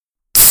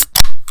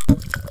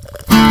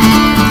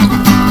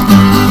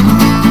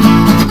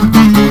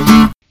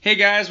Hey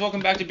guys,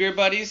 welcome back to Beer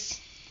Buddies.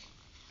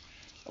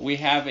 We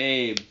have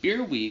a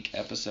Beer Week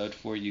episode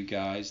for you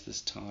guys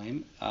this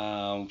time.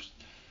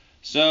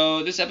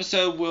 So this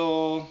episode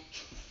will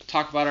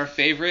talk about our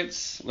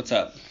favorites. What's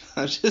up?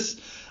 I'm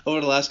just, over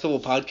the last couple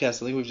of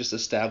podcasts, I think we've just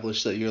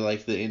established that you're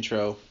like the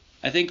intro.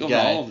 I think over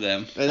guy. all of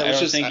them. And I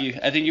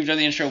think you've done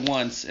the intro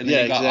once, and then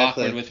Yeah, you got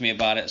exactly. awkward with me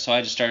about it, so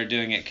I just started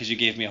doing it because you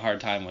gave me a hard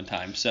time one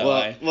time. So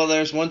Well,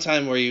 there's one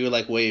time where you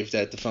like waved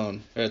at the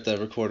phone or at the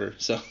recorder.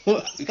 So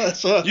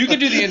that's what, You could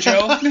do the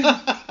intro.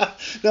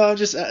 No, I'm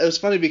just. It was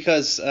funny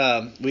because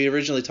we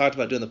originally talked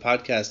about doing the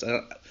podcast.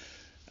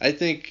 I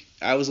think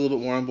I was a little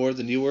bit more on board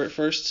than you were at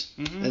first,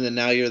 Mhm. and then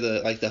now you're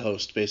the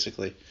host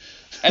basically.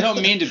 I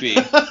don't mean to be.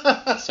 So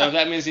if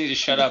that means you need to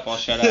shut up, I'll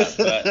shut up.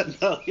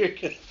 But No, you're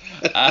good.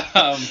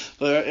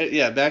 But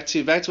yeah, back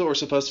to what we're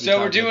supposed to be. So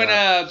we're talking doing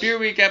about. a Beer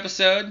Week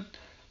episode.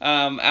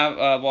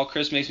 While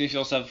Chris makes me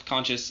feel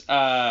self-conscious.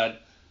 About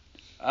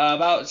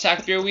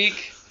Sack Beer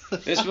Week.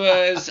 This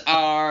was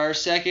our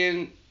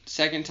second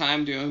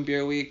time doing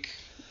Beer Week.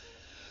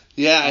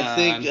 Yeah, I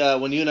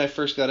think when you and I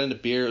first got into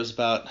beer, it was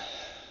about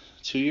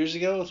 2 years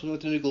ago. We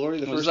went to New Glory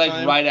the It was first like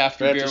time. right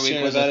after Beer Sharon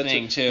Week was about a it,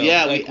 thing too.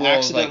 Yeah, Like, we well,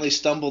 accidentally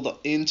stumbled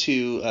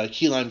into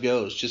Key Lime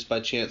Goes just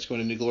by chance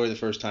going to New Glory the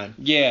first time.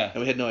 Yeah.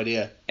 And we had no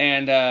idea.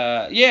 And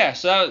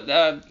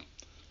so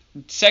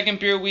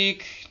second Beer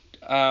Week,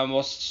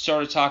 we'll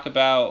sort of talk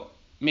about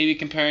maybe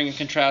comparing and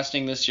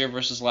contrasting this year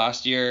versus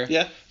last year.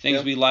 Yeah.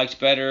 Things we liked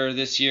better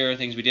this year,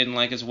 things we didn't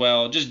like as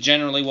well. Just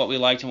generally what we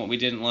liked and what we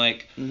didn't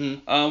like.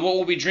 Mm-hmm. What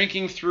we'll be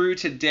drinking through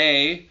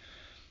today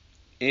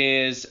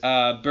is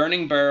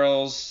Burning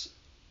Barrel's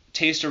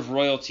Taste of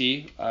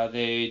Royalty.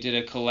 They did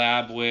a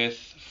collab with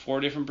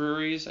 4 different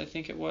breweries, I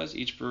think it was.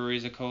 Each brewery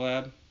is a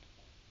collab.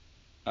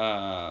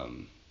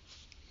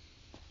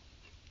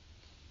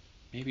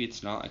 Maybe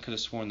it's not. I could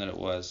have sworn that it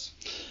was.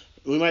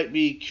 We might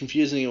be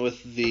confusing it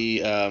with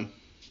the.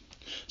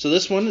 So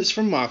this one is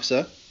from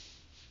Moxa.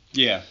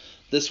 Yeah.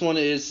 This one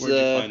is. Where'd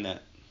you find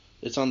that?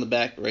 It's on the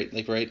back, right?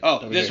 Oh,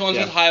 over this here. one's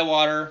Yeah. with High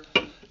Water,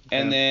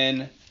 and Yeah.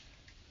 then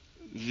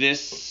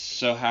this,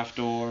 so Half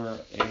Door,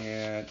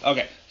 and...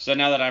 Okay, so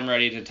now that I'm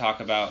ready to talk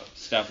about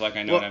stuff like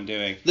I know what I'm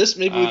doing. This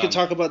maybe we could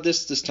talk about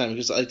this time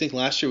because I think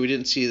last year we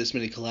didn't see this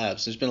many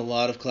collabs. There's been a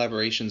lot of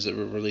collaborations that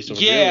were released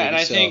over Beer Week, Yeah, and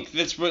I think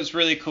that's what's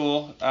really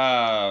cool.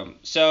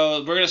 So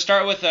we're going to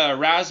start with a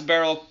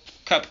Raspberry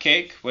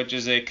Cupcake, which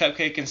is a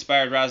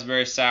cupcake-inspired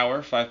raspberry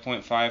sour,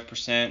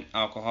 5.5%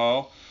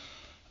 alcohol.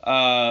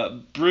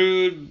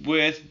 Brewed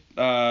with,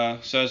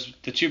 so it's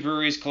the 2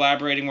 breweries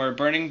collaborating were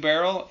Burning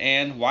Barrel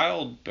and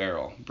Wild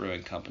Barrel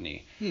Brewing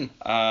Company.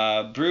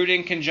 Brewed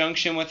in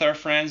conjunction with our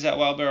friends at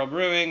Wild Barrel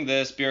Brewing,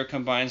 this beer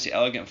combines the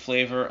elegant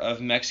flavor of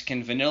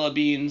Mexican vanilla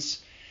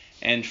beans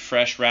and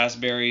fresh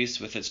raspberries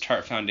with its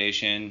tart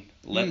foundation.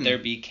 Let there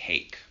be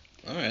cake.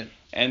 All right.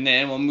 And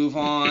then we'll move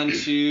on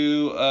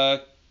to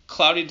a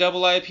Cloudy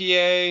Double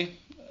IPA,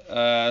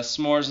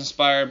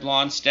 s'mores-inspired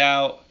blonde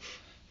stout,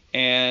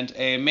 and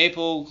a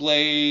maple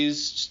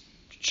glazed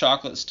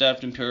chocolate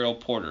stuffed imperial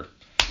porter.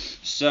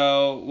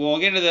 So we'll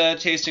get into the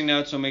tasting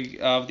notes when we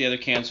of the other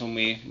cans when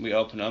we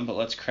open them, but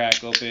let's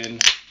crack open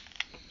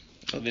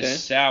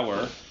this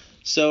sour.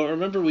 So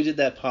remember we did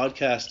that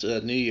podcast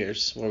New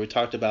Year's where we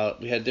talked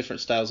about we had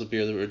different styles of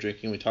beer that we were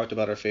drinking. We talked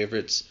about our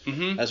favorites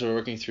as we were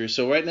working through.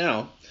 So right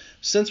now,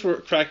 since we're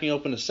cracking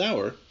open a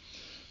sour,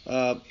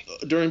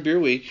 during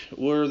Beer Week,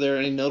 were there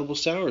any notable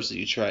sours that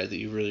you tried that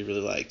you really, really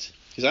liked?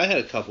 Because I had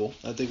a couple.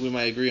 I think we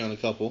might agree on a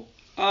couple.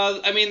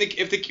 I mean,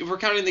 if we're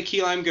counting the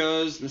Key Lime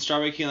Goes, the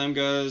Strawberry Key Lime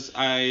Goes,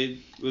 I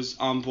was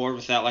on board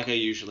with that like I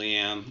usually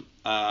am.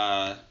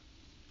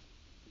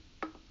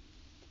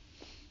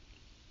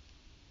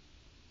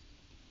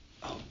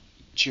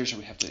 Cheers, or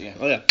we have to, yeah.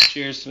 Oh, yeah.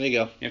 Cheers. There you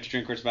go. You have to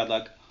drink or it's bad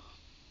luck.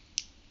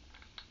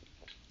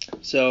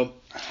 So,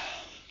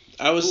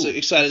 I was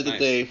excited that's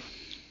that nice.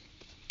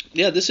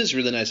 Yeah, this is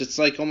really nice. It's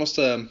like almost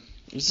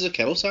this is a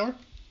kettle sour?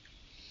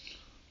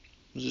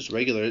 This is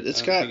regular.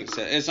 It's got...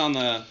 It's on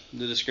the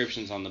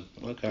description's on the...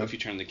 Okay. If you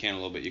turn the can a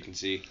little bit, you can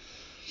see.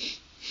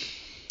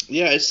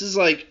 Yeah, this is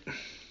like...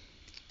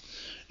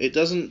 It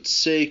doesn't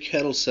say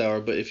kettle sour,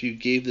 but if you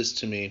gave this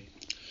to me,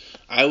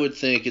 I would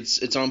think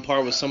it's on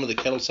par with some of the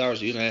kettle sours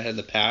you and I had in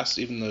the past,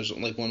 even though there's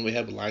like one we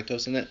had with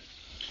lactose in it.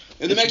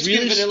 And the It's Mexican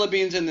really vanilla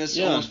beans in this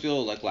almost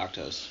feel like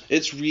lactose.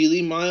 It's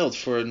really mild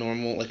for a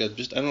normal, like I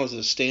don't know if it's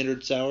a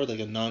standard sour, like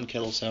a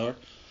non-kettle sour.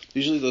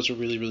 Usually those are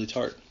really, really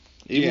tart.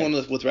 Even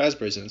one with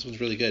raspberries in it. This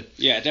one's really good.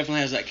 Yeah, it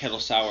definitely has that kettle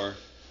sour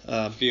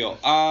feel.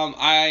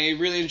 I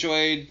really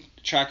enjoyed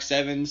Track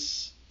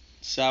 7's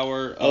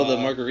sour. The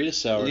margarita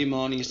sour.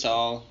 Limon y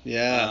sal.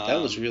 Yeah,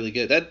 that was really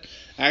good. That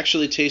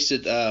actually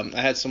tasted.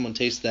 I had someone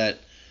taste that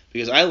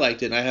because I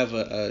liked it. And I have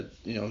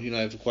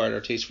I've acquired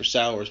our taste for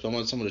sours, but I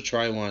wanted someone to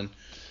try one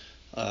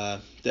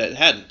that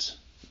hadn't,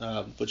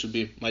 which would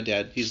be my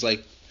dad. He's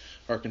like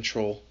our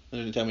control.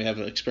 And anytime we have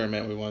an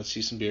experiment, we want to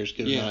see some beers,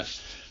 good or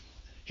not.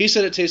 He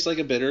said it tastes like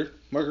a bitter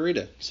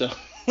margarita. So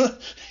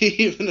he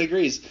even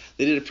agrees.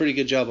 They did a pretty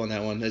good job on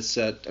that one. It's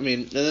I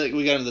mean,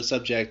 we got into the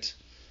subject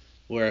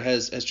where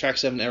has Track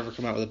 7 ever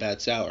come out with a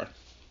bad sour?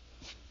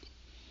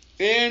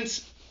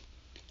 And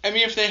I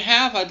mean, if they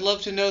have, I'd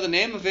love to know the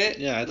name of it.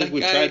 Yeah, I think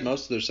we've tried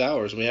most of their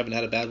sours. We haven't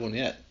had a bad one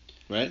yet,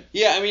 right?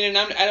 Yeah, I mean, and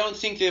I don't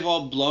think they've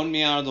all blown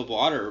me out of the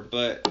water,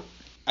 but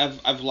I've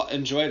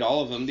enjoyed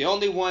all of them. The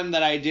only one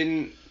that I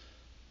didn't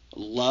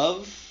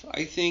love,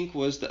 I think,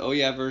 was the Oh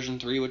Yeah version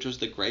 3, which was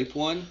the grape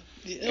one.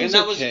 And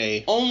that was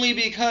only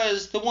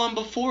because the one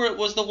before it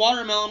was the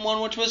watermelon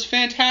one, which was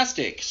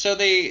fantastic. So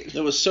it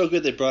was so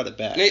good they brought it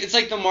back. It's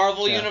like the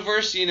Marvel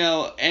universe,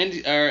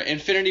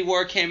 Infinity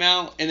War came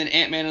out, and then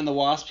Ant-Man and the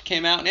Wasp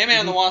came out. And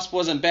Ant-Man and the Wasp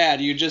wasn't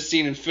bad. You'd just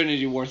seen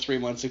Infinity War 3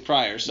 months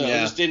prior, so it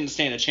just didn't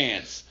stand a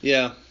chance.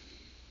 Yeah.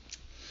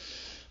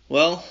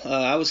 Well,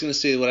 I was going to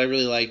say what I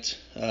really liked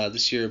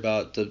this year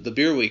about the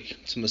beer week,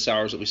 some of the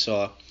sours that we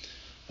saw.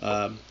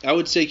 I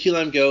would say Key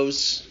Lime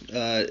goes.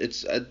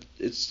 Is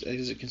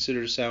it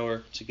considered a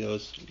sour? It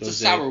goes. It's a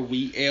sour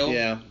wheat ale.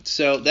 Yeah.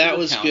 So that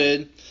was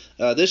good.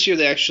 This year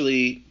they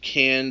actually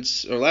canned,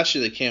 or last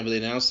year they canned, but they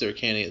announced they were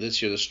canning it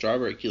this year. The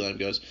strawberry Key Lime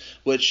goes,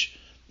 which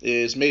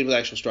is made with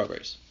actual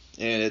strawberries,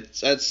 and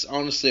that's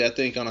honestly, I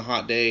think on a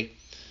hot day,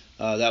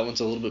 that one's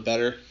a little bit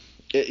better.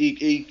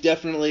 It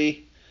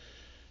definitely,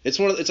 it's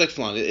like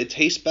flan. It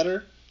tastes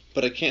better.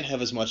 But I can't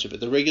have as much of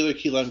it. The regular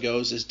Key Lime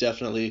Goes is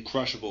definitely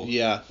crushable.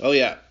 Yeah. Oh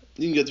yeah.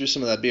 You can go through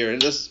some of that beer.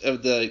 And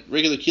the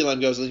regular Key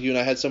Lime Goes, I think you and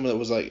I had some that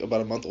was like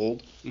about a month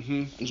old.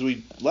 Mm-hmm. So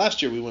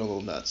last year we went a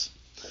little nuts.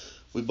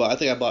 I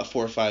think I bought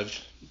 4 or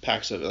 5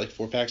 packs of it, like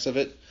 4 packs of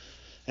it.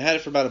 I had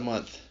it for about a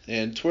month.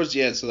 And towards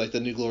the end, so like the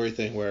New Glory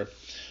thing where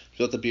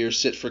you let the beer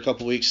sit for a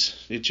couple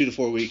weeks, 2 to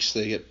 4 weeks,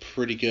 they get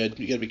pretty good.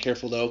 You got to be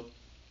careful though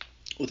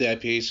with the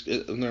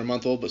IPAs when they're a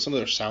month old, but some of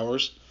their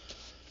sours.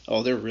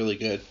 Oh, they're really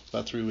good.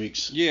 About 3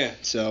 weeks. Yeah.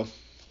 So,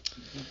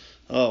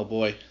 oh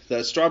boy,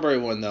 that strawberry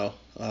one though,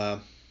 we're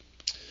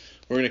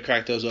gonna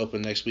crack those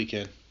open next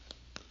weekend.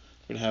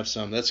 We're gonna have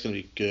some. That's gonna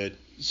be good.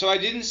 So I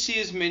didn't see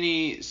as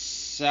many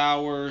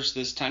sours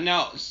this time.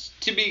 Now,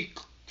 to be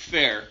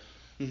fair,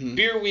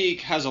 Beer Week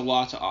has a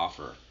lot to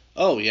offer.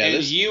 Oh yeah.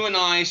 And you and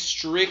I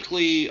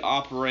strictly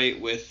operate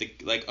with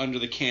under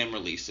the can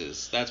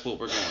releases. That's what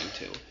we're going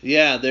to.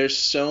 Yeah, there's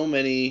so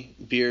many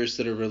beers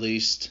that are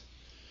released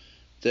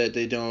that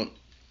they don't,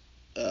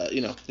 they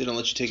don't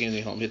let you take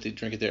anything home. You have to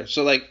drink it there.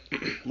 So, like,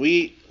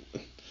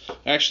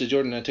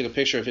 Jordan and I took a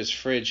picture of his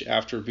fridge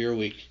after Beer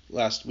Week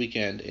last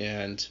weekend,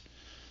 and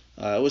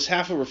it was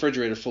half a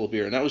refrigerator full of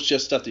beer, and that was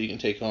just stuff that you can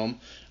take home.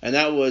 And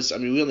that was,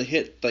 we only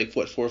hit,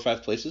 4 or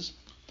 5 places?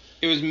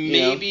 It was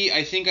maybe,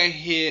 I think I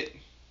hit,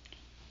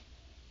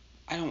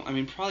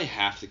 probably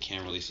half the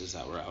can releases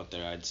that were out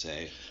there, I'd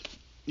say.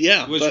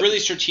 Yeah, it was really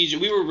strategic.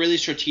 We were really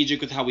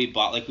strategic with how we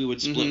bought. Like, we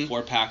would split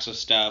 4 packs of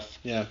stuff.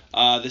 Yeah.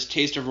 This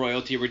Taste of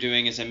Royalty we're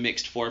doing is a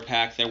mixed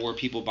 4-pack. There were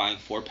people buying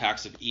 4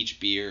 packs of each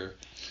beer.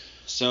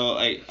 So,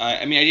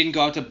 I didn't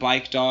go out to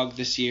Bike Dog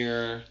this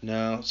year.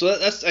 No. So,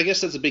 I guess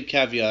that's a big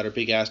caveat or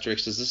big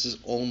asterisk, is this is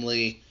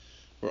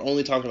we're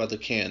only talking about the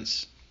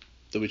cans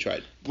that we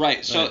tried.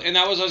 Right. So, and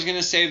that was what I was going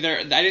to say there.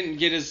 I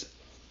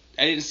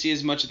didn't see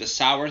as much of the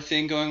sour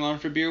thing going on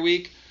for Beer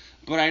Week.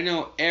 But I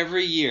know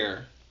every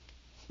year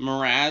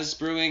Miraz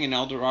Brewing in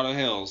El Dorado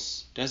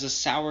Hills does a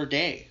sour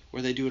day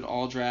where they do an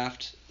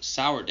all-draft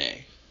sour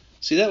day.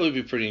 See, that would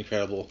be pretty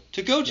incredible.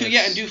 To go to,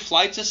 and do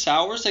flights of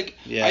sours. I think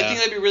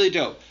that'd be really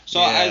dope.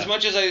 So as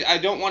much as I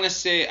don't want to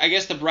say, I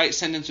guess the bright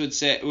sentence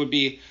would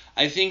be,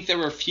 I think there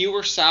were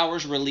fewer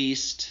sours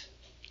released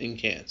in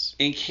cans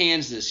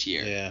this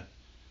year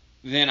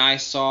than I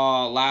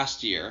saw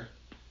last year.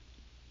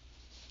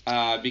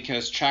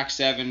 Because Track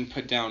 7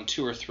 put down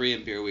 2 or 3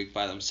 in Beer Week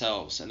by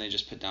themselves, and they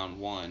just put down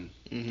 1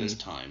 this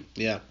time.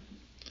 Yeah.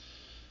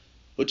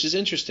 Which is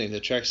interesting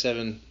that Track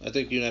 7, I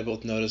think you and I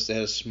both noticed they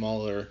had a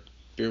smaller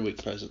Beer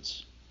Week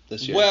presence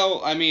this year.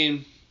 Well,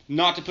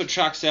 not to put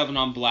Track 7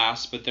 on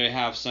blast, but they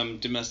have some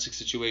domestic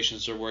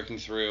situations they're working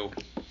through,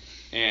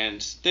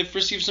 and they've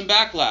received some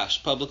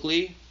backlash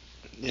publicly.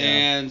 Yeah.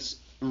 And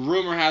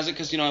rumor has it,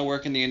 because, I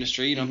work in the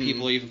industry,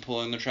 people are even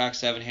pulling their Track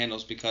 7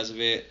 handles because of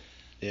it.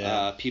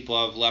 Yeah.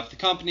 People have left the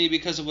company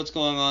because of what's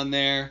going on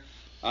there.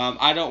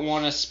 I don't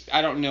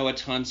know a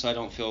ton, so I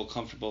don't feel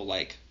comfortable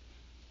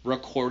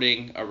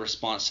recording a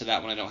response to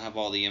that when I don't have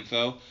all the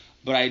info.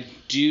 But I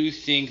do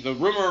think the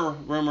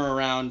rumor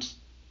around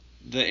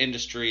the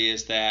industry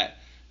is that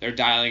they're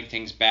dialing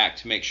things back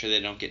to make sure they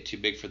don't get too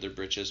big for their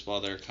britches while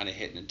they're kind of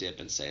hitting a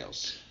dip in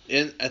sales.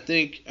 And I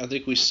think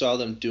we saw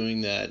them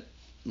doing that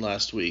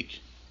last week.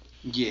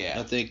 Yeah.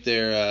 I think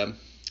they're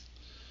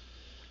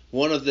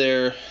one of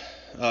their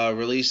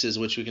releases,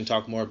 which we can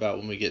talk more about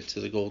when we get to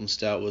the Golden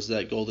Stout, was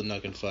that Golden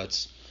Nugget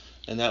Futz,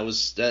 and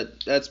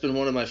that's been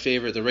one of my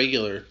favorite.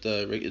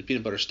 The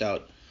peanut butter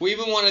stout. Well,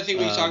 even one I think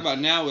we can talk about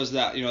now was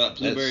that that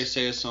blueberry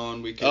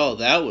saison.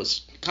 That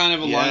was kind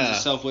of aligns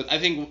itself with. I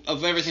think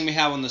of everything we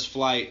have on this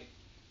flight,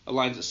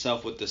 aligns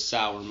itself with this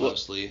sour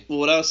mostly. Well,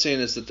 what I was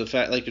saying is that the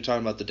fact, like you're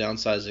talking about the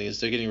downsizing,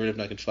 is they're getting rid of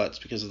Nugget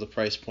Futz because of the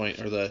price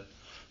point or the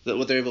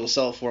what they're able to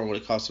sell it for and what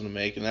it costs them to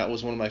make, and that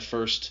was one of my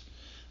first,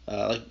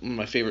 one of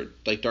my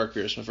favorite dark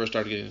beers. When I first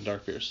started getting into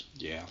dark beers.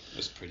 Yeah,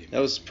 that's pretty amazing.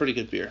 That was pretty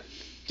good beer.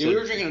 Yeah, we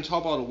were drinking a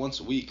tall bottle once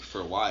a week for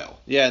a while.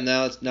 Yeah,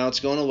 now it's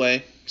going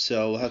away,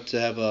 so we'll have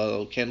to have a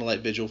little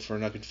candlelight vigil for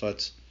Nugget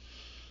Futs.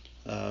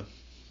 So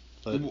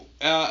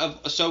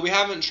we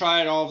haven't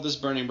tried all of this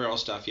Burning Barrel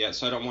stuff yet,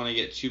 so I don't want to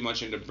get too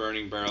much into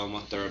Burning Barrel and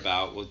what they're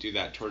about. We'll do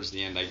that towards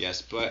the end, I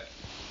guess. But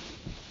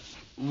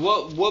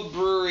what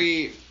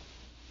brewery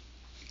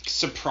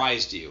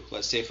surprised you,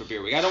 let's say, for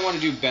Beer Week? I don't want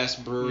to do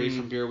best brewery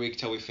from Beer Week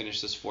till we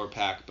finish this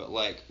 4-pack, but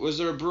like, was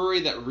there a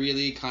brewery that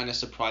really kind of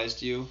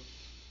surprised you?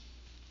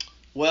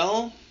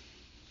 Well,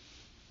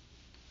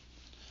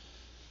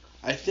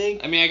 I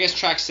guess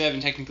Track 7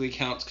 technically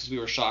counts because we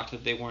were shocked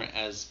that they weren't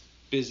as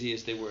busy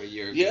as they were a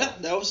year ago. Yeah,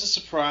 that was a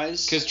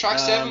surprise. Because Track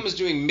 7 was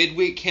doing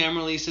midweek cam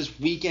releases,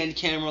 weekend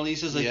cam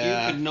releases. Like,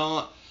 you could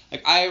not...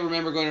 Like, I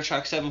remember going to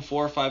Track 7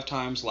 4 or 5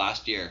 times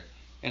last year,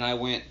 and I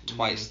went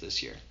twice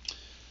this year.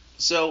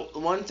 So,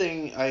 one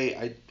thing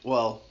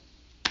all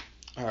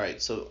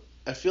right, so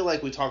I feel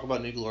like we talk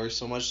about New Glory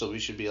so much, so we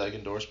should be, like,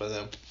 endorsed by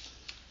them.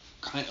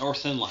 Or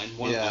Thin Line,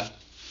 one of them.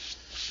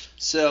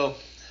 So,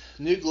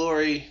 New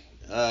Glory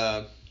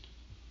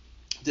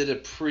did a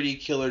pretty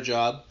killer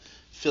job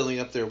filling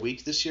up their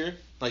week this year.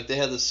 Like, they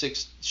had the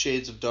 6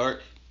 Shades of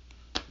Dark,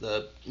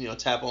 the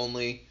tap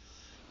only.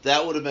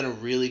 That would have been a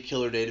really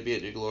killer day to be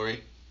at New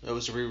Glory. It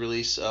was a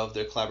re-release of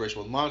their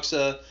collaboration with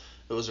Moxa.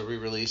 It was a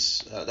re-release.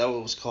 That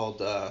one was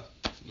called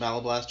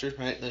Malablaster,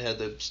 right? They had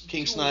the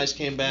King Snize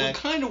came back.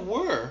 We kind of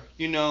were.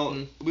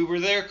 We were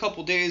there a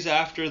couple days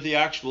after the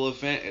actual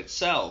event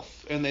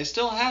itself, and they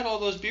still had all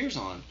those beers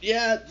on.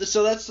 Yeah,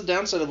 so that's the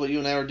downside of what you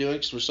and I were doing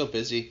because we're so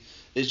busy,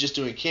 is just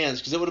doing cans,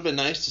 because it would have been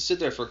nice to sit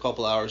there for a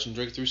couple hours and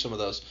drink through some of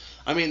those.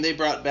 I mean, they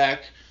brought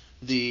back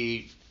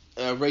the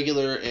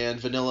regular and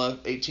vanilla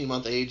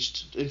 18-month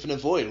aged Infinite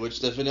Void,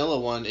 which the vanilla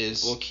one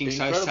is King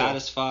incredible. Size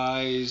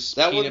Satisfies,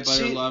 that Peanut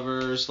Butter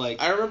Lovers.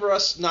 Like, I remember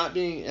us not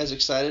being as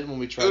excited when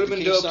we tried the King Size. It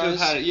would have been dope to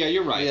have had it. Yeah,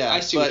 you're right. Yeah, I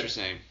see what you're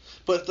saying.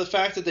 But the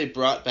fact that they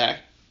brought back,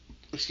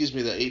 the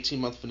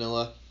 18-month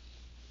vanilla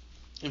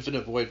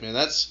Infinite Void, man,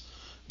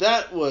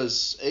 that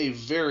was a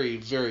very,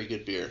 very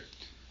good beer.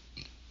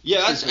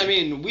 Yeah,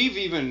 we've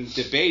even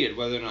debated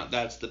whether or not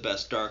that's the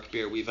best dark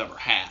beer we've ever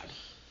had.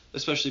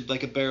 Especially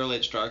like a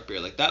barrel-aged dark beer.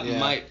 Like, that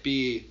might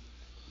be...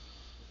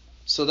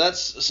 So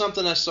that's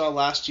something I saw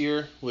last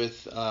year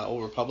with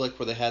Old Republic,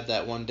 where they had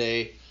that one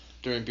day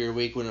during Beer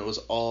Week when it was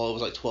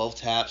like 12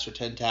 taps or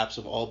 10 taps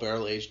of all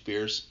barrel-aged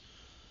beers.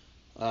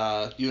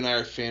 You and I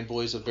are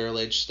fanboys of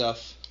barrel-aged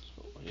stuff.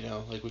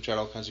 Like, we tried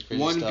all kinds of crazy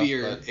stuff. One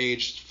beer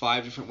aged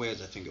 5 different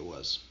ways, I think it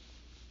was.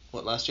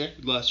 What, last year?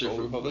 Last year,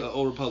 Old Republic?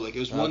 Old Republic. It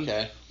was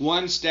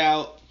one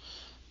stout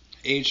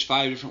aged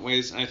 5 different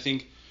ways, and I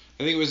think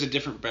it was a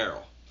different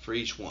barrel for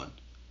each one.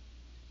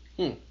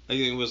 I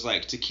think it was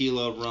like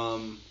tequila,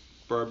 rum,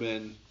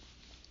 bourbon.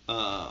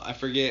 I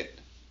forget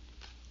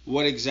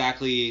what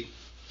exactly.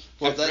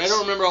 I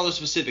don't remember all the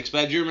specifics,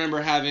 but I do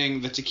remember having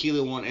the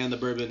tequila one and the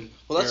bourbon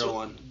barrel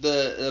one.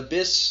 The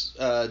Abyss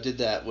did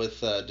that with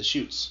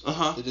Deschutes.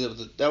 They did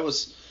that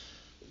with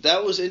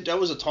that was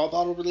a tall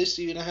bottle release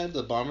that you and I had,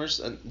 the Bombers,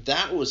 and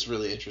that was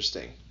really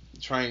interesting.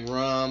 Trying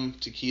rum,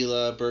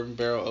 tequila, bourbon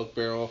barrel, oak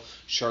barrel,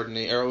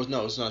 Chardonnay.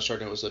 It's not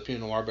Chardonnay. It was a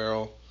Pinot Noir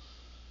barrel.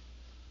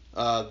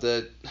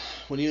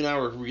 When you and I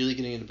were really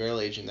getting into barrel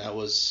aging, that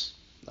was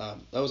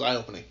eye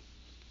opening.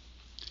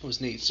 It was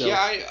neat. So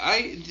yeah,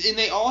 and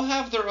they all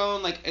have their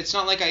own, like, it's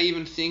not like I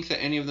even think that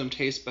any of them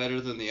taste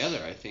better than the other.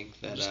 I think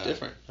that they're just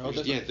different.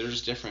 Yeah, they're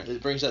just different.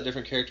 It brings out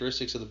different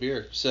characteristics of the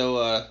beer.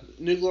 So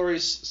New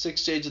Glory's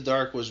 6 Shades of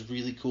Dark was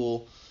really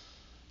cool.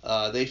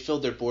 They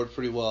filled their board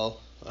pretty well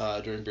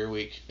during Beer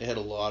Week. They had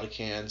a lot of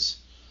cans.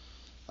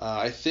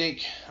 I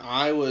think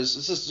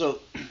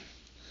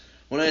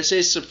when I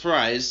say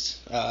surprised,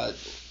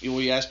 when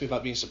you asked me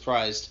about being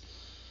surprised,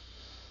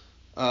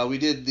 we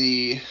did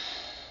the...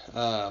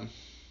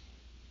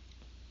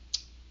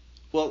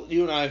 well,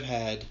 you and I have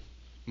had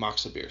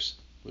Moxa beers.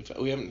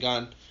 We haven't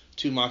gone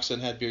to Moxa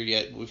and had beer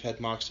yet. We've had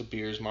Moxa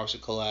beers, Moxa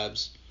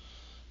collabs.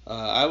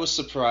 I was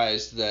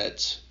surprised that...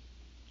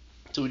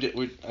 So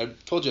I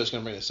told you I was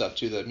going to bring this up,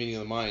 too, the Meeting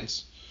of the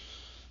Minds.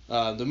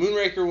 The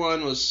Moonraker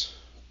one was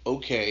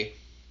okay.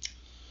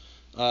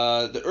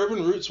 The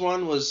Urban Roots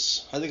one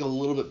was, I think, a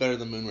little bit better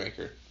than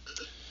Moonraker.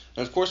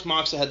 And of course,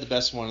 Moxa had the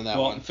best one in that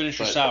one. Well, finish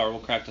your sour. We'll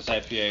crack this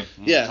IPA.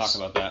 We'll talk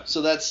about that.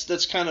 So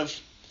that's kind of,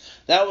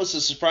 that was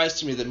a surprise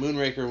to me that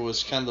Moonraker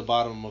was kind of the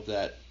bottom of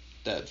that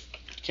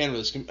can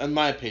release, in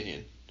my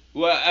opinion.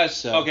 Well,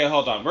 okay,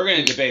 hold on. We're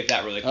going to debate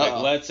that really quick.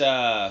 Let's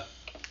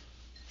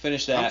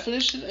finish that. I'm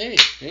finished it.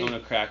 Hey. I'm going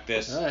to crack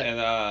this. All right.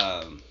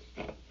 And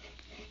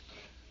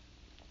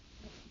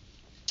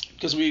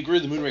because we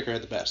agreed the Moonraker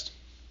had the best.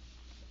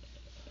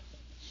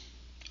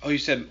 Oh, I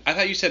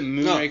thought you said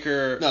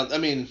Moonraker. No, I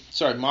mean,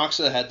 sorry,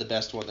 Moxa had the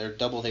best one. Their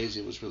double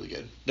hazy was really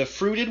good. The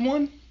fruited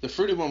one? The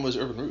fruited one was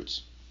Urban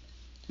Roots.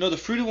 No, the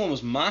fruited one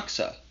was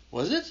Moxa.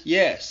 Was it?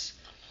 Yes.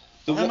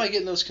 Why am I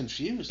getting those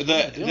confused?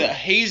 The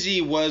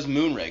hazy was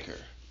Moonraker.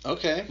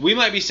 Okay. We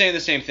might be saying the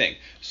same thing.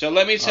 So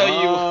let me tell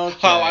you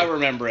how I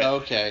remember it.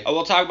 Okay.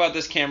 We'll talk about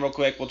this can real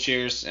quick. We'll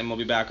cheers, and we'll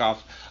be back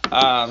off.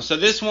 So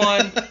this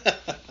one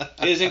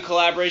is in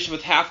collaboration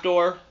with Half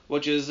Door,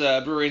 which is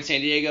a brewery in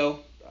San Diego.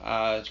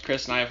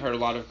 Chris and I have heard a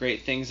lot of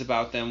great things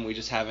about them. We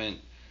just haven't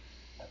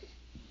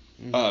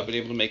been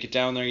able to make it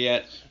down there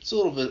yet. It's a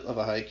little bit of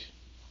a hike.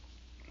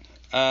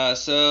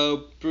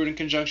 So, brewed in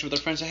conjunction with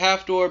our friends at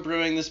Half Door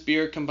Brewing, this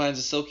beer combines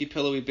a silky,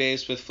 pillowy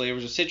base with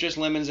flavors of citrus,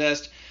 lemon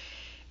zest,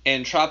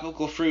 and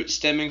tropical fruit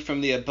stemming from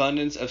the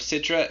abundance of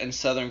Citra and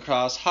Southern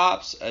Cross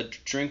hops, a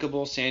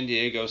drinkable San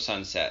Diego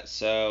sunset.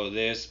 So,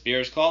 this beer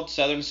is called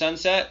Southern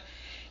Sunset,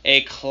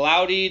 a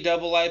cloudy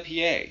double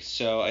IPA.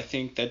 So, I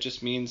think that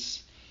just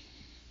means...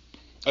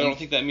 I don't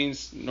think that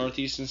means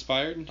Northeast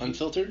inspired.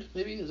 Unfiltered,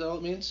 maybe? Is that all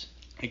it means?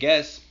 I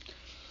guess.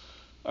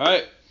 All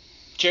right.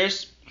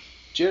 Cheers.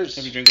 Cheers.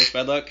 Have you drink this,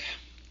 bad luck?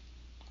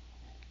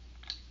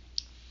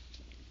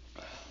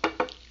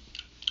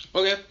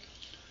 Okay.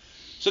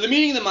 So the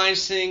meeting of the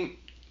minds thing,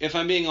 if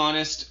I'm being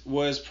honest,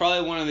 was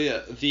probably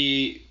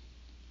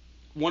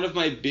one of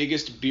my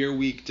biggest beer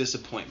week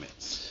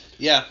disappointments.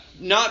 Yeah.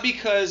 Not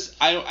because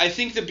I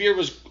think the beer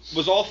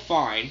was all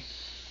fine.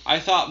 I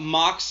thought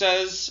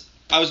Moxa's,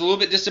 I was a little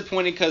bit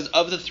disappointed because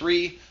of the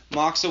three,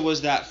 Moxa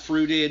was that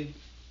fruited.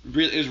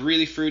 It was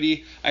really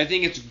fruity. I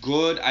think it's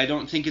good. I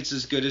don't think it's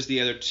as good as the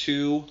other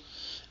two.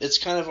 It's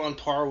kind of on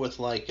par with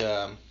like,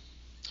 if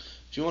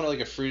you want like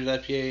a fruited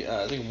IPA,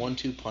 I think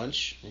 1-2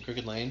 Punch from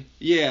Crooked Lane.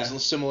 Yeah. It's a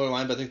similar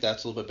line, but I think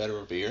that's a little bit better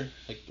of a beer.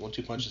 Like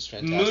 1-2 Punch is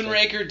fantastic.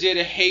 Moonraker did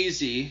a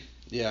hazy.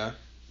 Yeah.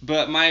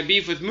 But my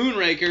beef with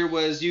Moonraker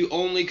was you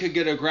only could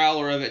get a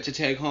growler of it to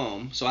take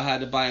home, so I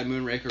had to buy a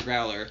Moonraker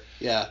growler.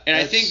 Yeah. And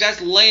I think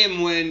that's lame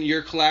when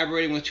you're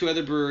collaborating with two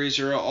other breweries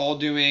who are all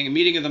doing a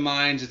meeting of the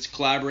minds, it's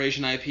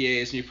collaboration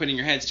IPAs, and you're putting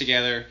your heads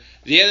together.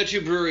 The other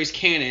two breweries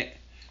can it,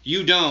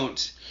 you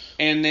don't,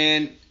 and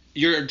then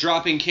you're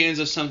dropping cans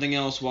of something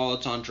else while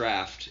it's on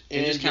draft.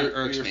 It just kind of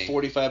irks me. You're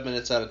 45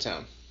 minutes out of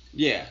town.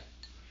 Yeah.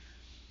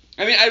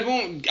 I mean, I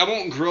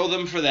won't grill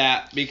them for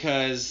that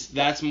because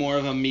that's more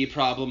of a me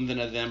problem than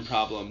a them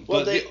problem.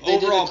 Well, but they the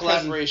overall did a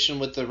collaboration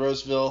with the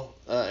Roseville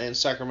and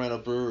Sacramento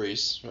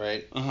breweries,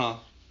 right? Uh-huh.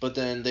 But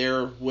then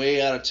they're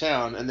way out of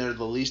town and they're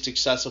the least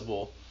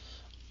accessible,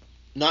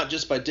 not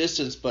just by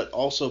distance, but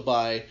also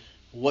by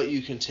what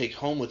you can take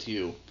home with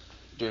you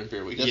during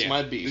beer week. That's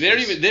my beef. They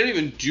don't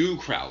even do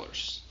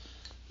crowlers,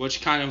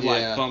 which kind of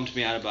like bummed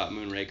me out about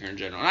Moonraker in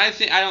general. And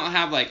I don't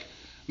have like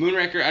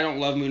Moonraker. I don't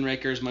love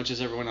Moonraker as much as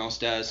everyone else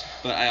does,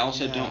 but I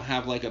also don't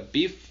have like a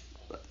beef.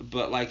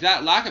 But like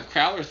that lack of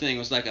crowler thing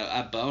was like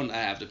a bone I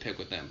have to pick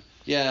with them.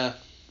 Yeah,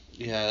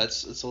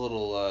 it's a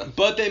little.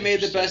 But they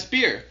made the best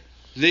beer.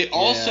 They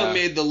also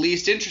made the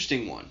least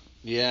interesting one.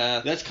 Yeah.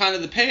 That's kind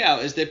of the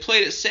payout, is they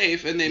played it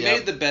safe and they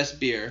made the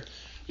best beer,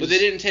 but they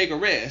didn't take a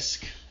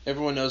risk.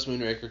 Everyone knows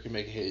Moonraker can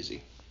make a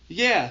hazy.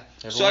 Yeah.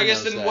 Everyone so I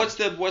guess then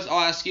that. I'll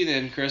ask you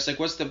then, Chris, like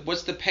what's the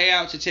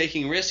payout to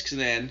taking risks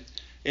then?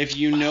 If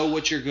you know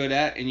what you're good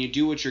at and you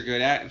do what you're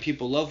good at and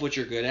people love what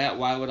you're good at,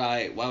 why would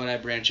I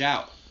branch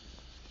out?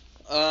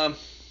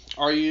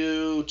 Are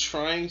you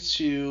trying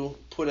to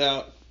put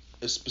out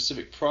a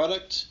specific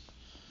product?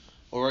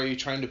 Or are you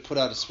trying to put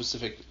out a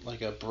specific,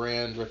 like a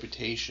brand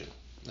reputation?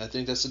 I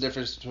think that's the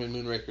difference between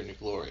Moonraker and New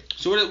Glory.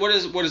 So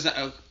what is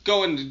that?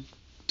 Go and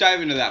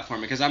dive into that for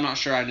me, because I'm not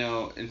sure I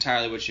know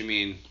entirely what you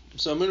mean.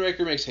 So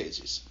Moonraker makes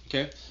hazies.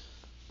 Okay.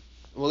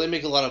 Well, they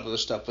make a lot of other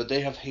stuff, but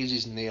they have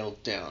hazies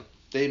nailed down.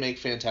 They make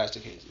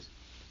fantastic hazies.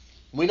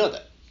 We know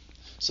that.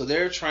 So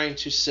they're trying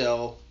to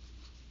sell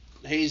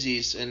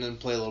hazies and then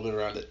play a little bit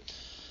around it.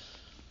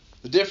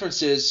 The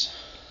difference is,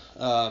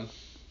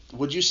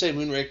 would you say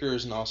Moonraker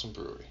is an awesome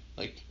brewery?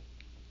 Like,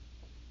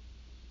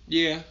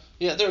 yeah.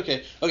 Yeah, they're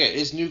okay. Okay,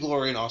 is New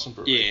Glory an awesome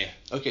brewery? Yeah.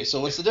 Okay,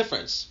 so what's the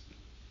difference?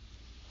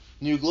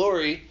 New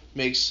Glory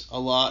makes a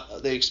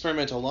lot, they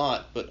experiment a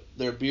lot, but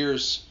their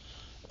beers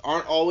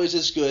aren't always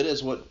as good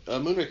as what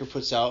Moonraker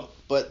puts out,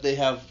 but they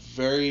have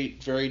very,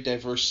 very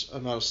diverse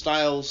amount of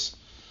styles.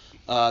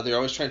 They're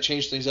always trying to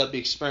change things up, be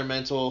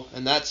experimental,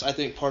 and that's, I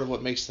think, part of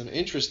what makes them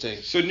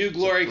interesting. So New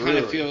Glory kind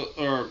of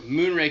or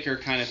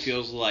Moonraker kind of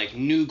feels like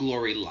New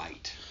Glory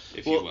Light,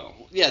 if you will.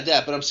 Yeah,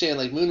 that, but I'm saying,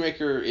 like,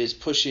 Moonraker is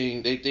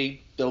pushing,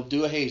 they'll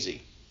do a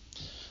hazy.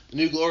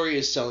 New Glory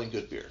is selling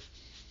good beer.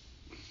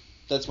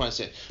 That's my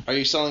saying. Are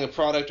you selling a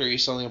product or are you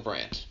selling a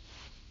brand?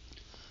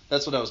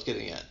 That's what I was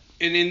getting at.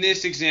 And in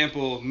this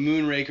example,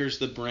 Moonraker's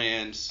the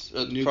brand.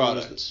 New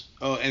product.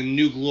 And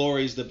New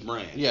Glory's the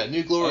brand. Yeah,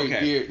 New Glory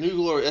beer. New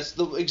Glory. That's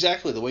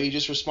exactly the way you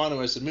just responded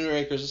when I said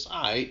Moonraker's is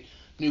alright.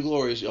 New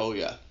Glory's oh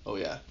yeah.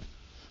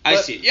 I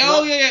see. Yeah.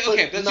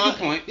 Okay, that's a good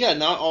point. Yeah,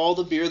 not all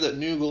the beer that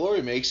New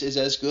Glory makes is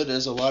as good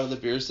as a lot of the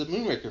beers that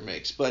Moonraker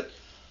makes. But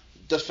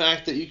the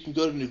fact that you can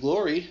go to New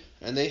Glory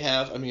and they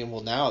have,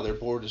 now their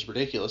board is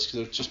ridiculous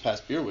because it's just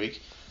past beer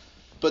week.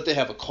 But they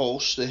have a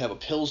Kolsch, they have a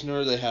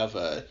Pilsner, they have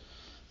a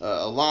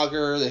a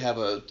lager. They have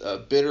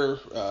a bitter,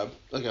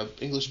 like a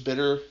English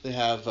bitter. They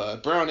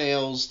have brown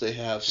ales. They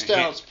have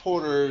stouts,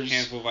 porters.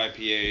 Handful of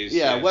IPAs.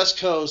 Yeah, West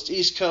Coast,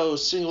 East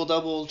Coast, single,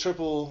 double,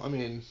 triple. I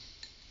mean,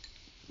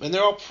 and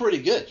they're all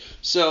pretty good.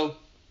 So,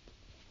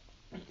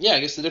 yeah, I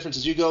guess the difference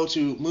is you go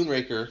to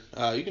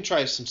Moonraker, you can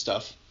try some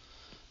stuff.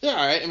 They're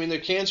all right. I mean, their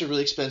cans are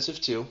really expensive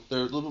too. They're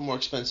a little bit more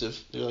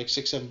expensive. They're like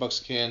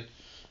 $6-7 a can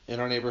in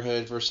our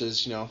neighborhood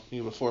versus $4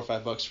 or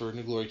 $5 for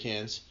New Glory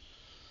cans.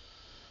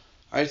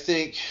 I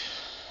think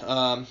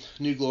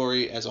New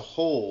Glory as a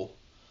whole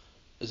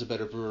is a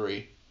better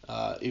brewery,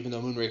 even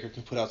though Moonraker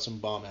can put out some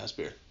bomb ass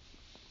beer.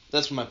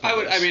 That's what my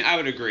point is. I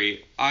would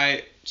agree.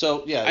 I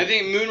think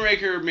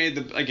Moonraker made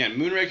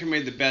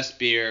the best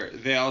beer.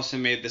 They also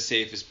made the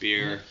safest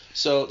beer.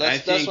 So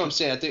that's what I'm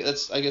saying. I think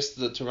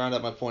to round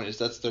out my point is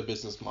that's their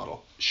business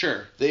model.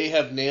 Sure. They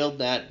have nailed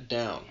that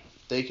down.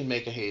 They can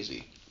make a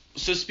hazy.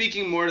 So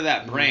speaking more to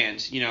that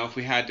brand, if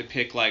we had to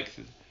pick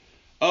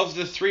of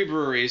the three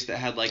breweries that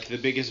had the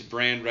biggest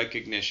brand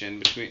recognition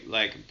between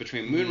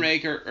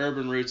Moonraker,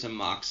 Urban Roots, and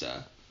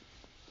Moxa.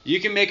 You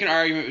can make an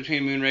argument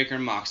between Moonraker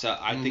and Moxa.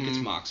 I think it's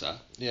Moxa.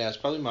 Yeah, it's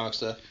probably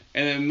Moxa.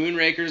 And then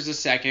Moonraker's the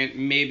second,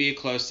 maybe a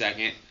close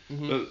second.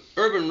 But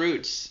Urban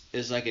Roots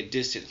is a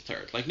distant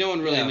third. No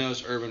one really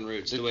knows Urban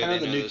Roots the way they know. They're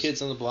kind of the new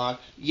kids on the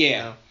block.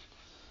 Yeah.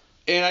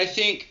 And I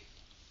think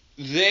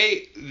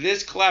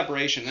this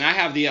collaboration, and I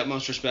have the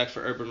utmost respect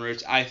for Urban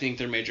Roots. I think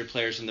they're major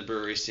players in the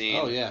brewery scene.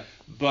 Oh, yeah.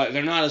 But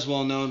they're not as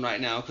well known right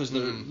now because,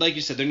 like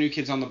you said, they're new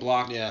kids on the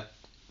block. Yeah.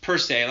 Per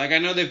se. I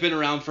know they've been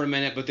around for a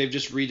minute, but they've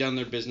just redone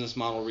their business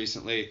model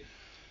recently.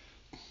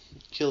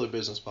 Killer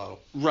business model.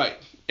 Right.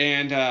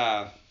 And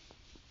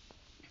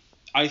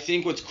I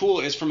think what's cool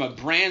is from a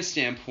brand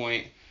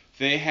standpoint,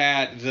 they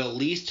had the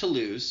least to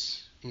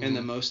lose and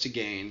the most to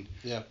gain.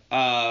 Yeah.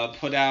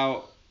 Put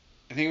out,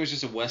 I think it was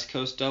just a West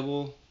Coast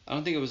double. I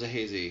don't think it was a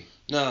hazy.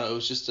 No, it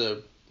was just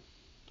a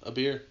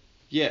beer.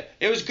 Yeah,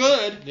 it was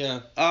good.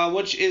 Yeah.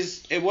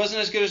 It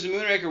wasn't as good as the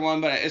Moonraker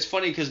one, but it's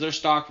funny because their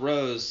stock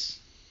rose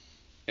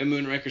and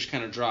Moonraker's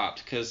kind of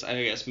dropped because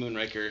I guess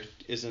Moonraker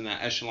is in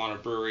that echelon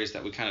of breweries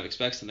that we kind of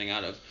expect something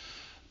out of.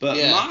 But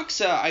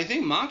Moxa, I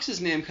think Moxa's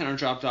name kind of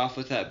dropped off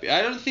with that.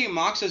 I don't think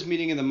Moxa's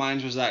Meeting of the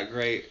Minds was that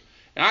great.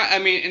 And I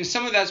mean, and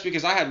some of that's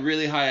because I had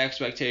really high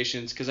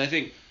expectations because I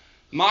think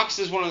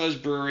Moxa's one of those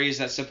breweries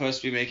that's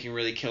supposed to be making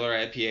really killer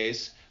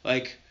IPAs.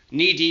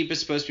 Knee Deep is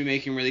supposed to be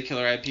making really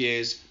killer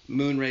IPAs.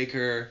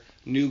 Moonraker,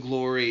 New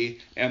Glory,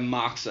 and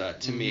Moxa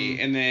to me.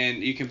 And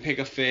then you can pick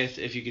a fifth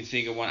if you can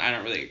think of one. I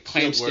don't really.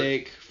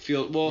 Claimstake,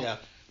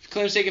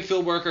 Claimstake and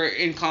Fieldworker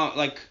in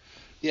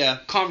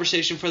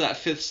conversation for that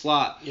fifth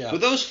slot. Yeah.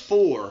 But those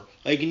four,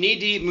 Knee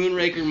Deep,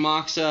 Moonraker,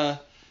 Moxa,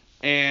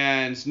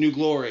 and New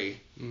Glory,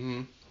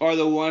 are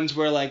the ones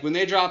where when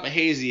they drop a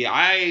hazy,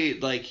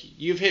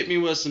 you've hit me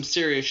with some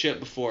serious shit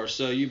before,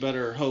 so you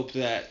better hope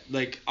that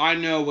I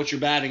know what your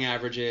batting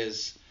average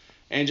is.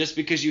 And just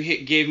because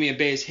you gave me a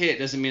base hit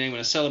doesn't mean I'm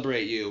going to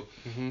celebrate you.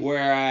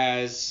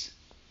 Whereas,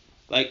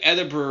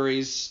 other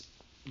breweries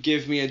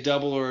give me a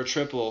double or a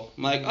triple.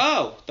 I'm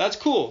oh, that's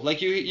cool.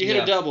 You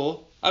hit a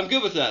double. I'm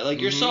good with that.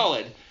 You're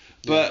solid.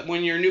 But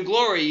when you're New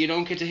Glory, you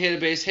don't get to hit a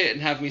base hit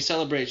and have me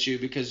celebrate you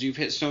because you've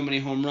hit so many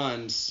home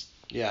runs.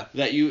 Yeah.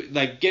 That you,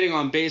 getting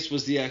on base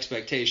was the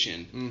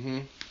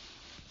expectation.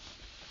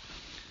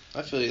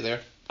 I feel you there.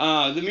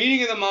 The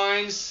Meeting of the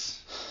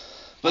Minds.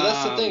 But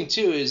that's the thing,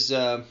 too, is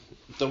the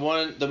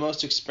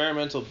most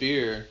experimental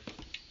beer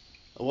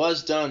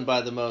was done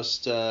by the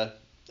most,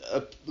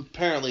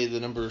 apparently the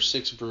number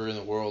 6 brewer in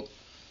the world.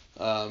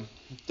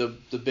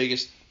 The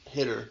biggest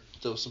hitter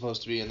that was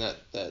supposed to be in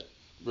that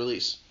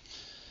release.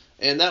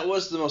 And that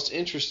was the most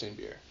interesting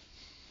beer.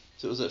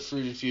 So it was that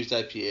fruit-infused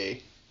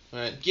IPA.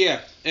 Right.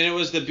 Yeah, and it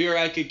was the beer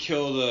I could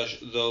kill the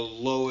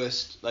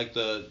lowest,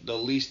 the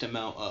least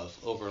amount of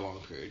over a long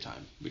period of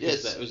time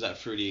because it was that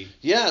fruity.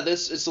 Yeah,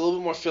 it's a little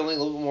bit more filling, a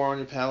little bit more on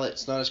your palate.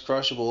 It's not as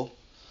crushable.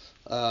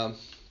 But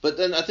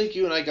then I think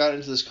you and I got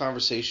into this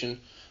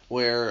conversation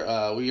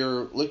where we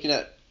were looking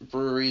at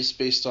breweries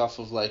based off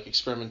of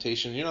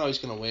experimentation. You're not always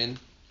going to win.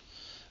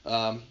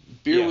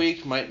 Beer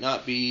Week might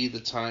not be the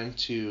time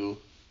to.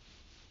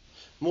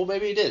 Well,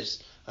 maybe it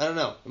is. I don't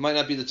know. It might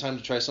not be the time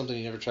to try something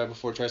you never tried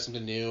before, try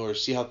something new, or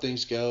see how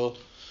things go.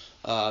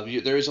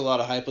 There is a lot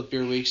of hype with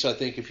Beer Week, so I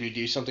think if you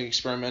do something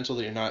experimental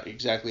that you're not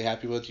exactly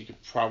happy with, you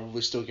could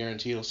probably still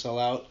guarantee it'll sell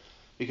out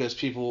because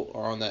people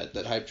are on that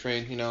hype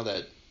train,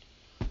 that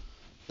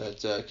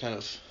kind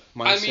of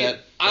mindset.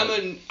 I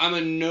mean, I'm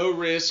a no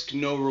risk,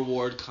 no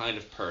reward kind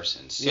of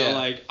person.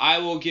 So I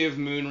will give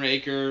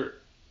Moonraker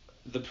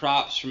the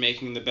props for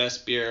making the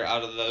best beer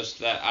out of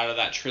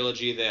that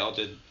trilogy. They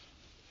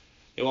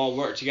all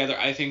worked together.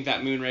 I think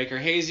that Moonraker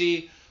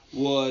Hazy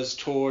was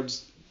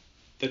towards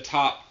the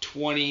top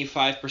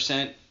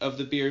 25% of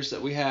the beers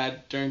that we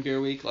had during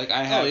Beer Week.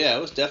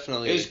 It was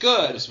definitely. It was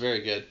good. It was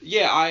very good.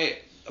 Yeah,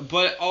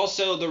 but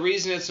also the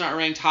reason it's not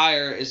ranked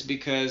higher is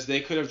because they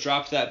could have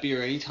dropped that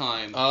beer any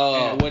time. Oh.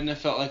 And it wouldn't have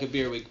felt like a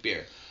Beer Week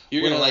beer.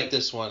 You're gonna like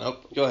this one. Oh,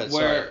 go ahead.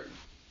 Where,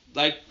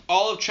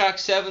 all of Track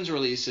 7's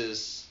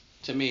releases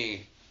to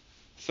me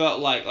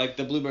felt like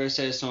the Blueberry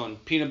Saison,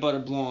 Peanut Butter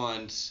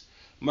Blondes,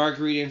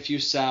 Margarita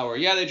Infused Sour.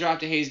 Yeah, they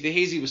dropped a hazy. The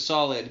hazy was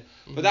solid,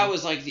 but that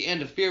was like the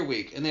end of beer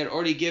week, and they had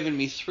already given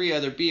me 3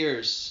 other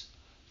beers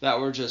that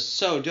were just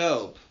so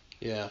dope.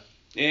 Yeah.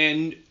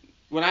 And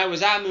when I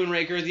was at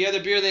Moonraker, the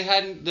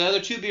other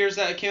 2 beers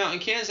that came out in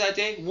cans that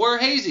day were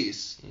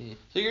hazies.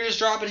 So you're just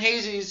dropping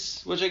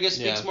hazies, which I guess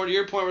speaks more to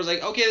your point, where it's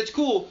like, okay, that's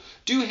cool,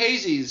 do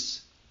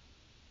hazies.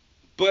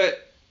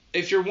 But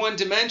if you're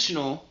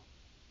one-dimensional,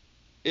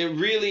 it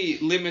really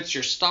limits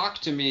your stock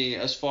to me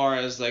as far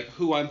as like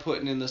who I'm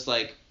putting in this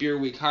like beer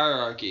week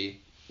hierarchy.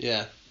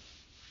 Yeah.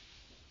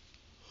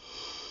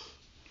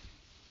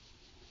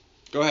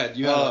 Go ahead.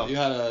 You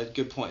had a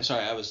good point.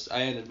 Sorry,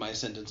 I ended my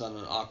sentence on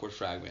an awkward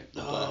fragment.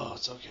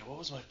 It's okay. What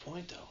was my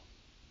point though?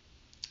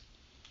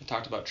 I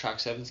talked about Track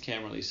 7's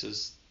cam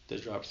releases. They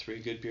dropped 3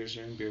 good beers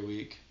during beer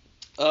week.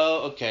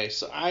 Oh, okay.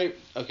 Sorry,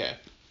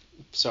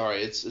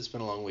 it's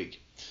been a long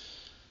week.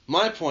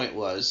 My point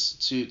was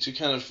to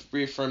kind of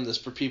reaffirm this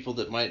for people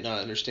that might not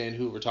understand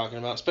who we're talking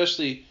about,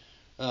 especially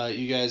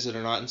you guys that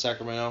are not in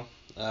Sacramento.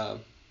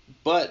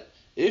 But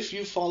if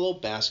you follow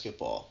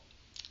basketball,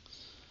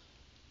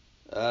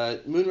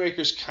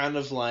 Moonraker's kind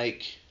of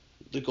like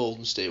the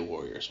Golden State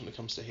Warriors when it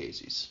comes to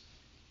hazies.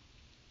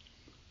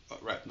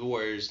 Right, the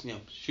Warriors,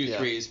 shoot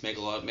threes, make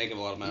a lot of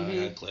money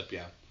on a clip,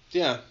 yeah.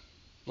 Yeah,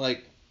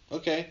 like,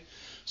 okay.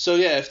 So,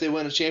 yeah, if they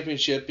win a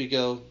championship, you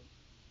go,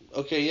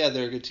 okay, yeah,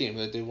 they're a good team.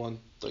 They won,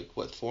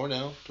 4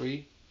 now?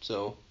 3?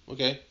 So,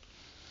 okay.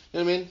 You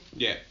know what I mean?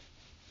 Yeah.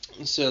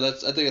 So I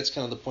think that's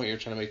kind of the point you were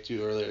trying to make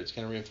too earlier. It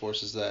kind of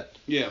reinforces that.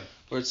 Yeah.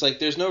 Where it's like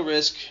there's no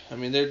risk. I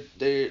mean, they're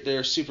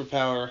a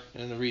superpower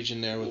in the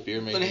region there with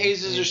beer making. And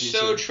hazes are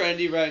so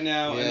trendy right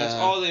now, and that's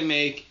all they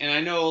make. And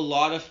I know a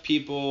lot of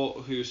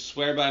people who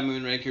swear by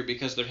Moonraker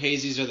because their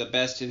hazies are the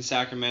best in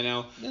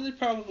Sacramento. Yeah, they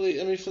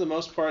probably. I mean, for the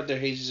most part, their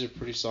hazies are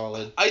pretty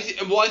solid. I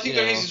think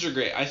their hazies are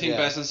great. I think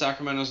best in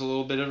Sacramento is a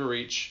little bit of a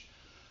reach.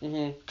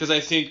 Because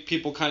I think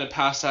people kind of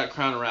pass that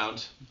crown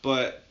around,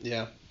 but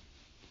yeah.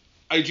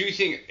 I do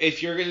think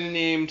if you're going to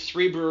name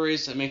 3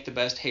 breweries that make the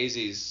best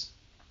hazies,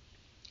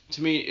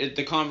 to me,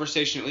 the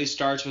conversation at least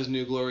starts with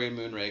New Glory and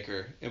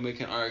Moonraker, and we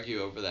can argue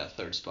over that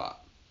 3rd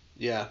spot.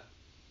 Yeah.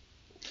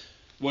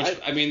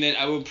 Then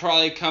I would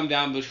probably come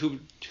down, but who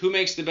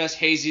makes the best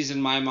hazies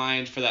in my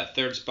mind for that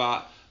 3rd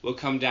spot will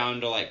come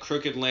down to like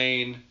Crooked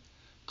Lane,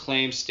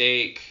 Claim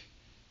Steak,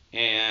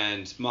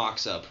 and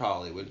Moxa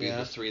probably would be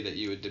the 3 that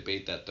you would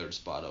debate that 3rd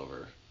spot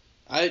over.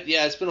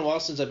 It's been a while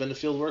since I've been to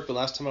field work, but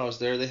last time I was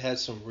there, they had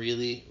some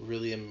really,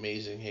 really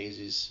amazing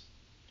hazies.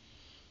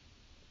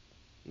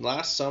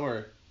 Last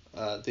summer,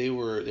 they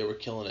were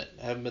killing it.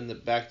 I haven't been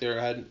back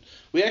there.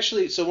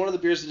 So one of the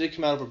beers that did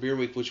come out of our beer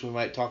week, which we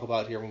might talk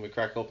about here when we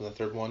crack open the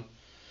 3rd one,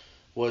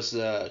 was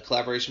the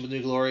collaboration with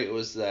New Glory. It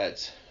was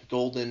that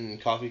golden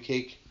coffee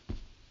cake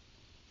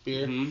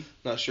beer. Mm-hmm.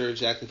 Not sure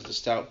exactly if it's a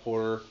stout,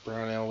 porter,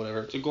 brown ale,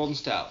 whatever. It's a golden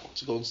stout.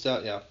 It's a golden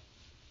stout, yeah.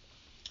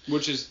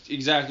 Which is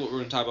exactly what we're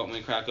going to talk about when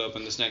we crack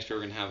open. This next beer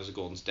we're going to have is a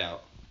golden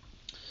stout.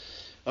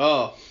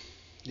 Oh,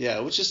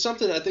 yeah, which is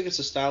something, I think it's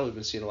a style we've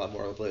been seeing a lot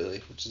more of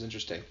lately, which is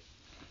interesting.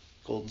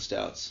 Golden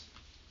stouts.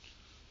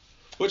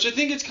 Which I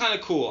think it's kind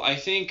of cool. I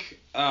think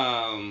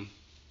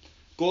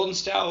golden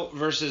stout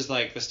versus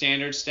like the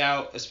standard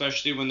stout,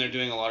 especially when they're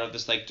doing a lot of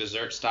this like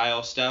dessert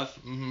style stuff,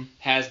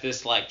 has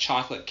this like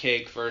chocolate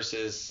cake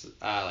versus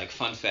like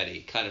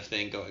funfetti kind of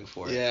thing going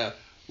for it. Yeah.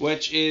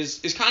 Which is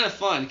kind of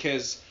fun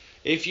because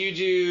if you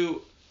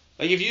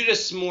did a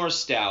s'more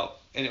stout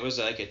and it was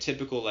like a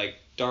typical like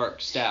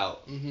dark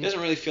stout, it doesn't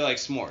really feel like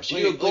s'mores.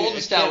 You do a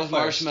golden stout with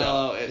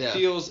marshmallow,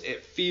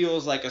 it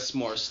feels like a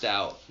s'more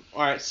stout.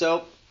 All right,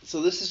 so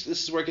this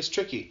is where it gets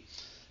tricky.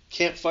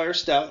 Campfire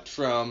Stout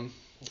from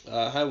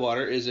High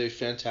Water is a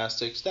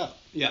fantastic stout.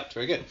 Yeah, it's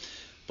very good.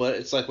 But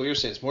it's like what you're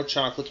saying. It's more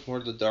chocolate, more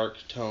of the dark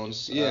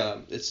tones. Yeah,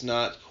 it's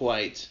not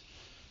quite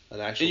an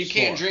actual. And you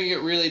can't drink it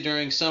really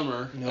during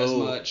summer as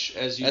much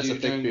as you do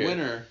during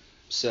winter.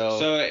 So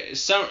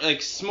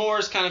like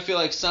s'mores kind of feel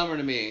like summer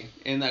to me,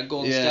 and that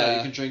golden stout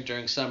you can drink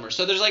during summer.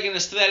 So there's like an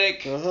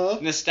aesthetic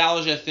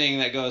nostalgia thing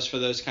that goes for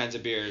those kinds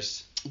of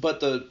beers.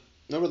 But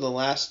remember the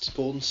last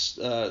golden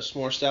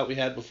s'more stout we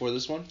had before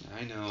this one?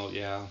 I know,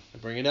 yeah. I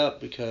bring it up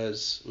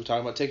because we're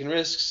talking about taking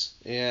risks,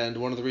 and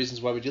one of the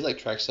reasons why we do like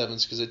Track 7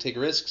 is because they take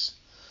risks.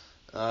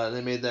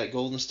 They made that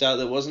golden stout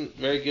that wasn't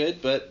very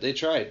good, but they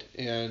tried,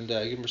 and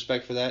I give them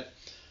respect for that.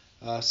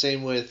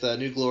 Same with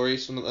New Glory.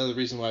 So another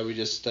reason why we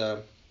just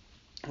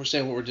we're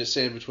saying what we're just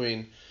saying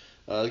between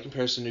the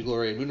comparison to New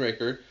Glory and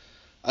Moonraker.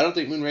 I don't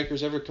think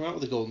Moonraker's ever come out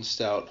with a golden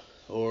stout.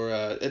 Or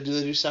do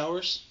they do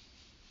sours?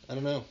 I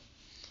don't know.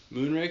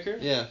 Moonraker?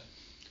 Yeah.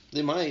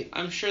 They might.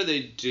 I'm sure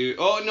they do.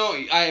 Oh, no,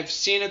 I've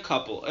seen a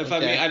couple. I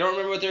don't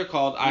remember what they're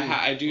called.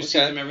 I do see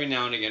them every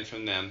now and again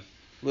from them.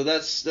 Well,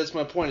 that's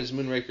my point is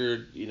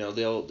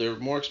Moonraker, they're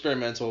more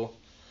experimental,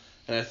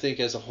 and I think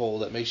as a whole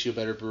that makes you a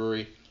better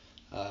brewery.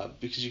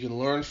 Because you can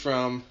learn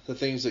from the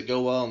things that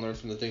go well and learn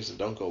from the things that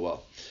don't go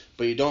well.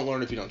 But you don't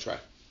learn if you don't try.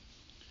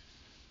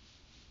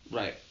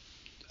 Right.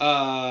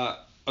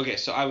 Okay,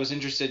 so I was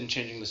interested in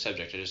changing the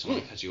subject. I just don't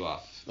want to cut you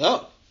off.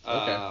 Oh,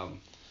 okay.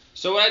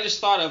 So what I just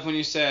thought of when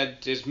you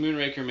said, does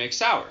Moonraker make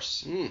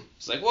sours?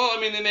 It's like, well, I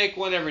mean, they make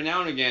one every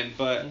now and again,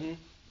 but,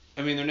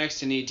 I mean, they're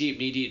next to Knee Deep.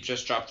 Knee Deep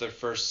just dropped their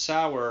first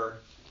sour.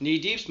 Knee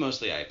Deep's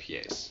mostly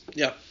IPAs.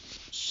 Yeah.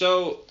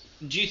 So,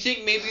 do you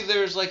think maybe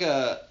there's like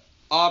a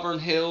Auburn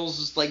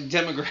Hills like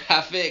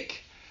demographic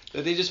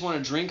that they just want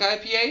to drink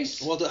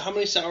IPAs? Well, how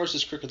many sours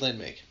does Crooked Lane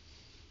make?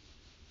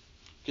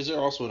 Because they're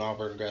also in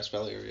Auburn, Grass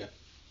Valley area.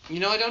 You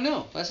know, I don't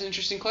know. That's an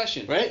interesting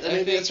question. Right?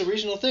 Maybe that's a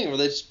regional thing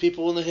where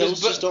people in the hills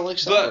just don't like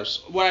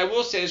sours. But what I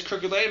will say is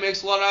Crooked Lane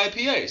makes a lot of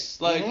IPAs.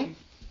 Like,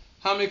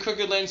 how many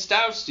Crooked Lane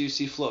stouts do you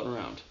see floating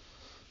around?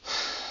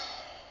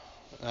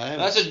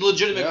 That's a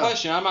legitimate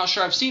question. I'm not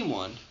sure I've seen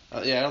one.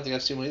 Yeah, I don't think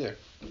I've seen one either.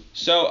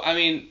 So, I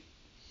mean,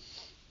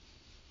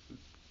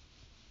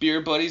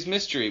 Beer Buddies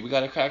mystery. We got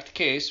to crack the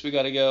case. We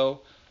got to go.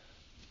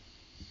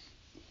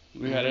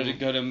 We got to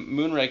go to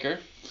Moonraker.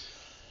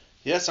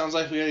 Yeah, sounds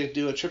like we got to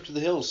do a trip to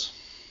the hills.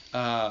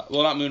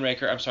 Well, not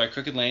Moonraker. I'm sorry,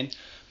 Crooked Lane.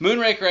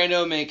 Moonraker, I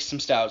know, makes some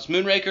stouts.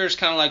 Moonraker is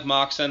kind of like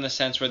Moxa in the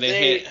sense where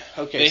they hit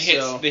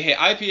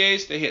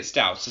IPAs, they hit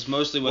stouts. It's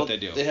mostly what they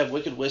do. They have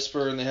Wicked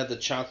Whisper, and they had the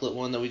chocolate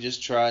one that we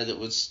just tried. That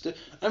was,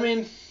 I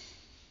mean,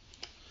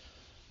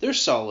 they're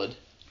solid,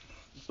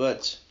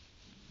 but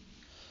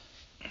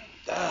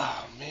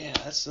oh man,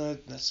 that's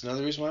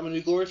another reason why I'm a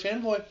New Glory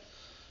fanboy.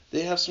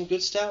 They have some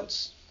good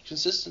stouts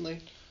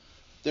consistently.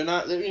 They're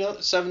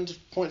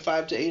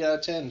 7.5 to 8 out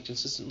of 10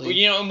 consistently.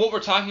 Well, and what we're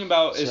talking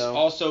about is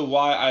also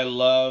why I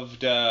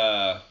loved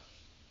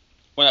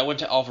when I went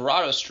to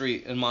Alvarado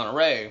Street in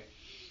Monterey,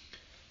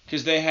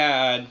 because they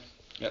had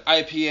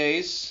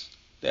IPAs,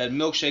 they had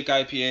milkshake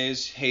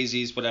IPAs,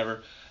 hazies,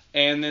 whatever,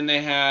 and then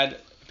they had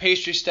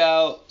pastry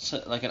stout,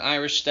 like an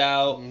Irish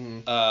stout,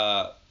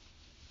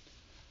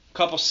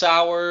 couple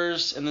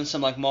sours, and then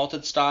some like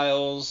malted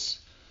styles.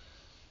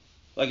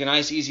 Like a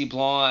nice easy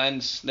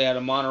blonde. They had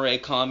a Monterey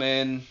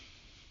Common,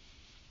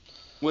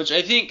 which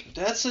I think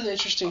that's an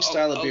interesting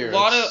style of beer.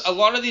 A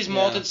lot of these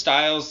malted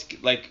styles,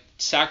 like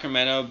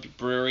Sacramento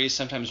breweries,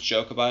 sometimes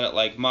joke about it.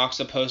 Like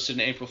Moxa posted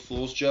an April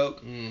Fool's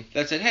joke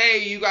that said,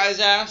 "Hey, you guys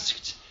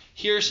asked.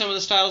 Here are some of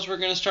the styles we're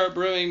gonna start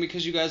brewing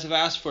because you guys have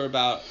asked for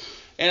about."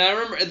 And I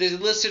remember they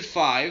listed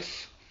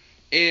 5,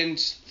 and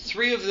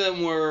 3 of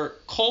them were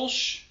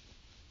Kolsch,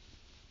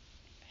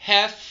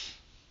 Hef,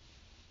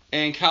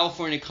 and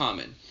California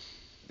Common.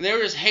 And they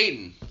were just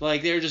hating,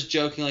 like they were just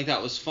joking, like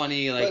that was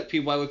funny. Like,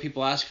 why would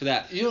people ask for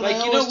that? We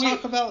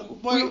talk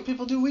about why don't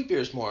people do wheat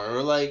beers more,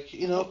 or like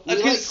we like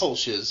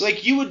Kolsch's.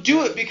 Like you would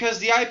do it because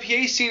the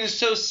IPA scene is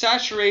so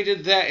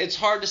saturated that it's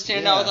hard to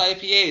stand out with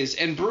IPAs.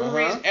 And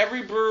breweries,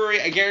 every brewery,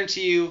 I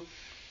guarantee you,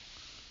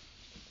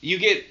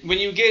 when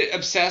you get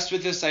obsessed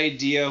with this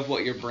idea of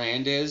what your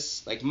brand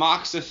is. Like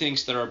Moxa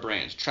thinks they're a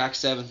brand, Track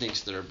 7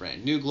 thinks they're a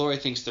brand, New Glory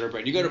thinks they're a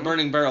brand. You go to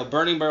Burning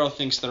Barrel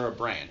thinks they're a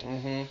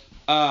brand.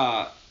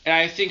 And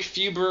I think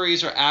few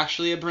breweries are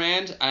actually a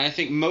brand. And I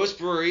think most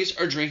breweries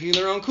are drinking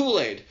their own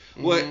Kool-Aid,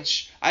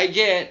 which I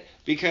get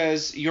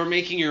because you're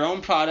making your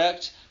own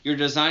product, you're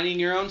designing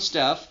your own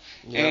stuff,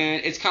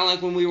 and it's kind of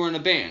like when we were in a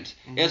band.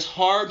 It's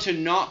hard to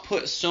not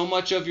put so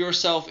much of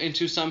yourself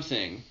into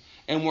something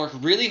and work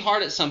really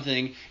hard at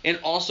something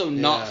and also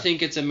not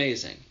think it's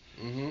amazing.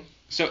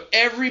 So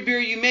every beer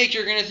you make,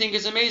 you're going to think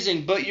is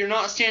amazing, but you're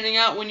not standing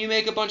out when you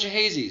make a bunch of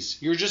hazies.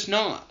 You're just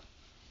not.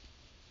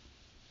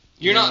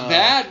 You're not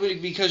bad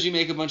because you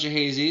make a bunch of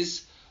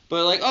hazies,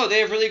 but like, oh,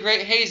 they have really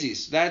great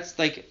hazies. That's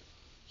like,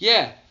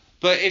 yeah.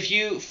 But if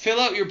you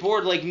fill out your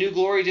board, like New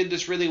Glory did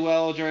this really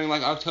well during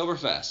like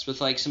Oktoberfest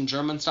with like some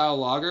German-style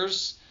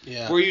lagers,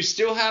 where you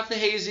still have the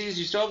hazies,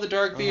 you still have the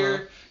dark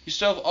beer, you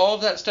still have all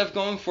of that stuff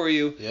going for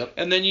you,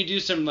 and then you do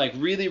some like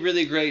really,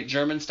 really great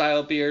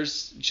German-style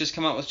beers, just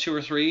come out with 2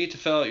 or 3 to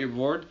fill out your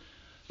board.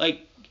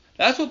 Like,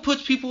 that's what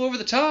puts people over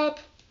the top.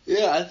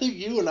 Yeah, I think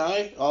you and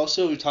I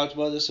also, we've talked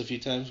about this a few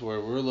times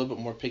where we're a little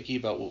bit more picky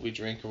about what we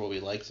drink or what we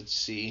like to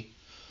see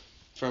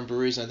from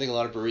breweries. And I think a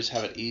lot of breweries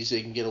have it easy.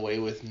 They can get away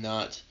with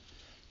not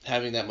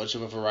having that much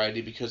of a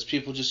variety because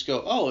people just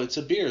go, oh, it's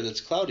a beer that's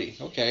cloudy.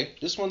 Okay,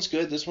 this one's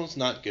good, this one's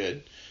not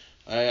good.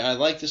 I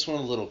like this one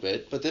a little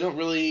bit, but they don't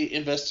really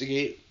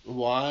investigate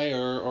why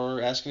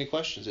or ask any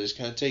questions. They just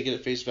kind of take it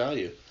at face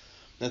value.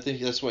 And I think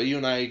that's why you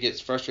and I get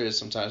frustrated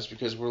sometimes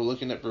because we're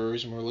looking at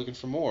breweries and we're looking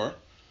for more.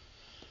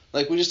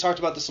 Like, we just talked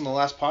about this on the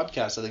last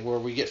podcast, I think, where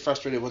we get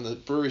frustrated when the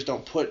breweries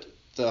don't put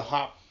the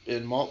hop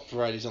and malt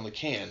varieties on the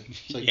can.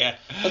 It's like,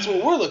 that's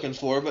what we're looking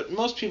for, but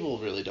most people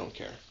really don't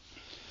care.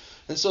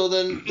 And so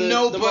then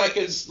the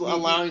market's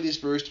allowing these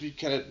breweries to be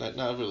kind of,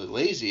 not really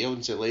lazy, I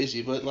wouldn't say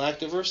lazy, but lack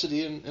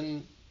diversity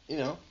and you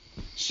know.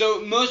 So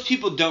most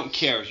people don't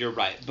care, you're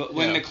right. But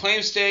when the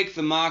Claim Steak,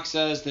 the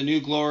Moxas, the New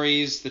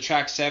Glories, the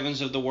Track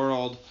 7s of the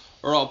world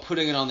are all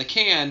putting it on the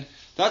can...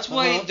 That's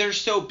why they're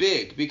so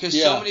big, because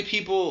so many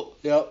people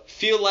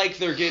feel like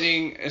they're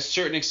getting a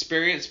certain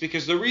experience,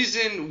 because the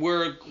reason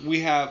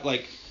we have,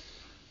 like,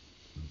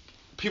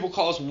 people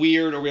call us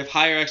weird or we have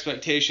higher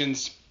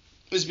expectations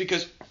is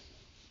because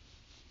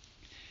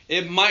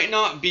it might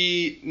not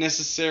be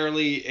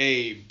necessarily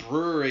a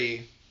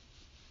brewery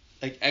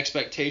like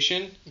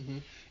expectation. Mm-hmm.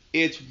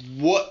 It's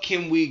what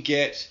can we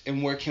get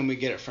and where can we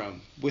get it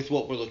from with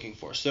what we're looking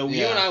for. So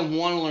you and I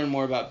want to learn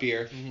more about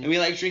beer, and we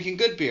like drinking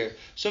good beer.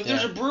 So if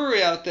there's a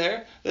brewery out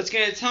there that's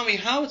going to tell me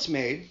how it's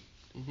made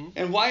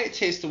and why it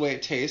tastes the way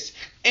it tastes,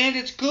 and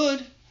it's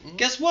good,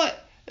 guess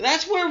what?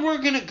 That's where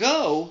we're going to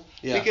go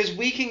because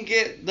we can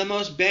get the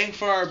most bang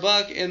for our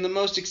buck and the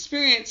most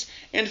experience.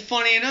 And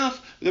funny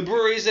enough, the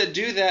breweries that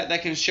do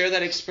that can share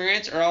that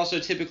experience are also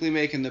typically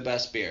making the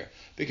best beer.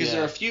 Because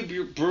there are a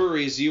few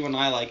breweries you and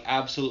I like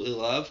absolutely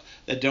love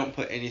that don't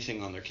put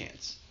anything on their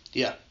cans.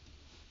 Yeah.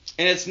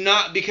 And it's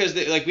not because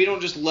we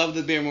don't just love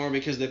the beer more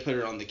because they put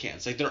it on the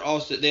cans. Like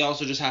they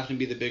also just happen to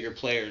be the bigger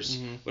players,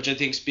 which I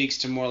think speaks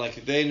to more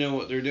like they know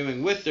what they're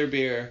doing with their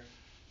beer,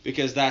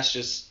 because that's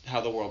just how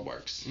the world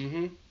works.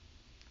 Mm-hmm.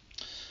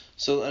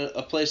 So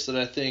a place that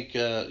I think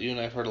you and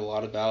I have heard a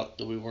lot about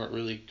that we weren't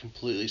really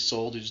completely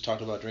sold. We just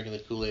talked about drinking the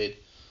Kool-Aid.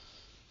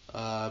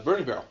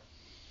 Burning Barrel.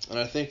 And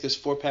I think this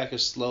 4-pack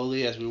is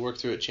slowly, as we work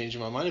through it,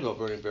 changing my mind about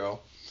Burning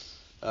Barrel.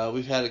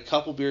 We've had a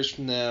couple beers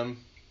from them.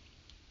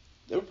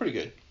 They were pretty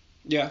good.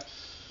 Yeah.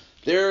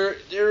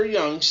 They're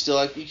young still.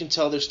 Like you can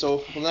tell they're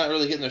still not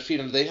really getting their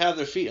feet under. They have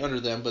their feet under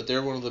them, but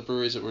they're one of the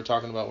breweries that we're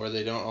talking about where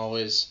they don't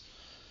always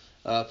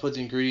put the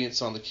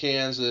ingredients on the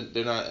cans.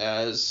 They're not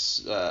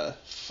as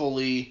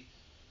fully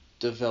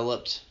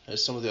developed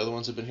as some of the other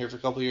ones that have been here for a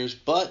couple of years,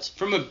 but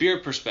from a beer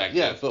perspective,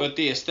 yeah, but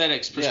the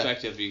aesthetics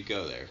perspective, you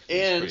go there.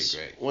 And it's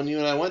pretty great. When you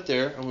and I went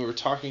there and we were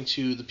talking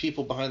to the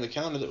people behind the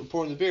counter that were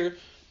pouring the beer,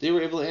 they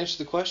were able to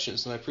answer the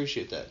questions, and I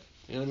appreciate that.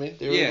 You know what I mean?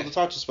 They were able to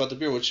talk to us about the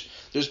beer, which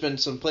there's been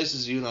some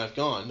places you and I have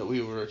gone that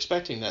we were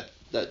expecting that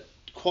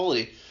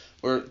quality,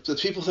 where the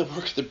people that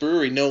work at the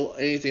brewery know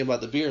anything about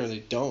the beer and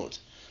they don't,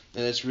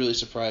 and it's really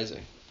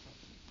surprising.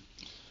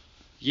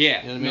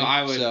 Yeah, you know what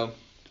I mean?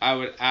 I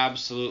would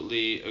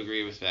absolutely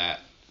agree with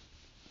that.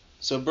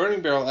 So Burning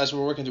Barrel, as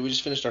we're working through, we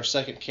just finished our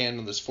second can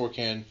of this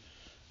 4-can,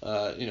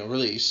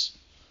 release.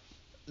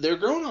 They're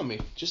growing on me.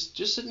 Just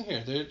sitting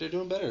here. They're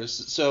doing better.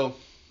 So,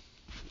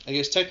 I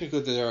guess technically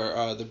they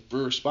are the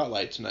brewer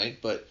spotlight tonight,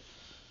 but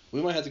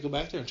we might have to go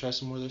back there and try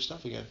some more of their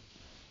stuff again.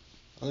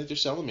 I think they're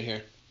selling me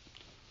here.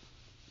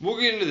 We'll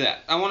get into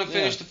that. I want to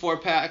finish the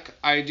 4-pack.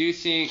 I do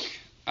think.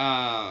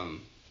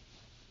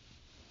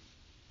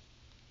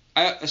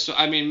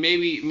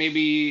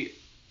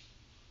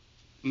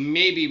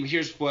 Maybe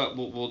here's what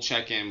we'll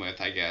check in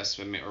with, I guess,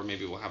 or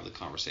maybe we'll have the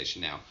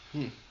conversation now.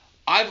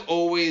 I've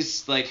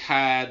always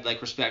had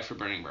respect for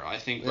Burning Barrel. I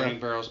think Burning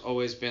Barrel's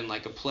always been a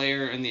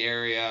player in the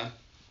area.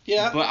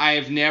 Yeah. But I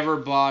have never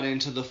bought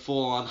into the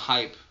full-on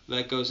hype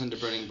that goes into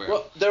Burning Barrel.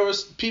 Well, there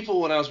was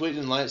people when I was waiting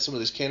in line at some of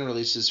these can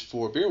releases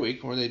for Beer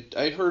Week where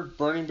I heard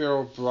Burning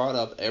Barrel brought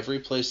up every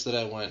place that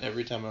I went,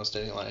 every time I was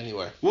standing in line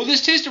anywhere. Well,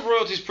 this Taste of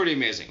Royalty is pretty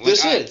amazing.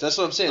 That's what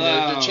I'm saying.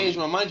 They changed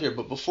my mind here.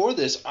 But before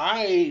this,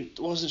 I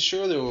wasn't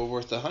sure they were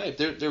worth the hype.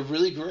 They're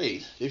really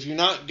great. If you're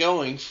not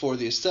going for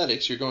the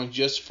aesthetics, you're going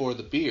just for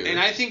the beer. And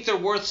I think they're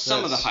worth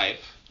some of the hype.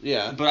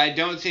 Yeah. But I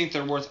don't think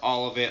they're worth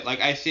all of it.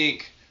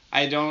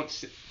 I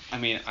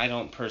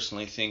don't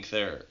personally think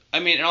they're...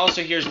 and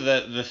also here's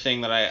the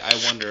thing that I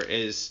wonder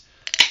is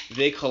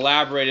they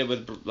collaborated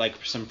with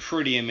some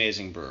pretty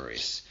amazing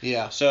breweries.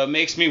 Yeah. So it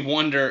makes me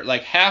wonder,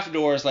 Half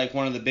Door is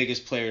one of the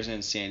biggest players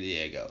in San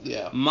Diego.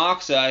 Yeah.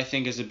 Moxa, I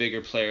think, is a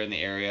bigger player in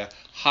the area.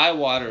 High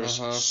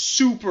Water's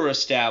super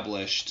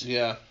established.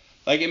 Yeah.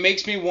 It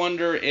makes me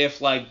wonder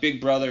if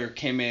Big Brother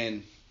came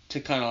in to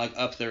kind of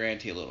up their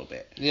ante a little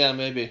bit. Yeah,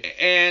 maybe.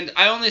 And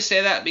I only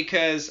say that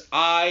because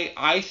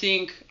I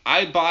think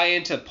I buy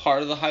into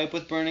part of the hype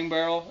with Burning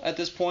Barrel at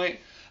this point.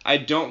 I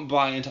don't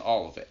buy into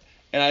all of it.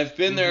 And I've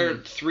been there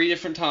 3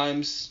 different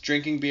times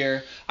drinking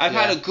beer. I've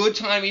had a good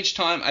time each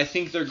time. I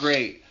think they're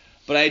great.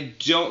 But I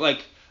don't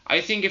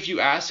I think if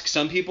you ask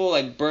some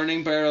people,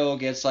 Burning Barrel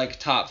gets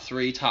top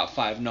 3, top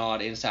 5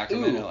 nod in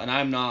Sacramento. Ooh. And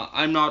I'm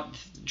not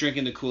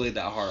drinking the Kool-Aid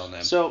that hard on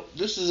them. So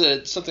this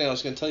is something I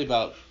was going to tell you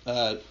about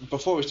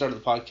before we started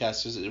the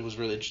podcast, because it was a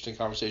really interesting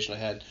conversation I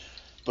had.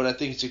 But I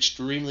think it's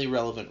extremely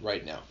relevant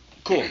right now.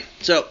 Cool.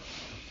 So,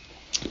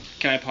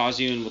 can I pause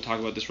you and we'll talk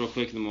about this real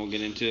quick and then we'll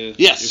get into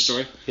your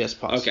story? Yes,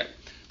 pause. Okay.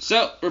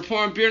 So, we're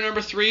pouring beer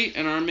number 3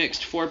 in our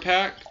mixed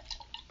 4-pack.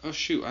 Oh,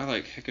 shoot.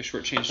 I hecka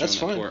shortchanged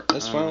That's on fine. that port.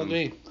 That's fine with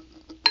me.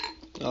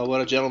 Oh,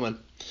 what a gentleman.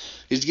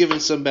 He's giving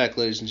some back,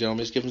 ladies and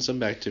gentlemen. He's giving some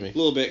back to me. A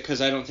little bit,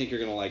 because I don't think you're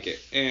going to like it.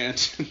 And...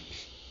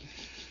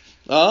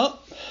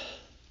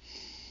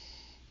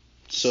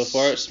 so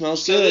far it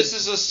smells good. So this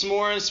is a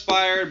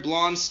s'more-inspired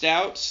blonde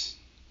stout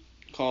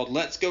called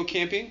Let's Go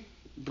Camping,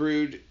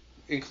 brewed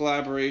in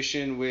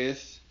collaboration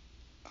with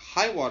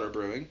High Water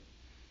Brewing.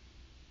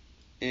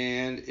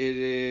 And it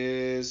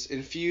is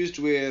infused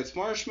with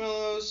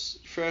marshmallows,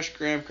 fresh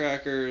graham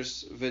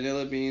crackers,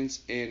 vanilla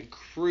beans, and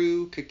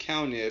Crew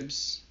cacao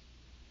nibs.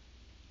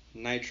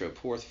 Nitro,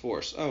 Fourth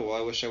Force. Oh, well,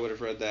 I wish I would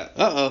have read that.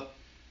 Uh-oh.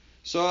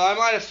 So I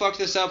might have fucked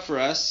this up for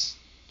us,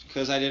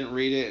 because I didn't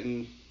read it,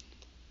 and...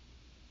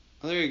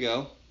 Oh, there you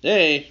go.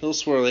 Hey, a little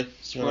swirly.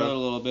 Swirl it a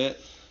little bit.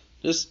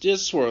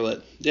 Just swirl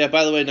it. Yeah.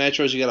 By the way,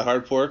 nitros, you got a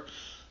hard pour.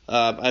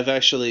 I've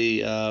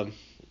actually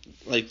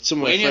like some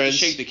of my and friends. you have to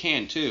shake the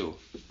can too.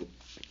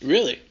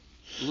 Really?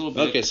 A little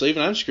bit. Okay, so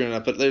even I'm screwing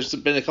up. But there's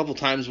been a couple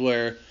times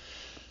where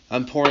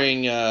I'm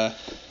pouring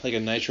like a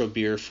nitro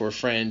beer for a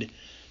friend,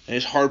 and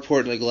it's hard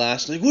poured in a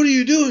glass. Like, what are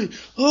you doing?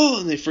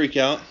 Oh, and they freak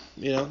out.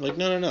 Like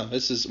no.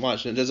 This is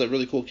watch. And it does that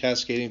really cool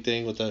cascading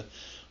thing with the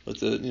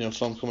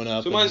foam coming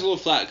up. So mine's a little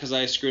flat because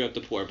I screwed up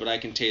the pour, but I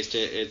can taste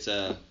it. It's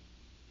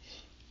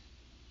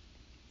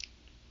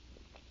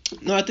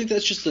No, I think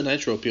that's just the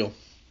nitro appeal.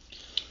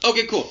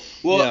 Okay, cool.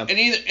 Well, Yeah.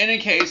 in any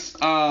case,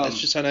 That's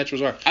just how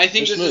nitros are. I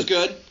think They're this is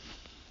smooth. good.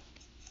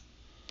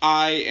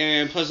 I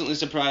am pleasantly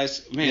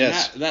surprised. Man,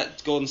 Yes.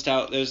 that Golden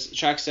Stout, there's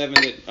track 7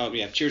 that... Oh,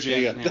 yeah, cheers. There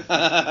you go.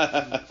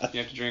 Yeah. You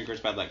have to drink or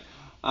it's bad luck.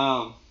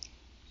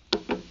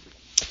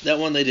 That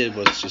one they did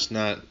was just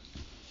not...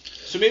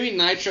 So maybe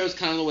nitro is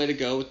kind of the way to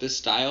go with this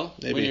style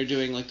when Maybe. you're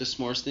doing like the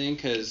s'mores thing,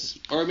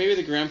 or maybe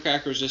the graham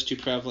cracker is just too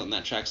prevalent in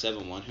that track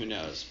 7 one. Who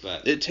knows?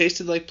 But It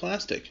tasted like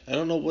plastic. I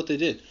don't know what they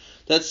did.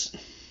 I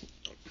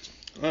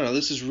don't know.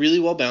 This is really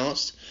well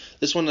balanced.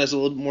 This one has a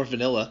little bit more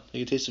vanilla.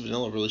 You can taste the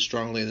vanilla really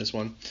strongly in this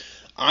one.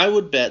 I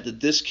would bet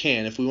that this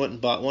can, if we went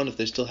and bought one, if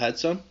they still had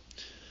some,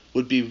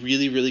 would be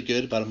really, really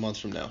good about a month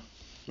from now,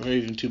 or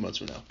even 2 months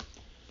from now.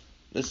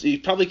 You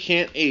probably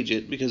can't age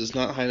it because it's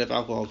not high enough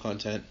alcohol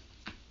content.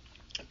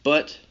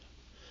 But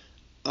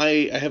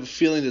I have a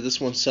feeling that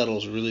this one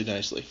settles really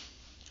nicely.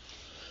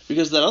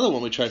 Because that other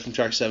one we tried from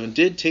Track 7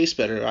 did taste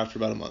better after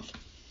about a month.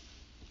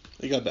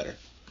 It got better.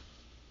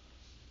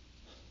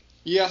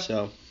 yeah,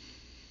 So,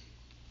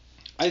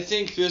 I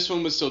think this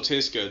one would still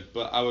taste good,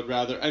 but I would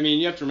rather... I mean,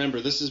 you have to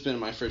remember, this has been in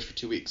my fridge for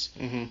 2 weeks.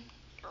 mm-hmm.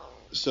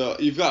 So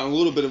you've gotten a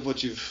little bit of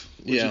what you've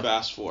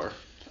asked for.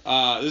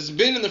 This has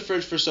been in the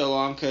fridge for so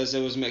long because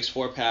it was a mixed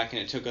 4-pack,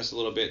 and it took us a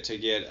little bit to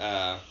get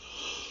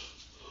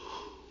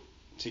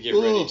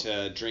ready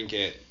to drink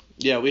it.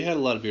 Yeah, we had a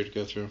lot of beer to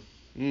go through.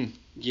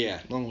 Yeah.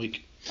 Long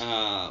week.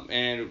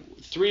 And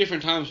 3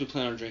 different times we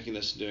planned on drinking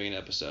this and doing an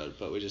episode,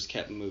 but we just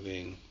kept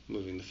moving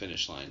the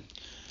finish line.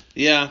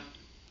 Yeah.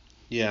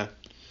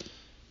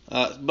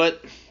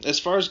 But as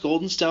far as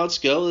golden stouts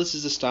go, this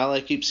is a style I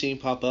keep seeing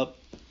pop up.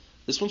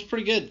 This one's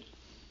pretty good.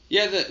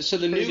 Yeah,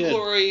 the New good.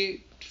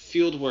 Glory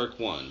Fieldwork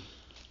one.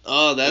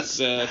 Oh, that's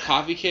the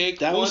coffee cake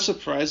that one. was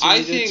surprisingly I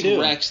good think too.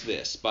 wrecks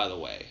this, by the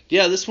way.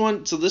 Yeah, this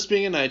one. So this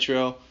being a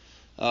nitro,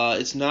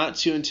 it's not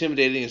too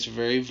intimidating. It's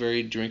very,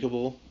 very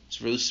drinkable.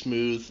 It's really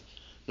smooth.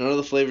 None of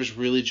the flavors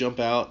really jump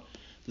out.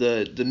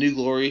 The New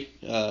Glory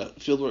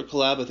Fieldwork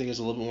collab, I think, has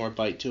a little bit more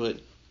bite to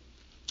it.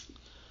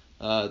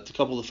 A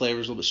couple of the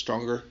flavors a little bit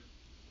stronger.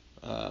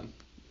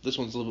 This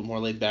one's a little bit more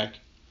laid back.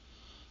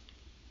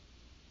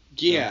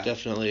 Yeah, so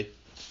definitely.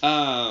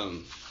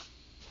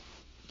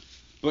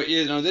 But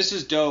this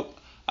is dope.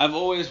 I've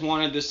always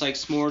wanted this like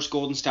s'mores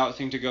golden stout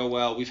thing to go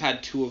well. We've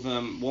had 2 of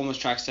them. One was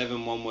track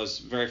 7. One was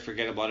very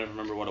forgettable. I don't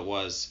remember what it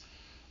was,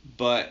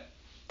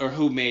 or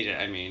who made it.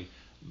 I mean,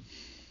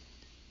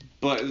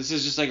 but this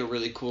is just like a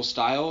really cool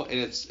style,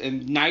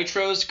 and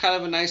nitro's kind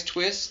of a nice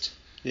twist.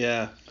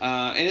 Yeah.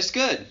 And it's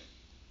good.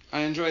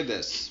 I enjoyed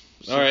this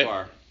so All right.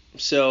 far.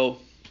 So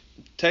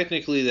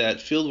technically, that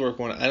Fieldwork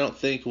one I don't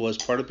think was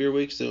part of Beer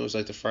Week. So it was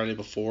like the Friday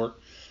before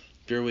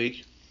Beer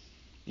Week.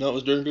 No, it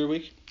was during Beer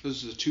Week.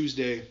 This is a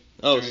Tuesday.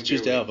 Oh, it's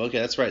Tuesday up. Okay,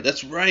 that's right.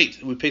 That's right.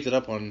 We picked it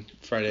up on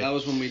Friday. That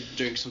was when we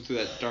drank some through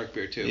that dark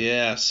beer too.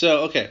 Yeah.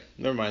 So okay,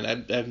 never mind.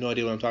 I have no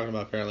idea what I'm talking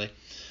about apparently.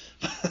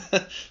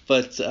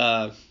 But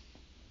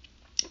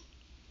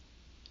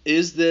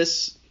is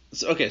this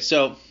okay?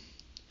 So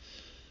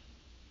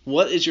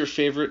what is your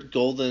favorite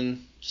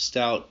golden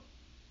stout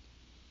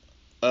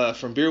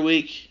from Beer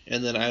Week?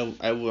 And then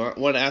I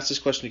want to ask this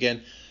question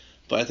again,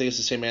 but I think it's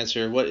the same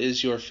answer. What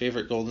is your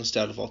favorite golden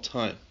stout of all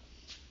time?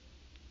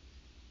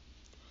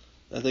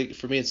 I think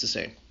for me it's the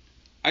same.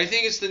 I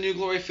think it's the New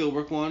Glory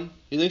Fieldwork one.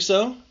 You think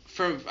so?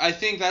 I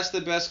think that's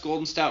the best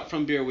golden stout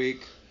from Beer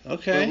Week.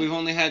 Okay. But we've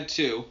only had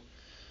 2,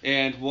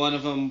 and one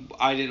of them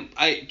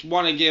I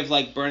want to give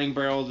like Burning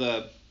Barrel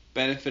the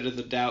benefit of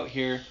the doubt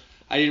here.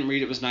 I didn't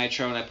read it was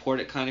nitro, and I poured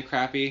it kind of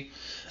crappy.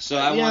 So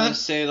I want to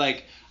say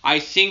like I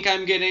think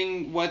I'm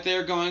getting what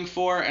they're going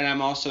for, and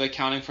I'm also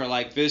accounting for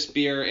like this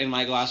beer in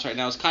my glass right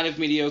now is kind of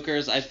mediocre.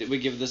 I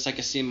would give this like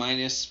a C-,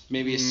 maybe a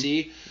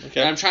C. Okay.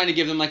 And I'm trying to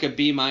give them like a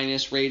B-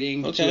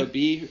 rating to a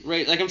B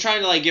rate. Like I'm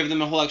trying to like give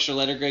them a whole extra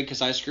letter grade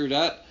because I screwed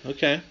up.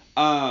 Okay.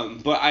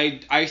 But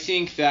I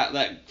think that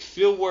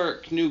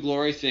Fieldwork New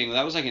Glory thing,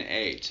 that was like an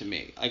A to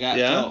me. Like that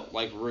felt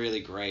like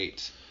really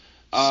great.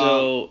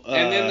 So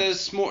and then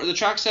the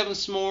track 7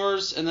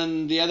 s'mores, and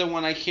then the other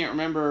one I can't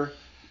remember.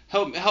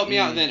 Help me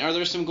out then. Are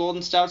there some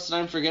golden stouts that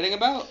I'm forgetting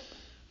about?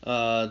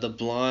 The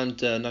blonde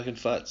Nuckin'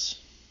 Futz.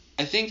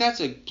 I think that's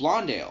a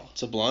blonde ale.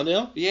 It's a blonde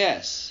ale?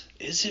 Yes.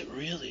 Is it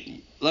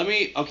really?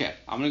 Okay,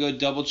 I'm going to go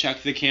double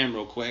check the can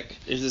real quick.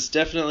 Is this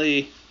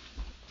definitely...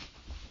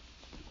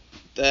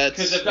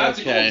 Because if that's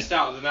a golden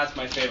stout, then that's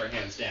my favorite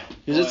hands down.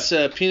 Because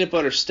it's peanut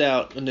butter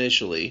stout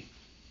initially.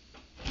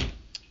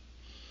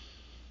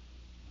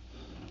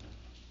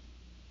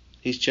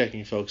 He's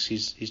checking, folks.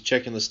 He's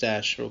checking the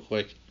stash real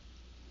quick.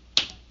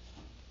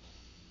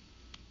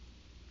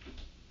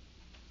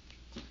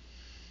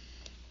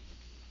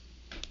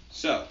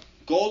 So,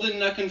 Golden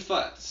Nuck and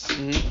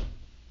Futz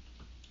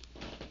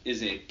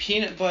is a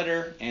peanut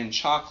butter and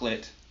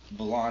chocolate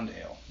blonde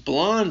ale.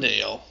 Blonde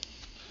ale.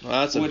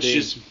 Well,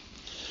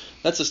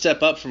 that's a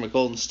step up from a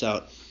golden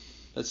stout.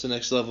 That's the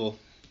next level.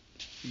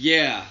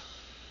 Yeah.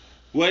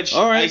 Which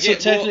all right, so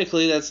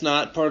technically that's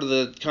not part of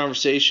the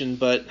conversation,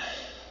 but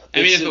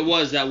I mean, if it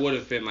was, that would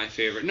have been my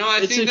favorite. No,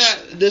 I think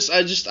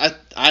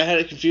I had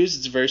it confused.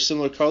 It's a very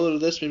similar color to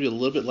this, maybe a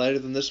little bit lighter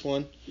than this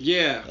one.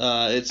 Yeah.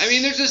 I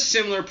mean, there's a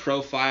similar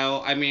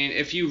profile. I mean,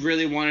 if you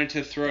really wanted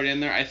to throw it in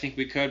there, I think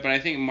we could, but I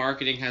think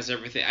marketing has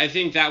everything. I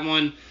think that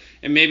one,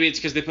 and maybe it's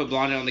because they put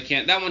blonde ale on the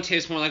can. That one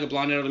tastes more like a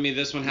blonde ale to me.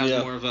 This one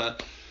has more of a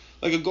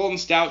golden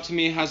stout to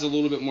me, has a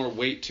little bit more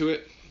weight to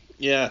it.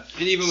 Yeah.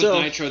 And even with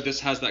nitro,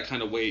 this has that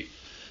kind of weight.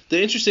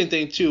 The interesting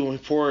thing, too,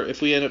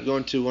 if we end up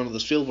going to one of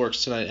those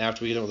fieldworks tonight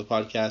after we get done with the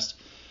podcast,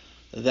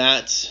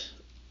 that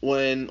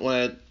when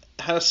I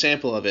had a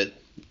sample of it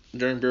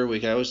during Beer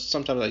Week,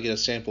 sometimes I get a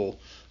sample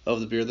of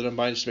the beer that I'm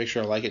buying just to make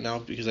sure I like it now,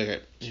 because I got,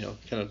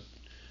 kind of,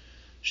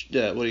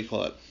 what do you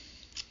call it?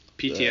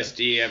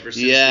 PTSD ever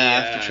since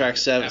after track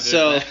 7.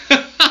 So,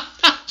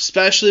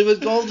 especially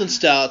with Golden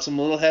Stouts, I'm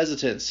a little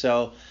hesitant.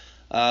 So,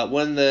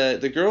 when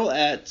the girl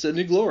at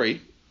New Glory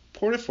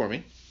poured it for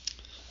me,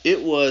 it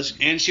was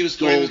and she was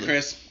golden. With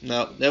Chris.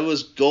 No, that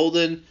was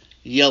golden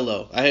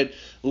yellow.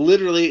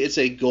 It's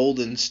a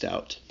golden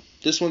stout.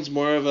 This one's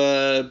more of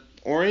a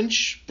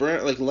orange,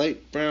 brown, like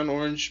light brown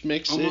orange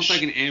mix. Almost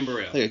like an amber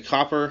ale. Like a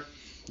copper.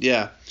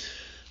 Yeah.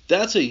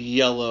 That's a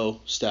yellow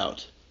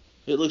stout.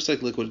 It looks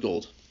like liquid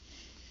gold.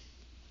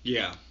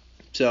 Yeah.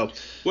 So,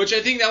 which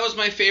I think that was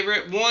my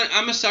favorite one.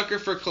 I'm a sucker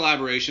for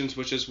collaborations,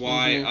 which is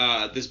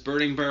why this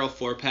Burning Barrel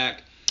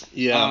 4-pack.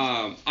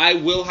 Yeah. I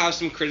will have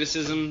some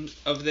criticism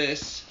of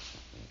this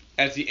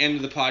at the end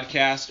of the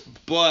podcast,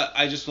 but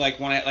I just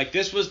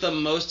this was the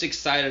most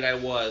excited I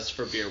was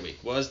for Beer Week,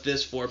 was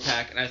this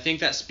 4-pack, and I think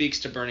that speaks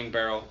to Burning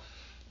Barrel.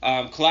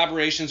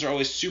 Collaborations are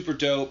always super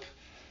dope.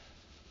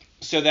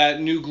 So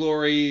that New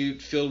Glory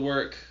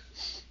Fieldwork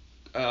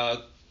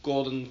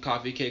Golden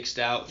Coffee Cake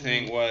Stout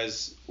thing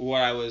was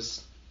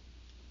what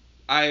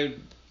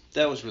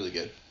that was really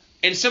good.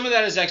 And some of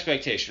that is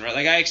expectation, right?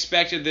 Like, I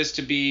expected this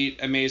to be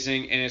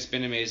amazing, and it's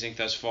been amazing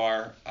thus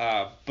far.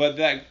 But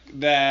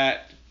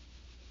that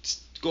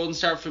Golden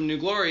Stout from New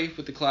Glory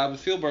with the collab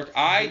with Fieldwork,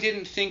 I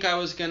didn't think I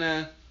was going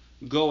to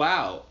go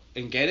out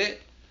and get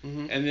it.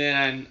 Mm-hmm. And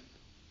then,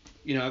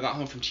 I got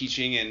home from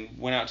teaching and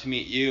went out to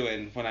meet you,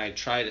 and when I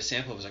tried a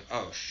sample, I was like,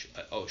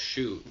 oh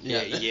shoot.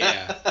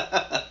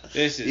 Yeah.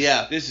 This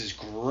is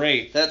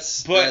great.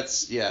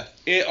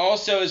 It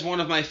also is one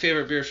of my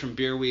favorite beers from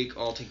Beer Week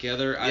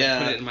altogether. I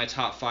put it in my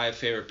top 5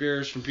 favorite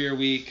beers from Beer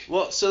Week.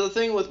 Well, so the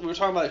thing we were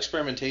talking about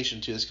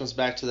experimentation too. This comes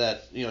back to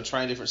that,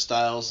 trying different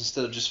styles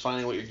instead of just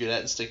finding what you're good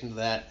at and sticking to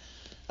that.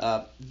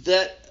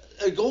 That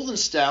a golden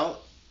stout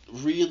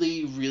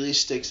really, really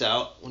sticks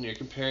out when you're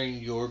comparing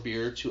your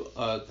beer to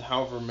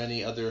however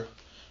many other,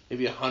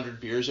 maybe 100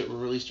 beers that were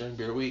released during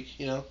Beer Week.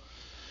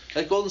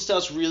 That golden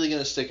stout's really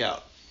gonna stick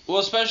out. Well,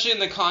 especially in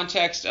the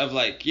context of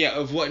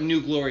of what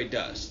New Glory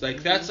does.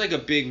 That's a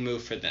big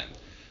move for them.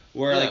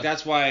 Where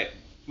that's why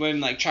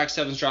when Track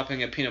 7's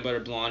dropping a peanut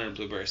butter blonde or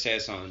blueberry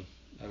saison,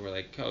 we're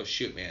like, oh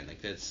shoot, man,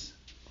 that's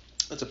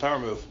a power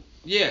move.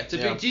 Yeah, it's a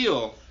big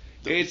deal.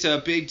 It's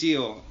a big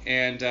deal,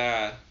 and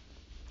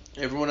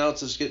everyone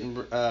else is getting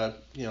they're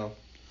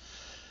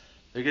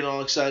getting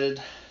all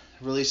excited,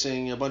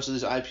 releasing a bunch of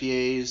these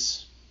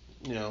IPAs.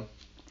 A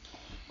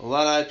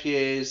lot of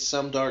IPAs,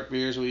 some dark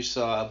beers we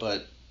saw,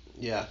 but.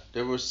 Yeah,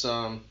 there were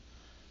some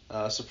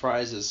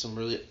surprises, some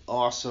really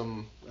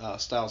awesome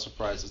style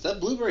surprises.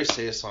 That blueberry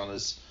saison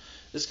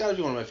it's got to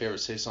be one of my favorite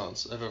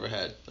saisons I've ever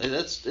had.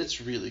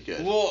 It's really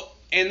good. Well,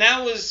 and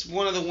that was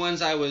one of the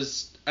ones I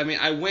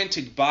went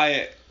to buy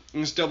it. It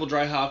was double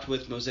dry hopped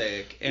with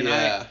Mosaic, and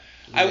I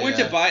went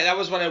to buy. That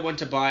was what I went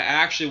to buy.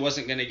 I actually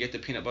wasn't gonna get the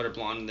peanut butter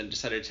blonde, and then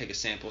decided to take a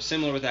sample.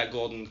 Similar with that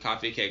Golden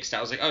Coffee Cake Stout.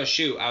 I was like, oh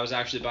shoot, I was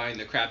actually buying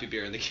the crappy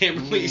beer in the can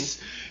release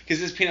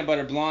because this peanut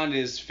butter blonde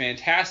is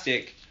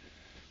fantastic.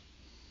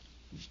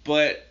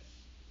 But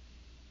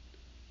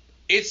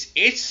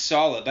it's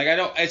solid.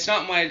 It's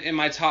not in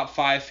my top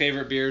 5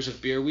 favorite beers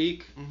of Beer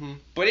Week,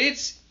 but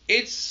it's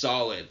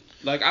solid.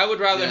 I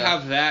would rather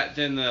have that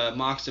than the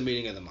Moxa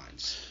Meeting of the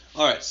Minds.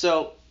 All right,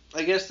 so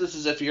I guess this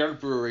is if you're at a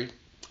brewery,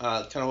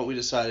 kind of what we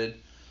decided.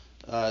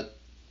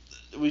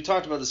 We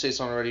talked about the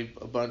saison already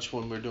a bunch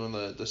when we were doing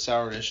the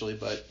sour initially,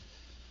 but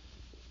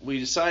we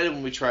decided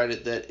when we tried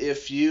it that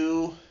if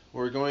you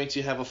were going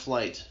to have a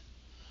flight,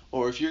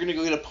 or if you're going to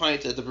go get a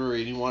pint at the brewery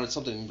and you wanted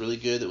something really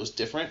good that was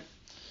different,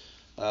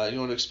 you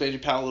want to expand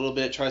your palate a little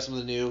bit, try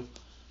something new,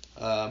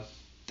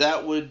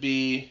 that would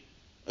be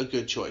a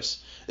good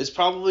choice. It's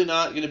probably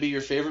not going to be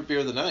your favorite beer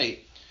of the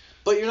night,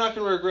 but you're not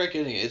going to regret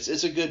getting it.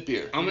 It's a good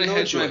beer. I'm going to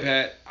hedge my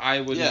bet.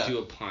 I wouldn't do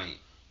a pint.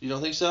 You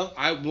don't think so?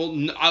 I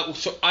wouldn't.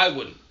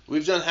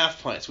 We've done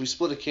half pints. We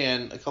split a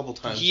can a couple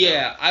times.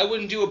 Yeah, now. I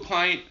wouldn't do a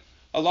pint.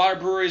 A lot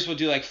of breweries will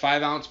do like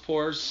 5-ounce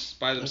pours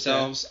by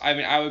themselves. Okay. I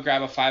mean, I would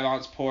grab a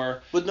 5-ounce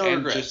pour with no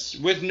regrets.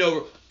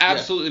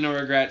 Absolutely no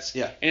regrets.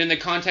 Yeah. And in the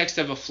context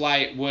of a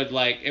flight,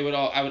 I would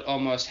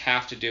almost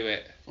have to do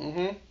it.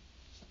 Mhm.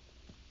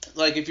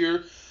 Like if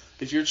you're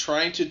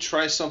trying to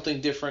try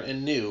something different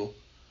and new,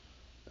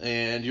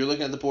 and you're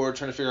looking at the board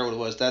trying to figure out what it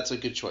was, that's a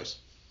good choice.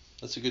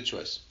 That's a good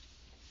choice.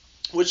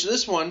 Which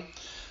this one,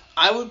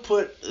 I would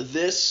put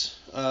this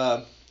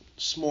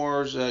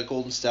S'mores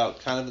Golden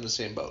Stout kind of in the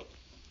same boat.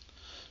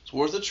 It's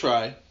worth a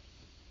try.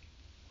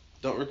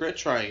 Don't regret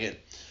trying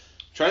it.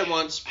 Try it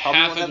once. Probably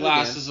half a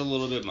glass is a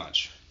little bit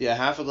much. Yeah,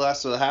 half a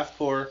glass, so a half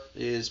pour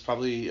is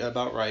probably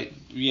about right.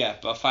 Yeah,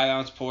 a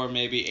 5-ounce pour,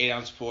 maybe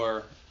 8-ounce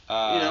pour,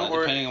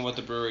 depending on what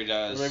the brewery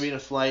does. Or maybe in a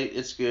flight,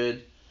 it's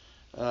good.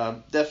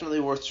 Definitely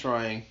worth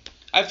trying.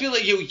 I feel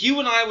like you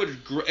and I would,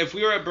 if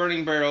we were at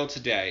Burning Barrel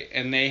today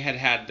and they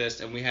had this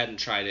and we hadn't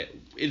tried it,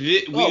 we'd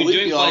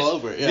be all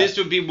over it. Yeah. This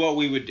would be what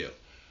we would do.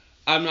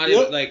 I'm not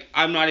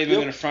even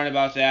gonna front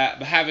about that.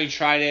 But having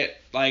tried it,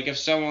 like if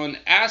someone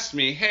asked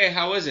me, "Hey,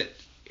 how is it?"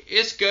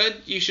 It's good.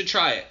 You should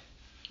try it.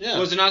 Yeah.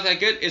 Was it not that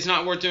good? It's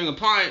not worth doing a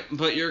pint,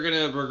 but you're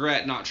gonna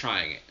regret not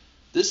trying it.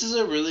 This is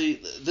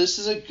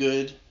a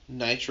good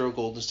Nitro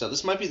Golden Stout.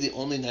 This might be the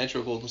only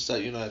Nitro Golden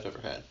Stout you and I have ever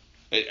had.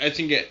 I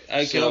think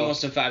I can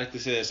almost emphatically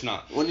say it's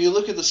not. When you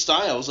look at the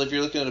styles, like if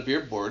you're looking at a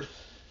beer board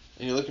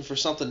and you're looking for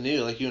something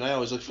new, like you and I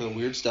always look for the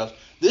weird stuff,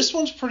 this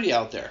one's pretty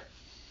out there.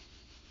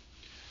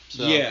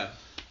 So. Yeah,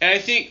 and I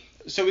think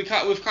so. We've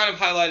kind of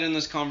highlighted in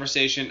this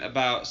conversation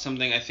about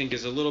something I think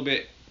is a little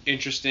bit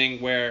interesting,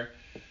 where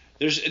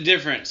there's a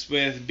difference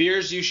with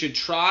beers you should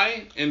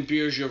try and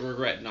beers you'll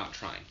regret not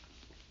trying.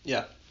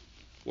 Yeah.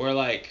 Where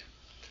like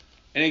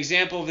an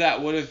example of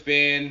that would have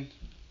been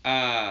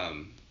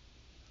one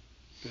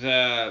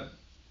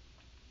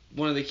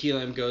of the Key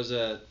Lime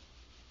Goza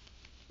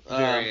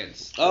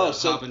variants.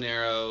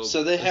 Habanero.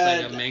 So they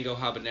had like a mango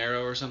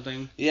habanero or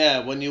something. Yeah,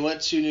 when you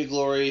went to New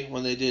Glory,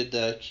 when they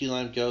did Key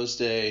Lime Goes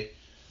Day,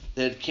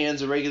 they had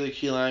cans of regular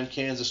Key Lime,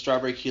 cans of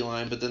strawberry Key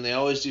Lime, but then they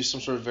always do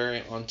some sort of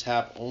variant on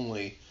tap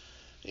only.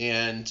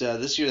 And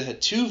this year they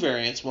had two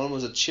variants. One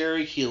was a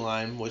cherry Key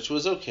Lime, which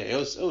was okay. It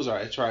was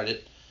alright. I tried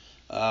it.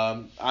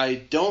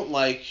 I don't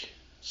like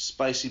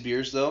spicy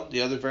beers though.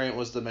 The other variant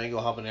was the mango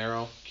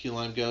habanero Key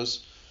Lime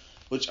Goes,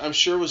 which I'm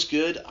sure was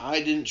good.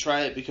 I didn't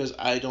try it because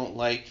I don't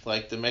like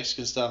the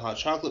Mexican style hot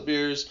chocolate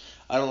beers.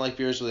 I don't like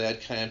beers where they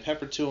add cayenne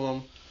pepper to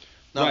them.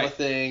 Not my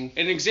thing.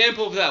 An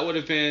example of that would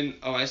have been,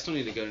 I still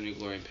need to go to New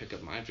Glory and pick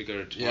up mine. I have to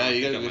go to tomorrow and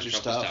pick up my Truffle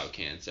Stout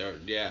cans.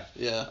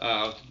 Yeah.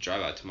 I'll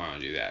drive out tomorrow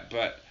and do that.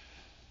 But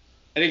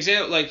an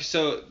example,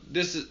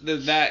 this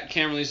is that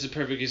can release is a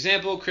perfect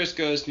example. Chris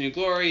goes to New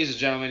Glory. He's a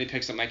gentleman. He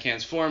picks up my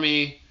cans for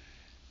me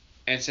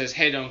and says,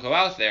 "Hey, don't go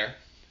out there.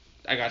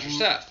 I got your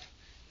stuff."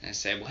 And I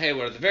say, "Well, hey,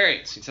 what are the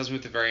variants?" He tells me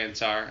what the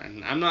variants are,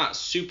 and I'm not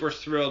super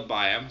thrilled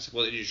by them. I said,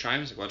 "Well, did you try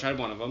them?" He's like, "Well, I tried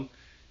one of them.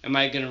 Am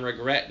I going to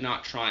regret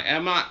not trying?"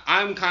 And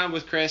I'm kind of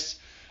with Chris.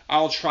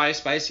 I'll try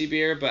spicy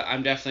beer, but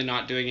I'm definitely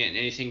not doing it in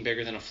anything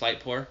bigger than a flight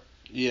pour.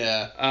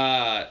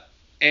 Yeah.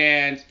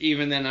 And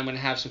even then, I'm going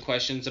to have some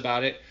questions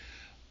about it.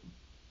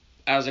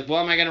 I was like, "Well,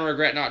 am I going to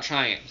regret not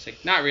trying it?" He's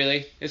like, "Not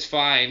really. It's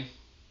fine.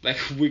 Like,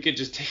 we could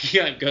just take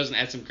it goes and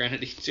add some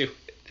grenadine to it."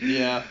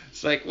 Yeah.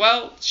 It's like,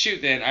 well,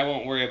 shoot then. I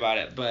won't worry about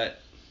it, but...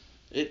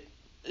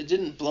 It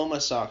didn't blow my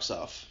socks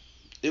off.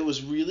 It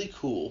was really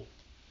cool,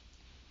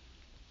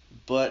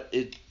 but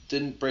it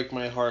didn't break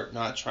my heart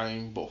not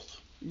trying both.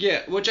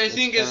 Yeah, which I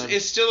think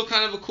is still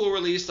kind of a cool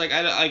release. Like,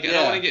 I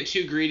don't want to get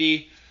too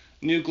greedy.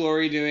 New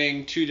Glory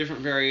doing two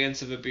different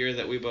variants of a beer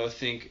that we both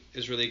think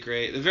is really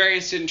great. The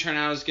variants didn't turn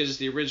out as good as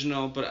the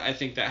original, but I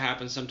think that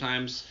happens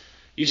sometimes.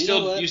 You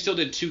still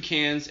did 2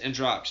 cans and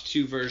dropped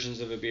 2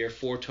 versions of a beer,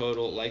 4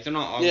 total. Like, they're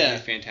not all going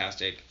to be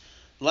fantastic.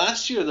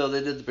 Last year, though,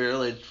 they did the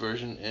barrel-aged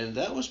version, and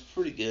that was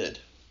pretty good.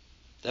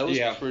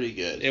 Pretty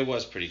good. It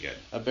was pretty good.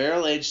 A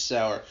barrel-aged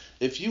sour.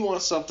 If you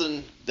want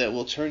something that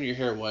will turn your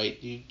hair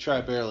white, you try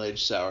a barrel-aged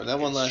sour. That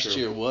one last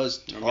year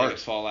was or hard. Make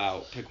it fall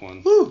out. Pick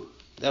one. Woo!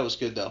 That was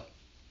good, though.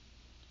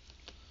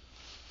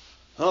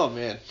 Oh,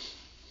 man.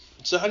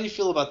 So how do you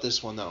feel about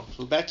this one, though?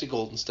 We're back to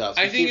Golden Stouts.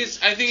 I think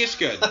it's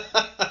good.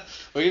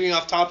 We're getting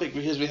off topic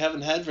because we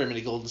haven't had very many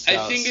Golden Stouts.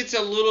 I think it's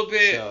a little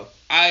bit...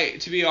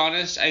 To be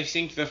honest, I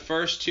think the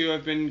first 2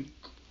 have been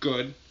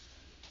good.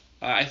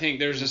 I think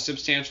there's a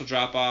substantial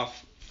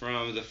drop-off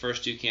from the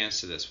first 2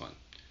 cans to this one.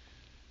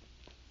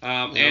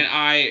 And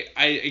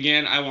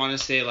I want to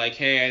say, like,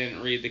 hey, I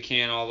didn't read the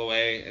can all the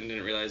way and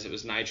didn't realize it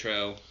was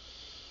nitro.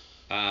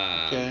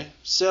 Okay.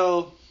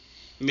 So...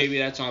 Maybe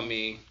that's on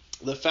me.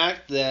 The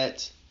fact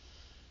that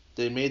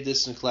they made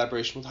this in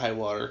collaboration with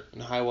Highwater,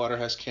 and Highwater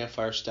has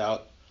Campfire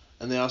Stout,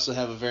 and they also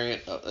have a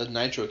variant, a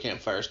Nitro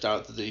Campfire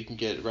Stout that you can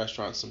get at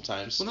restaurants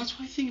sometimes. Well, that's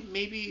why I think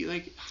maybe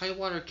like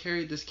Highwater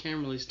carried this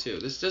can release too.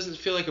 This doesn't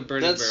feel like a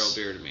Burning Barrel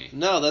beer to me.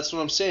 No, that's what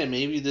I'm saying.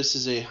 Maybe this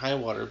is a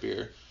Highwater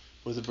beer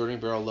with a Burning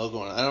Barrel logo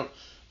on it.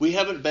 We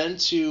haven't been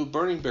to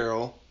Burning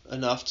Barrel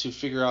enough to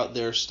figure out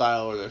their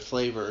style or their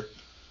flavor.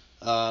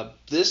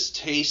 This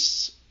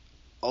tastes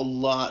a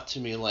lot to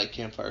me like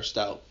Campfire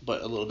Stout,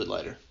 but a little bit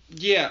lighter.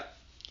 Yeah.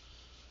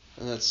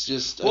 And that's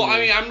just... Well, I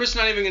mean, I'm just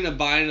not even going to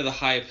buy into the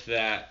hype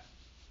that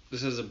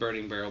this is a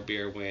Burning Barrel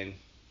beer when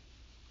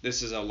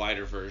this is a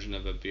lighter version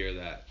of a beer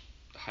that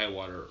High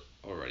Water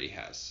already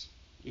has.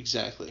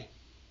 Exactly.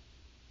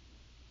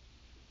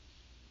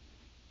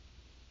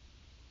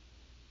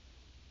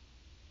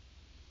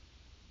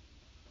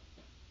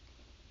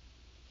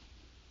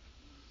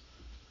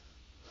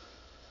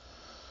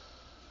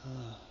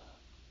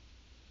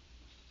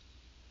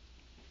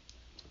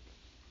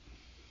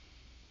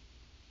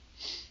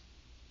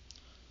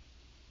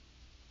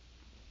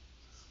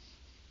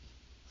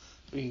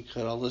 We can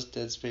cut all this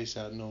dead space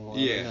out and no one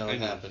will know what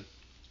happened.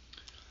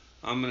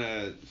 I'm going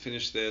to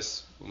finish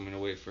this. I'm going to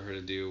wait for her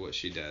to do what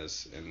she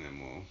does, and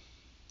then we'll...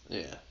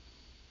 Yeah.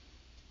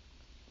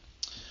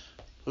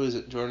 Who is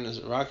it, Jordan? Is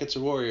it Rockets or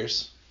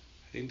Warriors?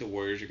 I think the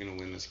Warriors are going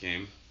to win this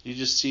game. You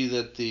just see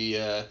that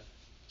the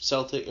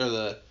Celtic or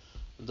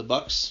the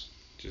Bucks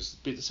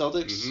just beat the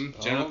Celtics?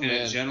 Mm-hmm.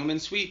 A gentleman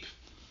sweep.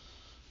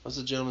 What's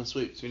a gentleman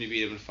sweep? It's when you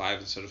beat them in 5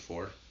 instead of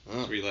 4.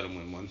 That's where you let them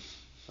win 1.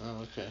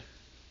 Oh, okay.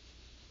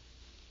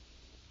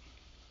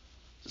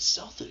 The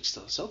Celtics,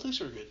 though. Celtics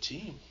are a good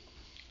team.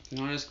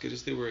 They're not as good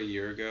as they were a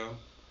year ago.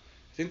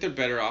 I think they're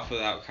better off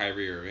without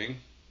Kyrie Irving.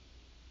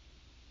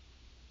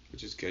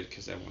 Which is good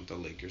because I want the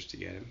Lakers to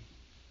get him.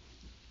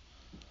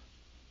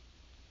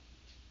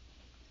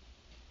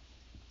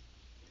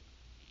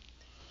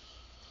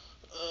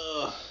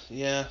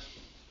 Yeah.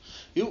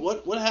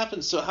 What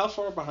happens? So how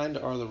far behind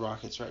are the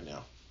Rockets right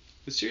now?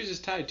 The series is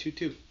tied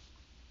 2-2.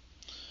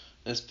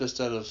 It's best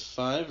out of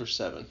 5 or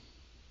 7?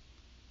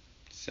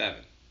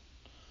 7.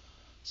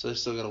 So they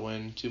still got to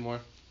win 2 more?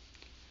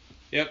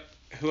 Yep.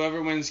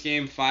 Whoever wins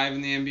game 5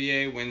 in the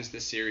NBA wins the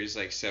series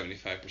like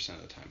 75%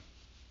 of the time.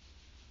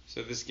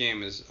 So this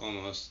game is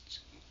almost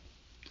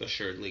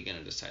assuredly going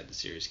to decide the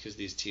series because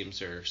these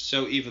teams are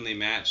so evenly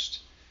matched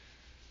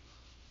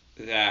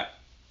that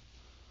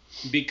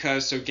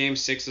so game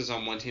 6 is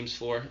on one team's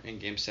floor and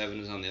game 7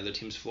 is on the other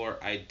team's floor,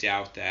 I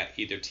doubt that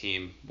either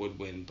team would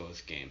win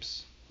both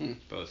games.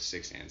 Both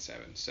 6 and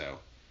 7. So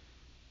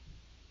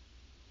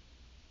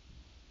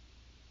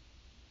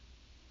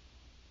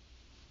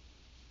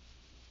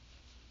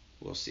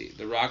we'll see.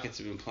 The Rockets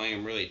have been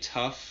playing really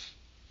tough.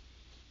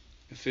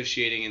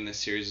 Officiating in this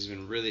series has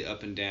been really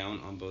up and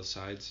down on both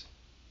sides.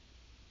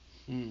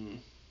 Dude,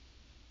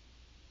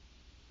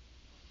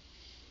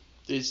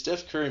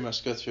 Steph Curry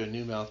must go through a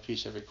new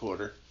mouthpiece every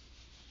quarter.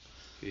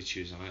 Did he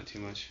chews on it too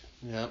much?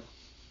 Yep.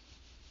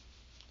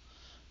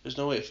 There's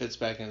no way it fits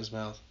back in his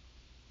mouth.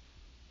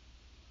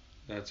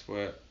 That's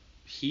what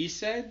he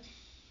said?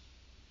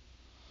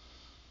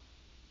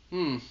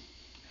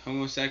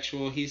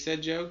 Homosexual he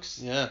said jokes?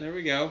 Yeah. There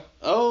we go.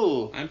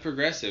 Oh! I'm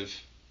progressive.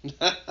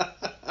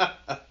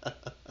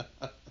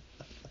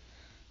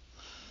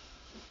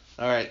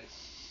 Alright.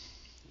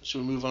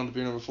 Should we move on to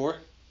beer number 4?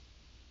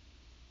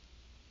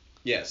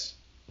 Yes.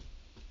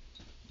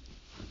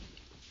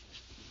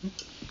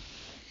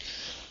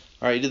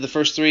 Alright, you did the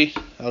first 3.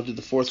 I'll do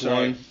the 4th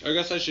one. I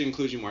guess I should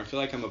include you more. I feel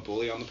like I'm a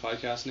bully on the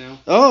podcast now.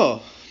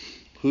 Oh!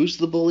 Who's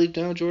the bully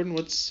now, Jordan?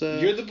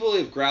 You're the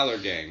bully of Growler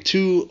Gang.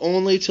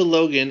 Only to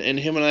Logan, and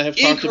him and I have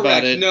talked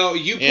about it. No,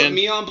 you put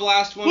me on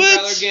blast on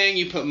Growler Gang.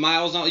 You put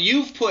Miles on.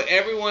 You've put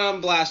everyone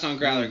on blast on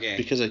Growler Gang.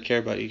 Because I care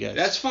about you guys.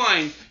 That's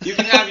fine. You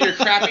can have your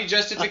crappy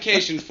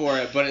justification for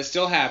it, but it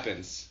still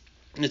happens.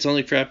 It's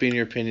only crappy in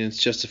your opinion. It's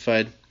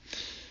justified.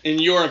 In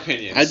your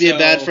opinion. I'd be a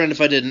bad friend if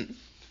I didn't.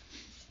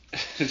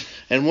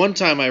 And one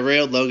time I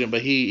railed Logan,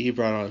 but he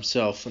brought on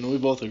himself, and we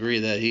both agree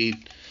that he...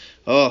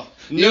 Oh,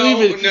 you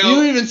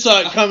even saw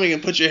it coming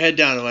and put your head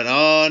down and went,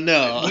 oh,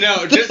 no.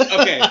 No, just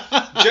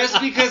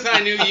because I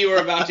knew you were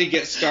about to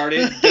get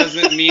started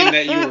doesn't mean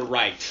that you were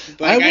right.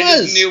 I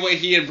just knew what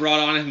he had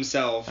brought on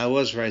himself. I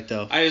was right,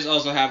 though. I just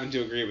also happened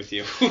to agree with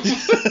you.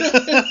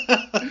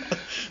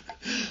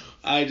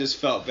 I just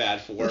felt bad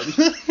for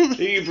him.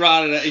 He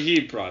brought it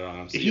on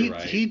him, so you're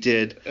right. He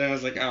did. And I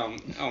was like, oh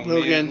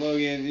Logan. Man,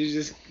 Logan,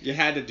 you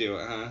had to do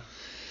it, huh?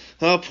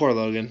 Oh, poor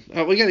Logan.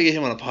 We got to get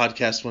him on a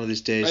podcast one of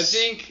these days. I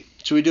think...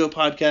 Should we do a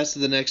podcast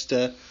of the next...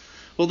 the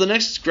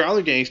next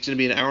Growler Gang is going to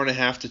be an hour and a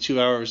half to 2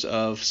 hours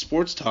of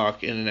sports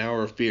talk and an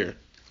hour of beer.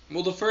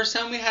 Well, the first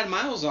time we had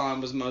Miles on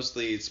was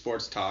mostly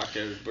sports talk.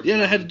 Yeah,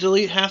 and I had to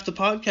delete half the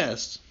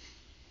podcast.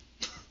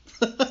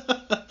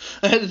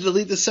 I had to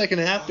delete the second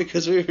half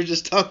because we were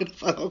just talking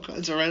about all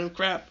kinds of random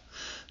crap.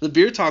 The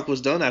beer talk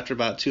was done after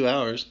about 2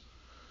 hours.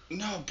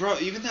 No, bro,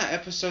 even that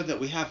episode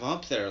that we have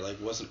up there,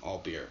 wasn't all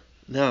beer.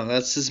 No,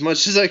 that's as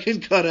much as I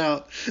could cut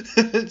out.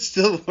 It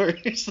still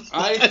works.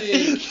 I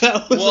think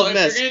that was a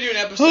mess. If you're gonna do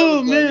an episode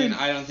with Logan,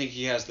 I don't think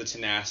he has the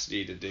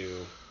tenacity to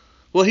do.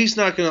 Well, he's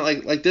not gonna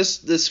like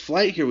this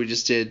flight here we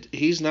just did.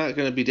 He's not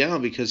gonna be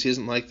down because he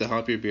doesn't like the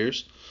hoppier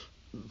beers.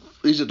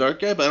 He's a dark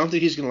guy, but I don't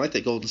think he's gonna like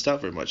that Golden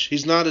Stout very much.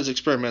 He's not as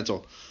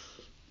experimental.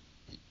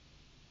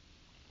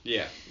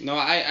 Yeah, no,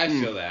 I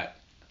feel that.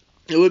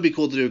 It would be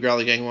cool to do a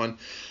Growler Gang one.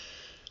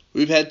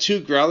 We've had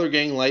 2 Growler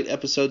Gang light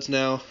episodes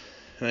now.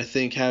 and I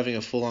think having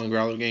a full-on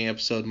Growler Gang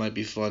episode might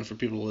be fun for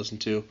people to listen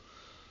to.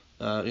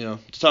 To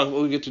talk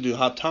about, we get to do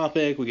Hot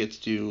Topic, we get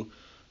to do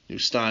new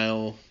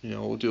style,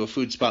 we'll do a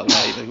food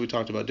spotlight like we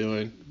talked about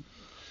doing,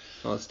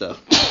 all that stuff.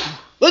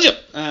 Legend!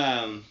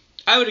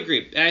 I would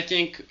agree. And I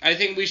think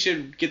we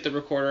should get the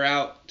recorder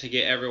out to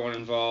get everyone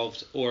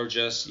involved, or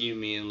just you,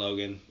 me, and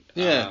Logan.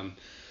 Yeah.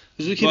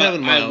 Because we keep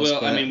having Miles.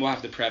 We'll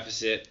have to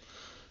preface it.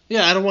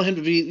 Yeah, I don't want him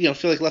to be,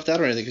 feel like left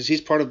out or anything, because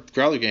he's part of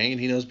Growler Gang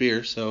and he knows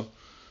beer, so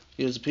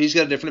he's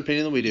got a different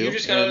opinion than we do. You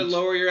just gotta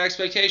lower your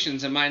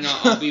expectations. It might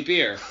not all be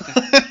beer.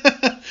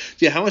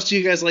 Yeah, how much do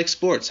you guys like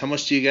sports? How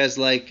much do you guys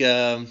like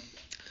stats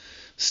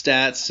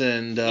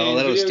and all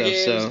that other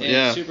stuff?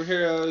 And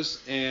superheroes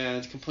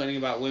and complaining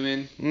about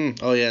women.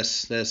 Oh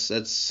yes,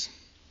 that's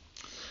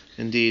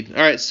indeed.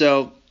 All right,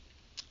 so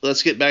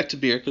let's get back to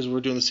beer because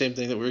we're doing the same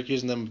thing that we're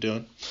accusing them of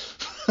doing.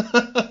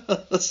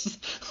 let's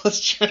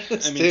try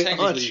to stay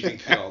technically you can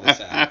cut all this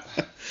out.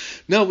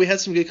 No, we had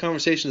some good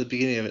conversation at the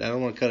beginning of it. I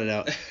don't want to cut it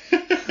out.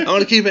 I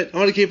want to keep it.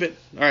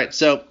 All right,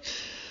 so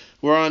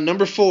we're on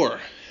number 4,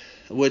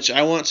 which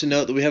I want to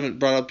note that we haven't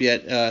brought up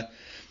yet.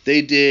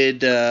 They did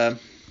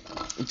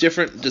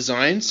different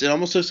designs. It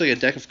almost looks like a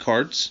deck of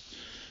cards.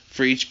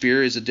 For each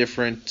beer is a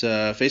different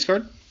face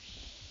card.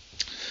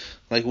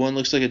 Like one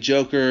looks like a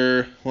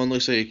Joker, one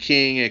looks like a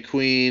King, a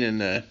Queen,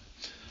 and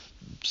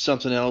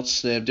something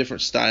else. They have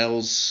different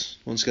styles.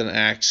 One's got an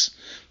axe,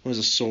 one's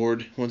a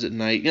sword, one's at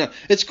knight.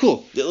 It's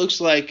cool. It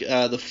looks like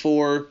the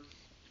 4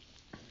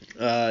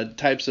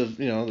 types of,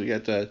 we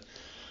got the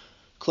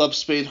club,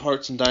 spade,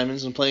 hearts, and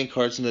diamonds, and playing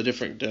cards, and the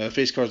different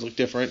face cards look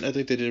different. I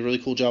think they did a really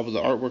cool job with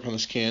the artwork on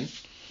this can.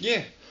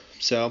 Yeah.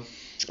 So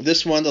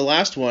this one, the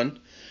last one,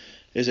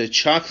 is a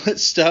chocolate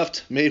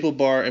stuffed maple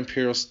bar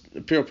imperial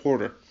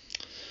porter.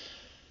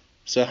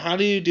 So how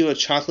do you do a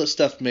chocolate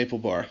stuffed maple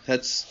bar?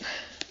 That's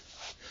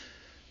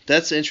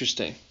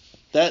interesting.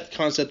 That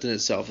concept in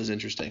itself is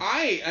interesting.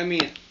 I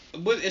mean,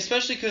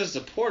 especially because it's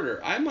a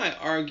porter, I might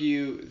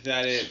argue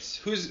that it's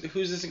who's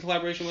this in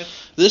collaboration with?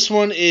 This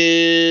one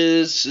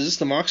is this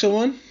the Moxa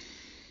one?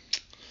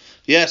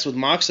 Yes, with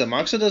Moxa.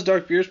 Moxa does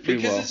dark beers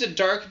pretty well. Because it's a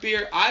dark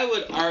beer, I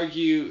would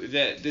argue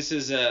that this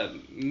is a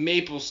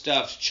maple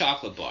stuffed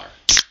chocolate bar.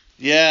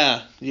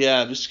 Yeah,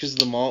 just because of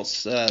the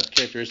malt's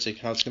characteristic,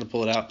 how it's going to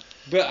pull it out.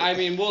 But, I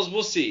mean,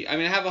 we'll see. I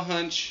mean, I have a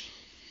hunch.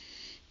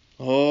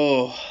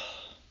 Oh.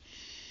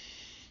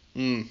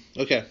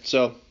 Okay,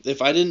 so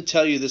if I didn't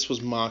tell you this was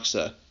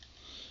Moxa,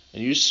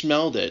 and you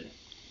smelled it,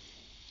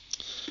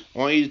 I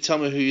want you to tell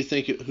me who you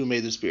think who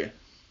made this beer.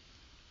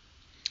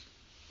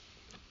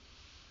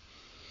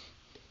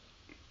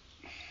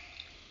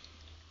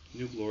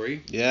 New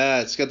Glory?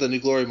 Yeah, it's got the New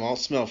Glory malt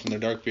smell from their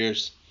dark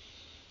beers.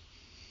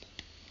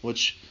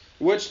 Which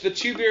the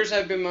 2 beers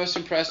I've been most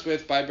impressed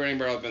with by Burning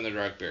Barrel have been the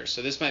dark beers.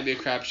 So this might be a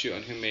crapshoot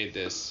on who made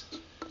this.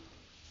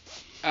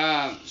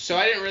 So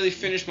I didn't really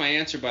finish my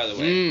answer, by the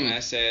way, when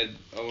I said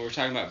we were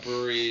talking about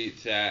brewery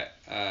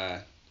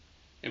that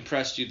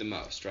impressed you the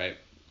most, right?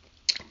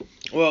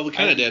 Well, we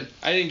kind of did.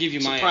 I didn't give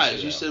you my answer.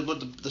 Surprise. You said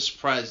what the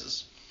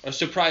surprises. Or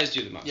surprised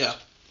you the most. Yeah.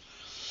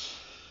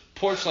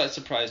 Porchlight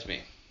surprised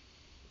me.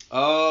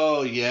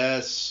 Oh,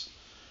 yes.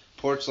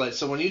 Porchlight.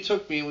 So when you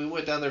took me and we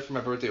went down there for my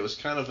birthday, it was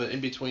kind of an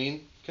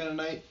in-between kind of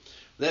night.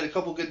 They had a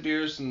couple good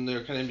beers and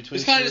they're kind of in between.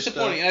 It's kind of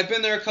disappointing. I've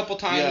been there a couple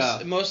times.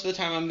 Yeah. Most of the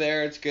time I'm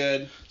there, it's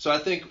good. So I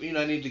think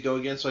I need to go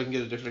again so I can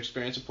get a different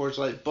experience of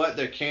Porchlight. But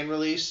their can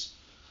release,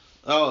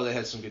 they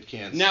had some good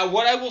cans. Now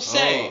what I will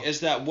say is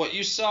that what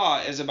you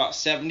saw is about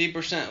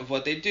 70% of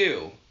what they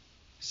do.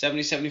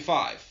 70-75.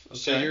 Okay.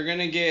 So you're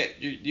gonna get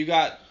you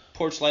got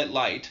Porchlight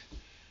Light,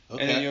 and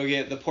then you'll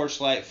get the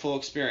Porchlight Full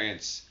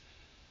Experience.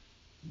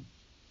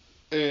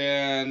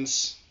 And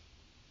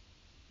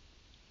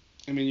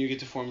I mean, you get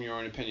to form your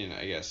own opinion,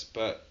 I guess,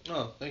 but...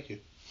 Oh, thank you.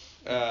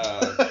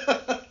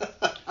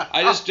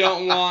 I just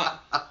don't want...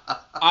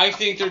 I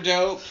think they're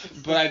dope,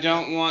 but I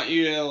don't want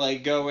you to,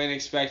 go in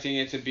expecting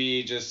it to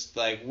be just,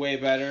 way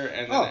better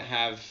and then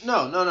have...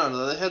 No.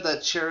 They had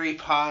that cherry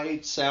pie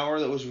sour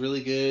that was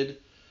really good.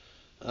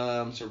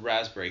 It's a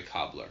raspberry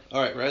cobbler.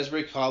 All right,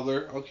 raspberry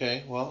cobbler.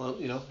 Okay, well,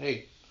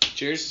 hey.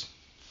 Cheers.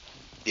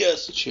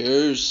 Yes,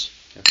 cheers.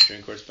 Have to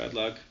drink or it's bad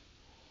luck.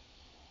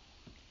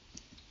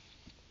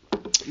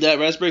 That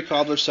raspberry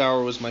cobbler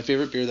sour was my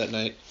favorite beer that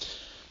night.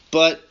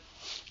 But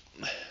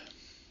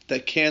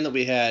that can that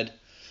we had,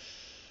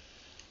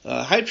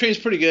 Hype Train's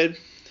pretty good.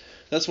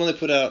 That's one they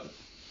put out.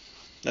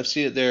 I've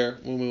seen it there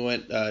when we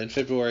went in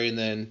February, and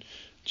then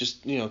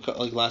just,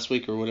 last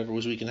week or whatever,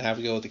 was a week and a half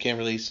ago with the can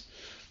release.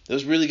 It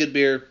was really good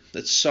beer.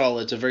 It's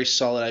solid. It's a very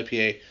solid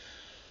IPA.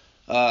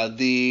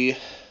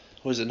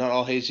 Not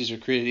all hazies are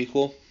created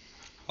equal?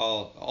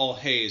 All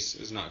haze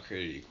is not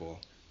created equal.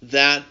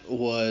 That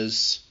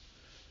was...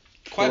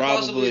 Quite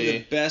possibly the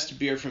best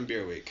beer from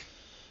Beer Week.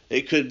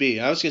 It could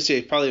be. I was gonna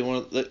say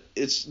probably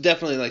it's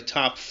definitely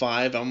top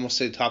 5. I almost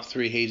say top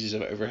 3 hazies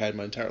I've ever had in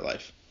my entire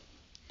life.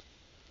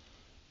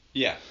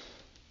 Yeah.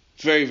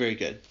 Very, very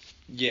good.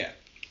 Yeah.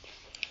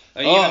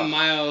 Even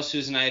Miles,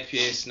 who's an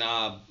IPA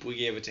snob, we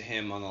gave it to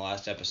him on the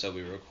last episode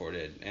we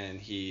recorded,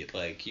 and he,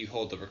 like, you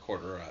hold the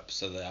recorder up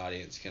so the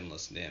audience can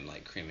listen to him,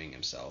 like, creaming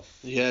himself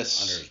under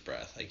his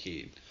breath. Like,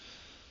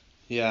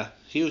 Yeah,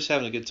 he was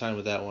having a good time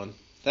with that one.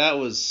 That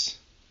was...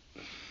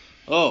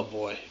 Oh,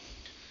 boy.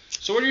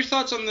 So what are your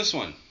thoughts on this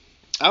one?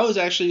 I was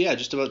actually,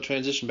 just about to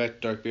transition back to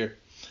dark beer.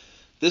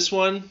 This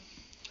one,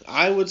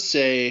 I would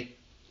say...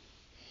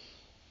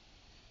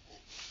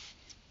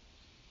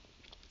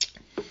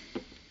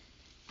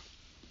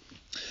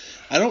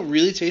 I don't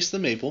really taste the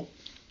maple.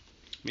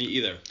 Me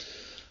either.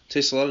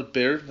 Taste a lot of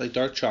bitter, like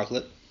dark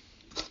chocolate.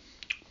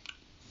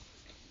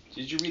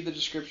 Did you read the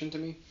description to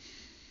me?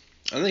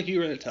 I think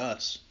you read it to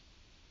us.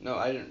 No,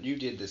 I didn't. You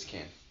did this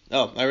can.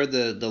 Oh, I read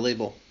the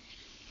label.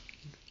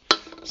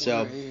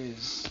 So. Where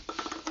is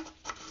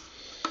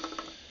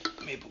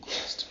maple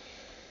glazed?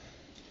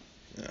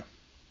 Yeah.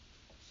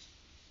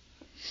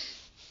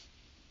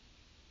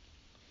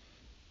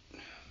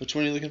 Which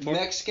one are you looking for?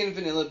 Mexican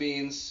vanilla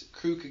beans,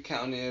 crew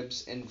cacao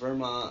nibs, and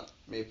Vermont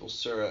maple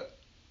syrup,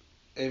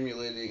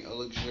 emulating a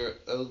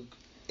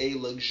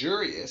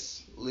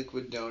luxurious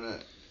liquid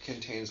donut,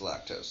 contains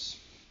lactose.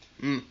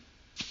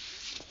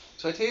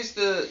 So I taste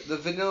the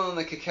vanilla and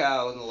the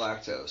cacao and the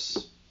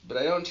lactose, but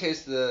I don't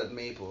taste the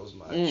maple as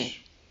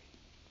much.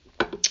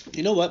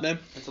 You know what, man?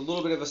 It's a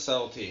little bit of a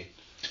subtlety.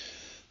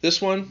 This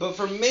one? But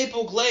for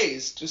maple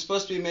glazed, it's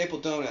supposed to be a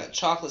maple donut,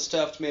 chocolate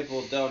stuffed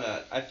maple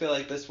donut. I feel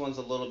like this one's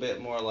a little bit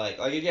more like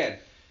again,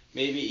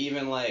 maybe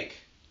even like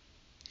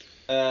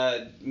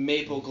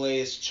maple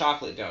glazed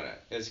chocolate donut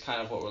is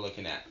kind of what we're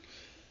looking at.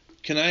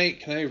 Can I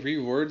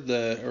reword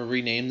or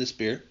rename this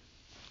beer?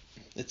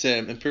 It's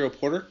an Imperial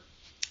Porter.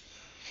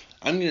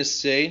 I'm gonna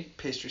say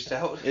pastry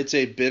stout. It's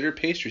a bitter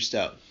pastry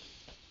stout.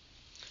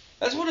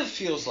 That's what it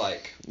feels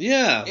like.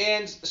 Yeah.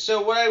 And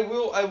so what I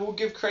will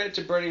give credit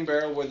to Burning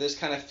Barrel where this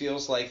kind of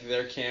feels like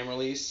their can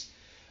release.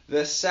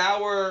 The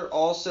sour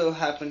also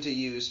happened to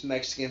use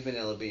Mexican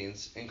vanilla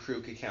beans and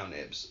crew cacao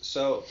nibs.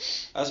 So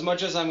as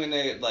much as I'm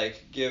gonna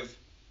give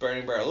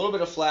Burning Barrel a little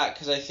bit of flack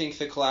because I think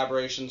the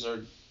collaborations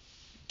are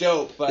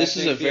dope, but this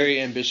is a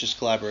very ambitious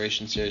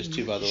collaboration series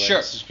too. By the way, sure,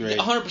 this is great.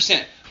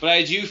 100%. But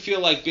I do feel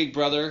like Big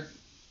Brother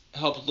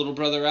helped Little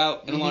Brother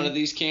out in a lot of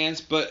these cans,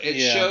 but it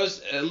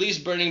shows at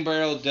least Burning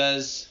Barrel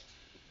does.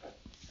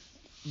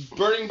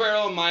 Burning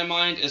Barrel, in my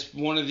mind, is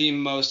one of the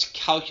most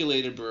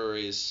calculated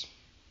breweries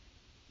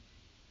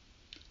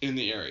in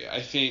the area.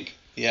 I think.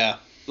 Yeah.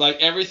 Like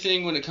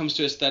everything when it comes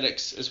to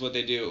aesthetics is what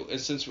they do,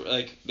 and since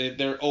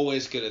they're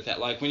always good at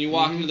that. Like when you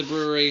walk into the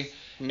brewery,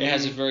 it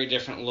has a very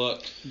different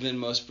look than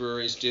most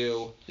breweries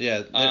do.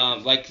 Yeah.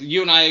 Like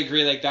you and I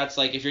agree. Like that's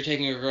like if you're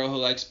taking a girl who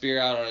likes beer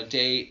out on a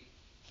date.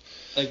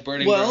 Like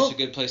Burning Barrel's a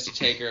good place to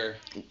take her.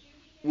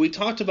 We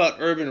talked about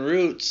Urban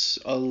Roots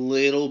a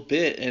little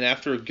bit, and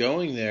after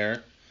going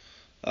there,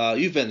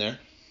 you've been there.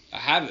 I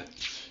haven't.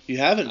 You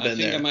haven't been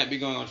there. I think I might be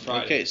going on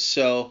Friday. Okay,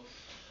 so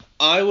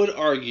I would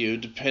argue,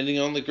 depending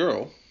on the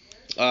girl,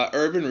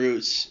 Urban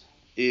Roots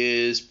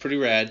is pretty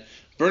rad.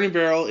 Burning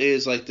Barrel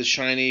is like the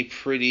shiny,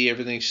 pretty,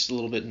 everything's just a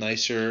little bit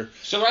nicer.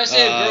 So when I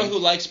say a girl who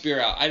likes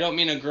beer out, I don't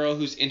mean a girl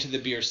who's into the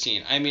beer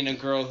scene. I mean a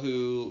girl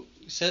who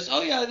says,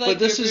 "Oh yeah, I like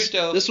beer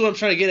dope." This is what I'm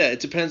trying to get at. It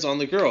depends on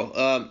the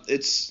girl.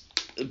 It's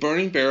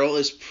Burning Barrel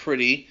is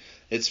pretty.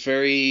 It's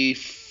very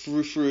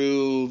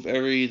frou-frou.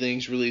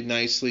 Everything's really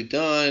nicely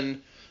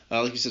done.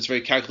 Like you said, it's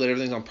very calculated.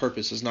 Everything's on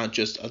purpose. It's not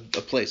just a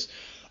place.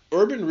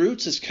 Urban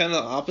Roots is kind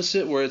of the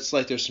opposite, where it's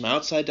like there's some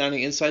outside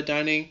dining, inside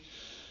dining.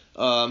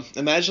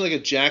 Imagine like a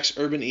Jack's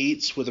Urban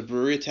Eats with a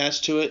brewery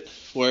attached to it,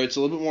 where it's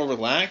a little bit more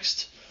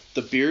relaxed.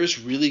 The beer is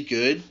really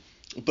good,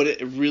 but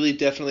it really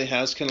definitely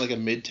has kind of like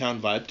a midtown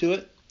vibe to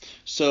it.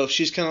 So if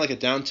she's kind of like a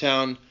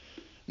downtown,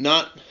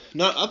 not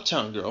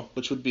uptown girl,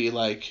 which would be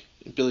like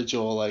Billy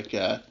Joel, like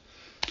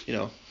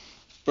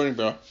Burning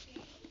Barrel.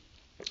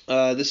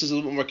 This is a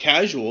little bit more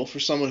casual for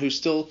someone who's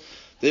still,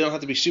 they don't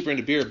have to be super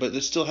into beer, but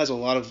this still has a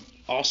lot of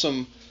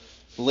awesome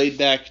laid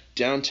back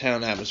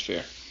downtown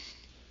atmosphere.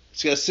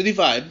 It's got a city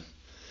vibe,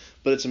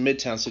 but it's a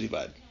midtown city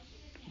vibe.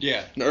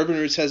 Yeah. And Urban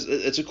Roots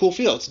it's a cool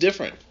feel. It's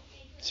different.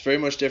 It's very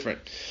much different.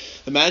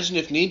 Imagine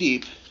if Knee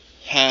Deep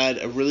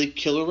had a really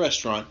killer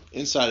restaurant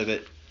inside of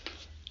it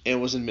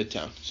and was in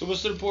Midtown. So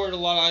was there poured a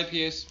lot of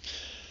IPAs?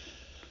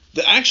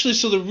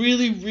 The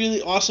really,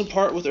 really awesome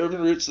part with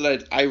Urban Roots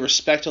that I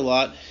respect a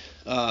lot,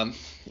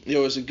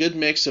 there was a good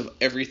mix of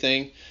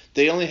everything.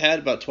 They only had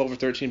about 12 or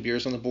 13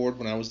 beers on the board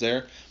when I was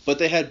there, but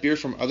they had beer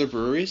from other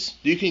breweries.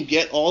 You can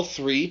get all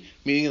three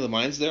Meeting of the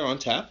Minds there on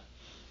tap,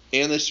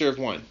 and they serve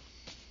wine.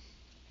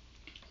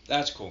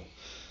 That's cool.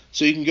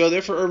 So you can go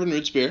there for Urban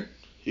Roots beer.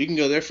 You can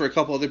go there for a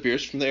couple other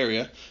beers from the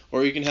area,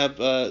 or you can have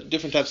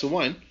different types of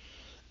wine.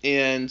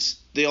 And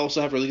they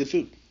also have really good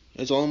food.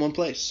 It's all in one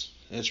place.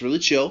 And it's really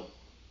chill.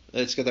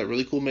 It's got that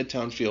really cool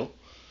midtown feel.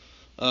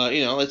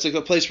 It's like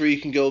a place where you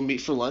can go meet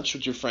for lunch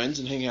with your friends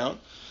and hang out.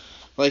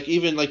 Like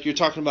even like you're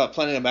talking about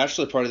planning a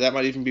bachelor party, that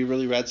might even be a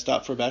really rad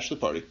stop for a bachelor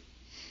party.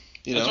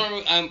 I'm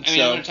going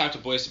to talk to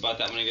Boyce about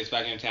that when he gets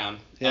back into town.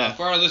 Yeah.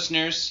 For our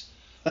listeners,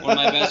 One of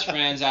my best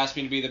friends asked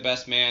me to be the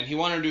best man. He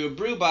wanted to do a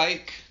brew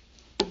bike,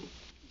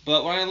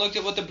 but when I looked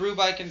at what the brew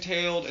bike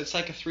entailed, it's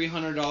like a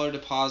 $300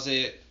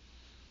 deposit,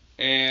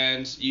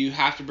 and you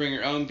have to bring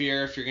your own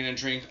beer if you're going to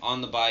drink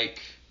on the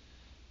bike,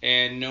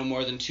 and no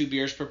more than 2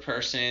 beers per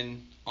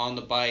person on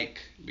the bike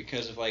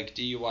because of like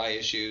DUI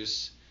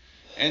issues.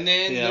 And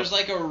then there's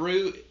like a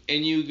route,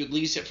 and you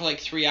lease it for like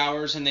 3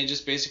 hours, and they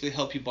just basically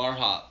help you bar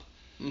hop.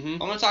 I'm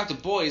going to talk to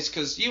boys,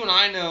 because you and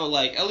I know,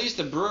 like, at least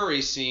the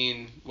brewery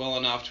scene well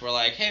enough to where,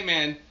 like, hey,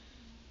 man,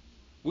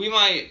 we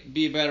might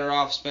be better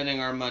off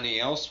spending our money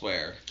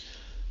elsewhere.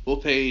 We'll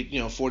pay,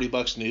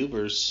 $40 in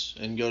Ubers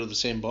and go to the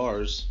same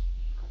bars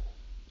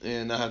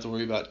and not have to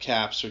worry about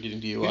caps or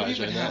getting DUIs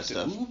or any of that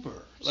stuff. We don't even have to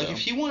Uber. Like,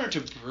 if you wanted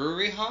to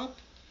brewery hop,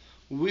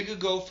 we could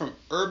go from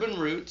Urban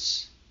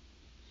Roots,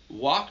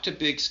 walk to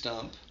Big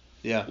Stump,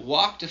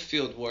 walk to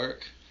Fieldwork,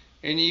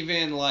 and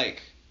even,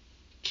 like,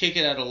 kick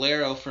it at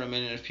Alero for a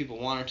minute if people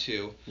wanted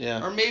to.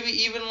 Yeah. Or maybe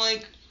even,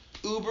 like,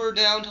 Uber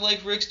down to,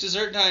 like, Rick's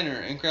Dessert Diner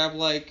and grab,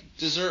 like,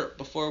 dessert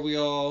before we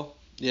all...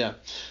 Yeah.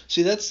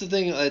 See, that's the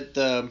thing that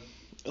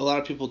a lot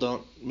of people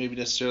don't maybe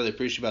necessarily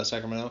appreciate about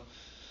Sacramento.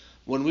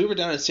 When we were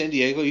down in San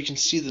Diego, you can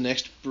see the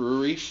next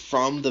brewery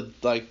from the,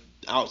 like,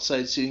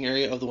 outside seating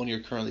area of the one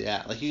you're currently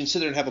at. Like, you can sit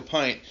there and have a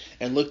pint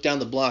and look down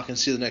the block and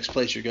see the next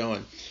place you're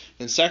going.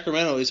 And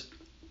Sacramento is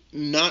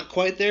not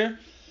quite there,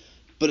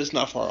 but it's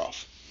not far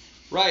off.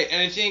 Right,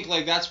 and I think,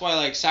 like, that's why,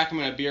 like,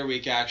 Sacramento Beer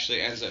Week actually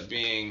ends up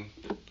being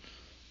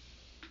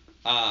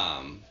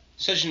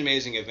such an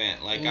amazing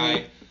event.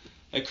 Like,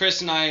 Chris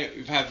and I,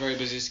 we've had very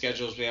busy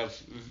schedules. We have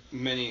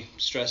many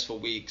stressful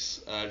weeks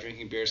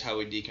drinking beers, how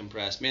we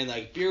decompress. Man,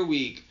 like, Beer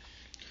Week,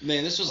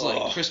 man, this was,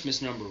 like,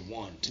 Christmas number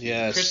 1.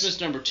 Yes. Christmas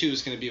number 2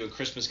 is going to be when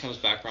Christmas comes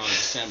back around in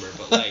December,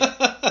 but,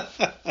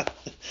 like...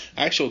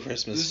 Actual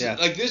Christmas,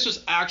 This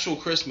was actual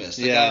Christmas.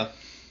 Like,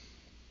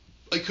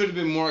 I could have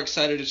been more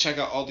excited to check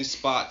out all these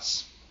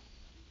spots.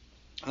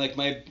 Like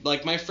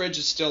my fridge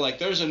is still like,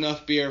 there's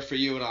enough beer for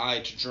you and I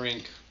to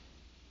drink,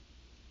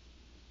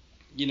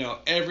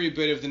 every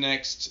bit of the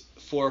next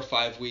 4 or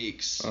 5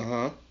 weeks.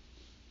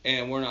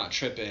 And we're not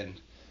tripping.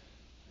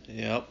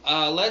 Yep.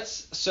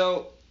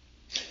 So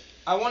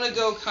I want to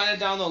go kind of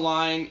down the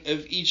line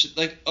of each,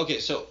 like, okay,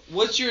 so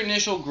what's your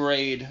initial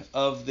grade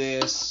of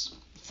this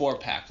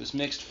 4-pack, this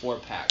mixed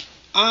 4-pack?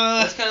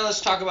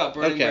 Let's talk about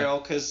Burning Barrel,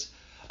 because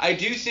I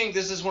do think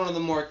this is one of the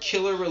more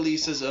killer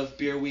releases of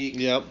Beer Week.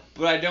 Yep.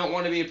 But I don't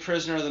want to be a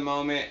prisoner of the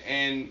moment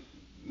and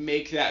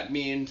make that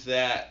mean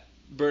that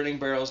Burning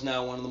Barrel is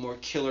now one of the more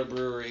killer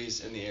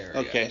breweries in the area.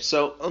 Okay,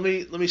 so let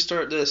me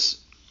start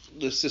this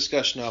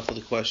discussion off with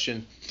a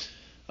question.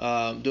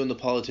 Doing the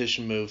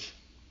politician move.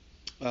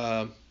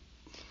 Buy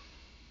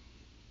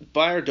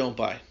or don't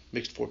buy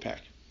mixed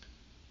 4-pack?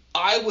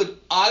 I would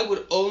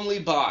only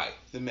buy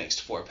the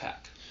mixed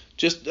 4-pack.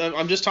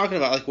 I'm just talking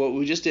about like what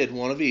we just did,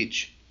 one of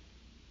each.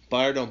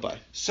 Buy or don't buy.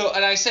 So,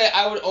 and I say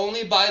I would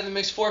only buy the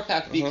mixed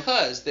 4-pack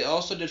because they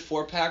also did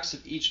 4-packs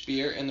of each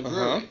beer in the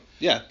brewery.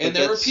 Yeah. And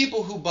there were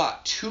people who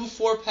bought 2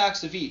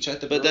 4-packs of each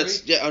at the brewery. But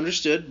that's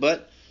understood.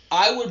 But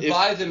I would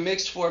buy the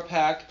mixed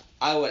 4-pack.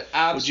 I would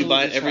absolutely. Would you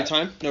buy it every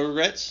time? No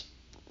regrets.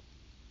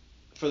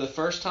 For the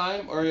first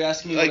time, or are you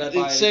asking me would I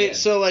buy it again?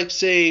 So, like,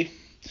 say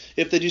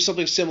if they do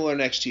something similar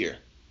next year.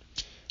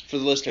 For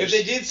the listeners.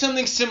 If they did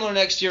something similar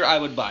next year, I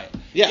would buy it.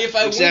 Yeah,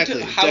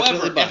 exactly.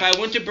 However, if I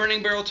went to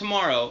Burning Barrel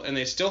tomorrow and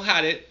they still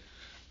had it,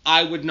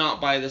 I would not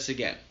buy this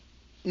again.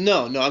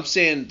 No, I'm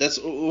saying that's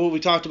what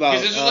we talked about.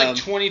 Because this was like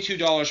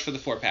 $22 for the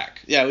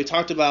 4-pack. Yeah, we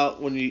talked about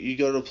when you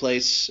go to a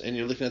place and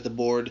you're looking at the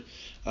board,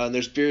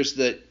 there's beers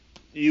that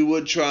you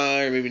would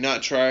try or maybe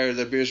not try, or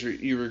the beers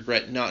you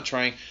regret not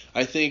trying.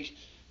 I think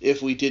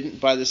if we didn't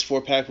buy this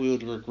 4-pack, we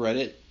would regret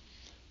it.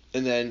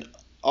 And then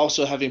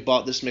also having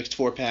bought this mixed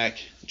 4-pack,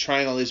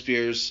 trying all these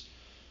beers,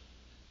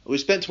 we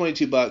spent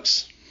 $22,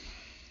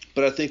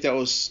 but I think it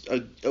was a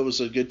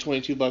good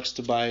 $22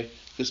 to buy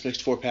this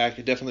mixed 4-pack.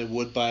 I definitely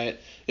would buy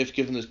it if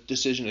given the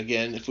decision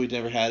again, if we'd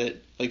never had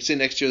it. Like, say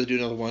next year they do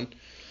another one.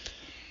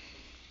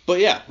 But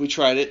yeah, we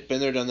tried it, been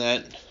there, done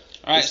that.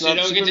 All right, so you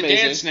don't get to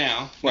dance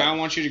now. What? Now I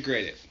want you to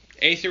grade it.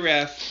 A through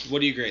F, what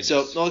do you grade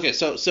this?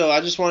 So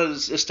I just wanted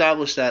to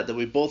establish that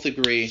we both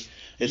agree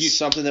it's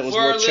something that was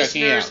worth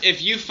checking out.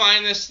 If you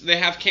find this, they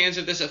have cans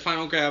of this at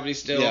Final Gravity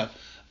still. Yeah.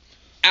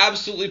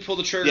 Absolutely pull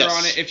the trigger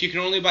on it. If you can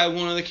only buy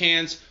one of the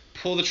cans,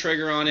 pull the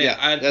trigger on it. Yeah,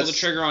 I'd pull the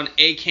trigger on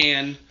a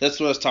can. That's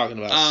what I was talking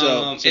about.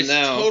 So it's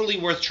now, totally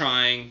worth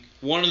trying.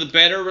 One of the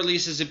better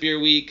releases of Beer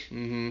Week.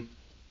 Mm-hmm.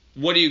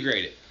 What do you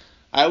grade it?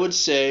 I would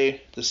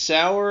say the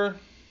sour.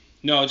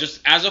 No, just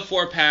as a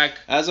 4-pack.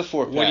 As a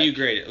 4-pack. What do you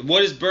grade it?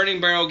 What does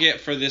Burning Barrel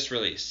get for this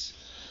release?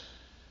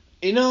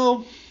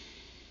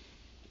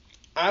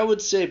 I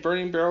would say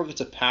Burning Barrel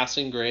gets a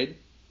passing grade.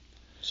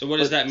 So what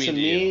does that mean to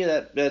you? To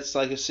me, that's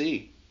like a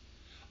C.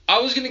 I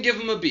was going to give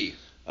them a B.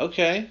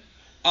 Okay.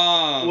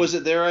 Was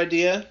it their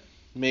idea?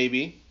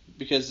 Maybe.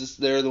 Because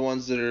they're the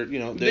ones that are,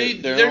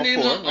 their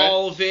names on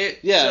all of it.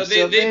 Yeah,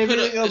 so they put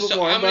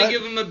so I'm going to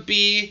give them a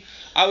B.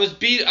 I was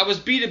B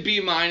to B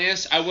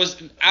minus. I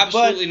was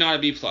absolutely not a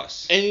B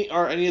plus.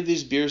 Are any of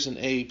these beers an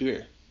A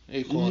beer?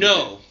 A quality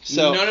No, beer?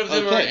 So, none of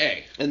them are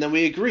A. And then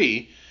we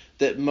agree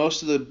that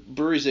most of the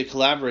breweries they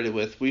collaborated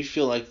with, we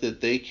feel like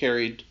that they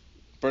carried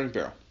Burning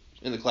Barrel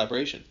in the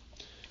collaboration.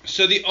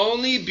 So the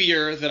only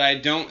beer that I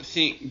don't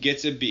think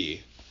gets a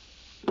B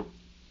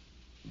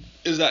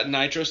is that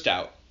Nitro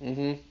Stout.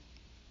 Mm-hmm.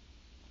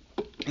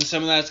 And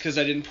some of that's because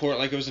I didn't pour it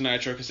like it was a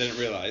Nitro because I didn't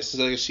realize. Is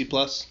that like a C+?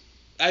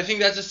 I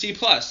think that's a C+.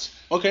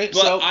 Okay,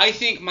 but so I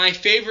think my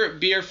favorite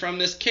beer from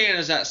this can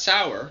is that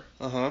sour.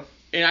 Uh-huh.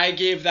 And I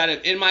gave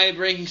that in my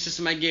ranking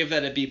system. I gave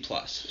that a B+.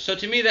 So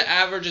to me, the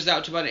average is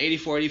out to about an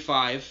 84,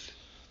 85.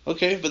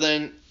 Okay, but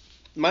then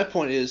my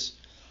point is,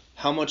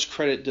 how much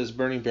credit does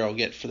Burning Barrel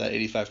get for that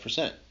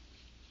 85%?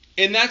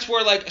 And that's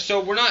where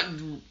so we're not.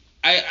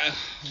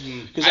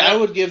 Because I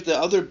would give the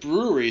other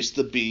breweries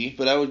the B,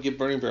 but I would give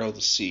Burning Barrel the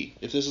C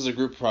if this is a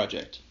group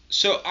project.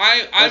 So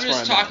I'm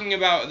just talking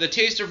about the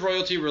Taste of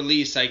Royalty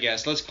release, I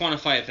guess. Let's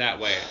quantify it that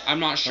way.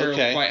 I'm not sure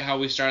quite how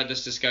we started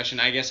this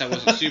discussion. I guess I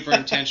wasn't super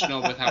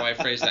intentional with how I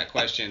phrased that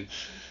question.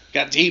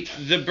 Got deep.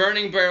 The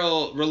Burning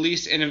Barrel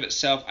release in of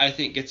itself, I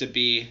think, gets a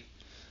B.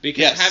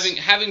 Because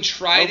having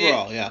tried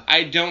overall, it,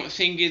 I don't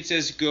think it's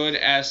as good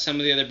as some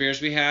of the other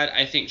beers we had.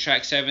 I think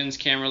Track 7's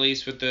can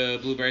release with the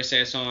Blueberry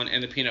Saison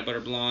and the Peanut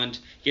Butter Blonde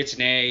gets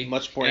an A.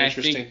 Much more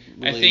interesting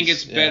I think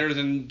it's better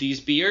than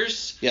these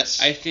beers.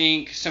 Yes. I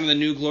think some of the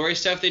New Glory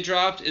stuff they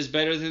dropped is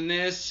better than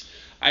this.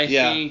 I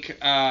think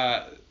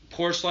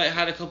Porch Light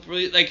had a couple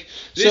really this.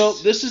 So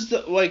this is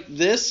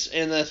this,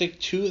 and I think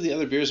two of the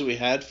other beers that we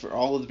had for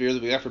all of the beer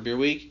that we got for Beer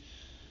Week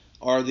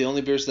are the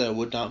only beers that I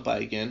would not buy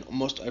again.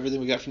 Almost everything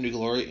we got from New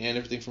Glory and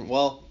everything from,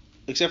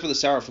 except for the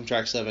sour from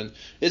Track 7.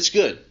 It's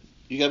good.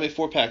 You got to make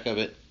 4-pack of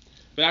it.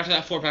 But after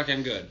that 4-pack,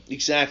 I'm good.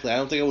 Exactly. I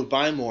don't think I would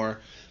buy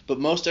more. But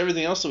most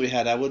everything else that we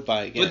had, I would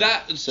buy again.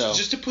 But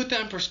just to put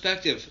that in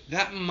perspective,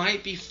 that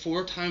might be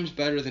 4 times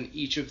better than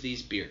each of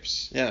these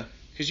beers. Yeah.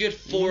 Because you had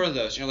 4 of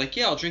those. And you're like,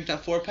 yeah, I'll drink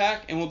that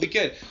 4-pack and we'll be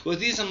good. With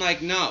these, I'm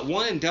like, nah,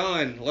 one and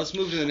done. Let's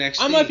move to the next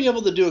thing. I might be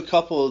able to do a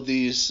couple of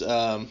these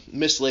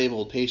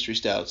mislabeled pastry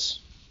stouts.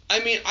 I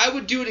mean, I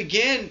would do it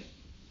again,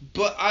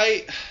 but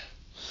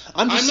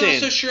I'm not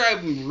so sure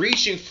I'm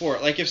reaching for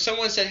it. Like, if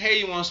someone said, hey,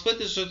 you want to split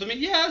this with me?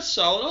 Yeah, it's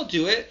solid. I'll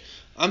do it.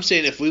 I'm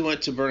saying if we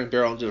went to Burning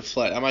Barrel and did a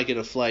flight, I might get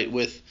a flight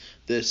with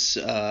this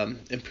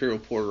Imperial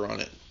Porter on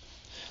it.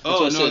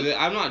 Oh, no,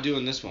 I'm not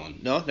doing this one.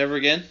 No? Never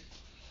again?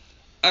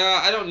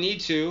 I don't need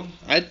to.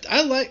 I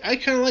kind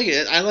of like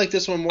it. I like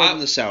this one more than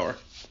the sour.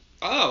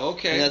 Oh,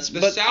 okay.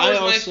 The sour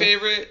is my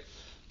favorite.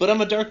 But I'm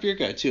a dark beer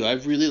guy, too. I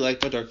really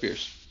like my dark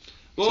beers.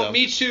 Well,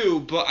 me too,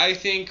 but I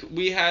think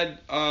we had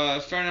a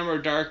fair number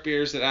of dark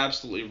beers that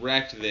absolutely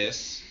wrecked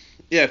this.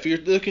 Yeah, if you're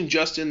looking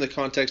just in the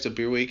context of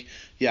Beer Week,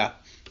 yeah,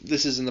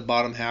 this is in the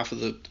bottom half of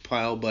the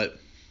pile, but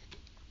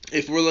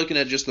if we're looking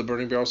at just the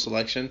Burning Barrel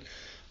selection,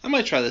 I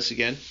might try this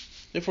again.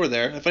 If we're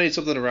there. If I need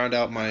something to round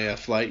out my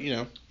flight,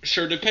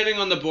 Sure, depending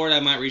on the board,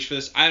 I might reach for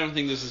this. I don't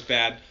think this is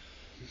bad.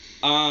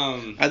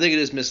 I think it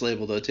is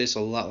mislabeled, though. It tastes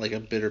a lot like a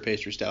bitter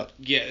pastry stout.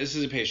 Yeah, this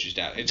is a pastry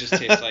stout. It just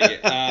tastes like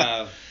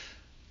it.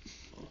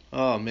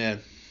 Oh, man.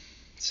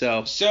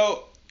 So,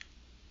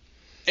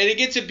 and it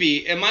gets a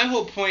B. And my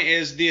whole point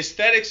is the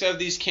aesthetics of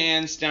these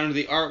cans, down to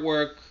the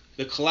artwork,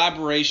 the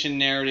collaboration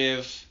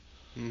narrative,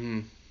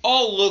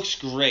 all looks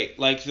great.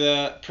 Like,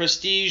 the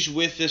prestige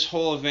with this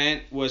whole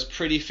event was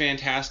pretty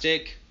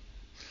fantastic.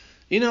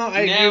 I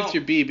agree with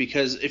your B,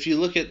 because if you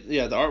look at, the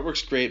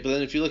artwork's great, but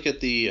then if you look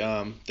at the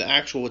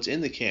actual what's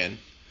in the can,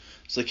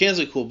 so the cans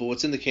look cool, but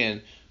what's in the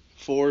can,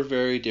 4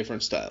 very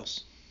different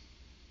styles.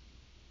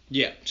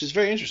 Yeah. Which is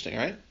very interesting,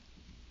 right?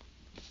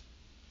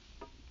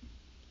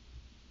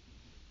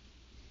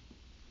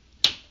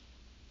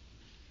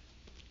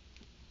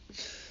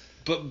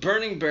 But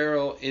Burning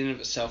Barrel in and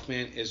of itself,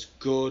 man, is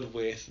good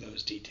with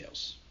those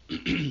details.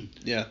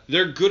 Yeah.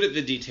 They're good at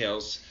the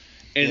details,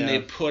 and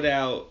they put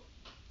out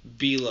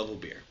B-level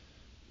beer.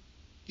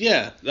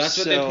 Yeah. That's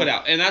what they put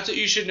out. And that's what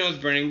you should know with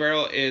Burning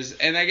Barrel is,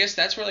 and I guess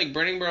that's where,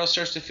 Burning Barrel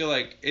starts to feel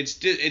like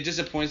it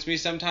disappoints me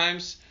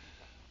sometimes,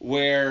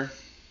 where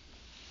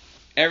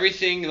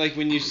everything,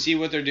 when you see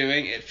what they're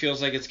doing, it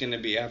feels like it's going to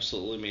be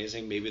absolutely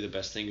amazing, maybe the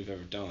best thing you've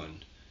ever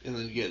done. And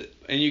then you get it.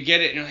 And you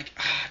get it, and you're like,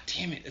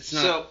 damn it, it's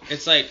not. So,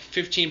 it's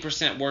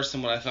 15% worse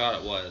than what I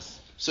thought it was.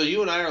 So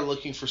you and I are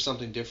looking for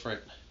something different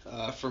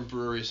from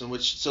breweries,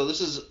 so this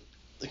is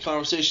a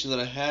conversation that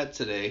I had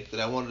today that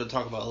I wanted to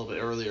talk about a little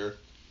bit earlier.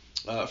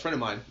 A friend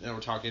of mine and I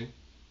were talking,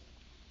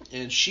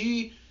 and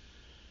she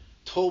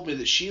told me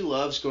that she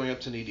loves going up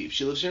to Knee Deep.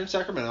 She lives here in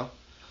Sacramento,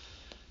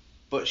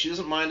 but she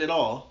doesn't mind at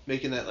all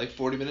making that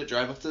 40-minute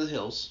drive up to the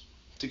hills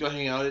to go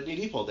hang out at Knee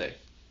Deep all day.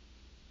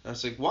 And I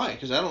was like, why?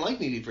 Because I don't like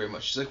Knee Deep very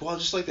much. She's like, well, I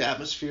just like the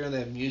atmosphere, and they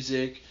have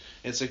music,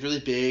 and it's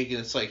really big,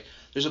 and it's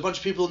there's a bunch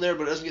of people in there,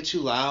 but it doesn't get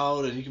too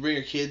loud, and you can bring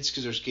your kids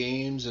because there's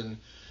games, and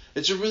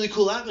it's a really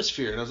cool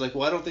atmosphere. And I was like,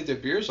 well, I don't think their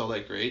beer's all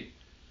that great.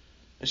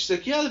 And she's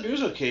like, yeah, the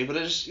beer's okay, but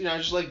I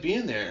just like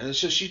being there. And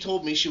so she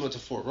told me she went to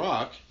Fort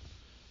Rock,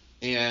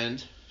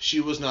 and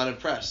she was not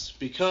impressed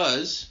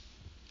because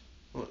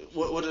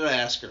What did I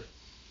ask her?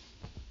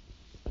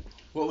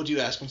 What would you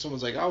ask when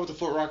someone's like, "I went to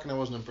Fort Rock and I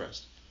wasn't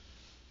impressed"?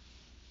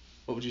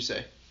 What would you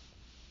say?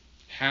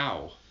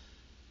 How?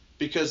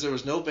 Because there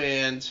was no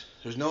band,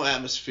 there was no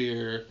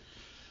atmosphere.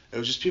 It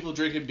was just people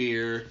drinking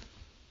beer.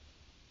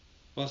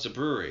 Well, it's a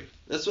brewery.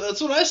 That's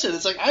what I said.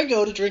 It's like I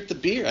go to drink the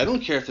beer. I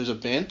don't care if there's a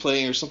band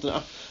playing or something.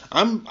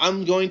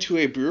 I'm going to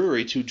a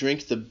brewery to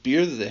drink the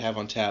beer that they have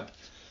on tap.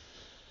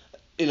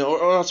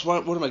 Or else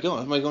what am I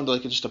going? Am I going to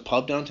just a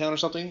pub downtown or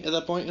something at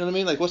that point? You know what I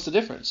mean? Like, what's the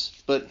difference?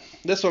 But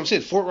that's what I'm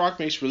saying. Fort Rock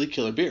makes really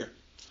killer beer.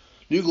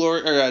 New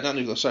Glory, or not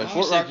New Glory. Sorry,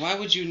 Fort Rock. Why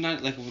would you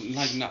not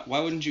why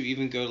wouldn't you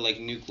even go to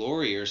New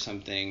Glory or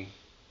something?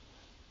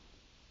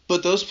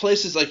 But those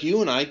places like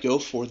you and I go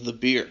for the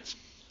beer.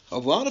 A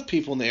lot of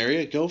people in the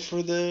area go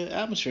for the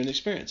atmosphere and the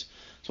experience.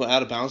 So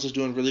Out of Bounds is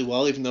doing really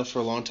well, even though for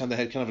a long time they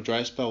had kind of a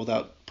dry spell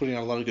without putting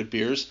out a lot of good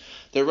beers.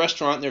 Their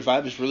restaurant and their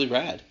vibe is really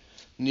rad.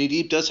 Knee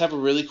Deep does have a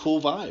really cool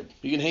vibe.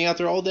 You can hang out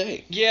there all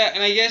day. Yeah,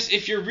 and I guess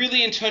if you're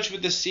really in touch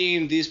with the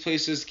scene, these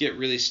places get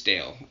really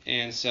stale.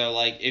 And so,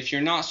 if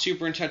you're not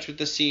super in touch with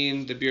the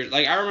scene, the beer...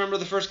 I remember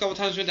the first couple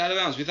times we went to Out of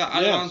Bounds. We thought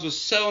Out of Bounds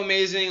was so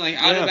amazing.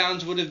 Out of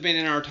Bounds would have been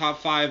in our top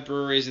 5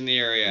 breweries in the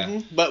area.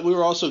 Mm-hmm. But we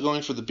were also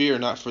going for the beer,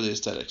 not for the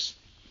aesthetics.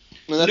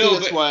 And I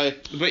think that's why...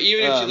 But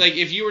even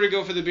if you were to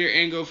go for the beer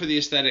and go for the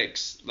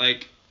aesthetics,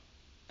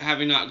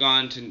 having not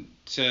gone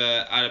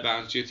to Out of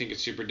Bounds, do you think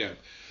it's super dope?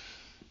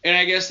 And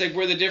I guess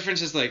where the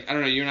difference is I don't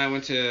know, you and I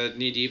went to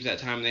Knee Deep that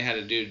time and they had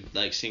a dude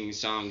singing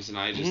songs and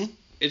I just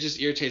it just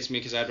irritates me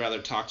because I'd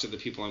rather talk to the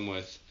people I'm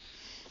with.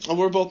 Well,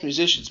 we're both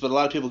musicians, but a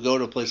lot of people go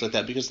to a place like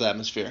that because of the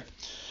atmosphere.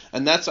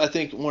 And that's, I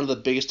think, one of the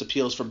biggest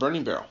appeals for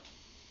Burning Barrel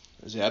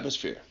is the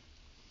atmosphere.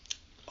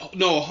 Oh,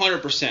 no,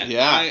 100%.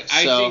 Yeah,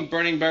 I think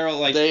Burning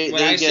Barrel,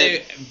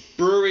 say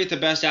brewery with the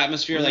best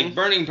atmosphere,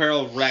 Burning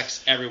Barrel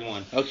wrecks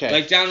everyone.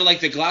 Okay. Down to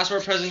the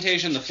glassware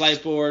presentation, the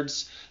flight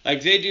boards.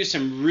 They do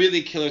some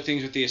really killer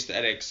things with the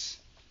aesthetics.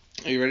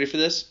 Are you ready for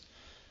this?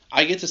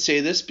 I get to say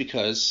this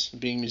because,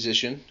 being a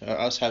musician,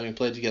 us having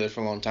played together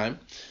for a long time,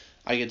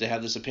 I get to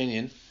have this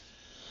opinion.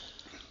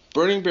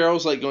 Burning Barrel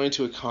is like going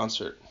to a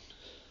concert,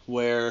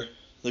 where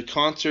the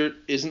concert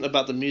isn't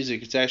about the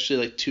music, it's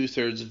actually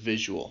 2/3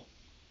 visual.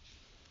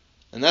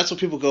 And that's what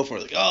people go for.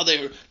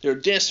 They were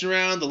dancing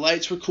around, the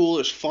lights were cool,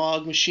 there's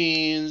fog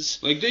machines.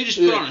 They just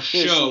put on a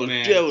show,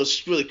 man. It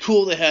was really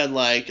cool. They had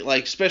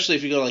especially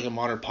if you go to a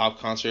modern pop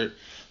concert.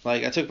 I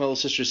took my little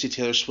sister to see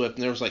Taylor Swift,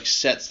 and there was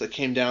sets that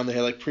came down. They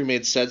had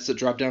pre-made sets that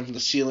dropped down from the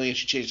ceiling, and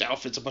she changed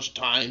outfits a bunch of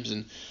times,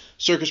 and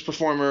circus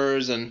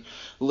performers, and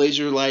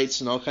laser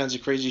lights, and all kinds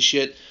of crazy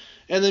shit.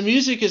 And the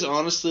music is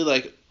honestly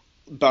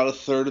about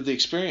 1/3 of the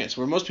experience.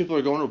 Where most people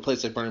are going to a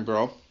place like Burning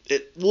Barrel,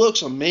 it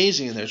looks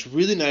amazing in there. It's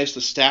really nice.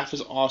 The staff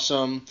is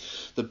awesome.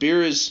 The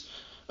beer is,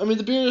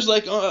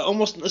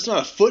 almost, it's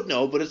not a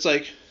footnote, but it's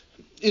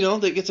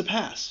that gets a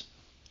pass.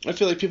 I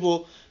feel like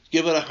people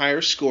give it a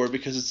higher score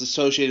because it's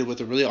associated with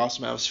a really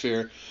awesome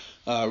atmosphere,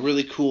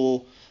 really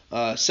cool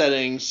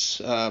settings.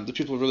 The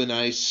people are really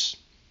nice.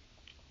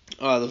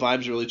 The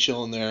vibes are really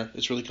chill in there.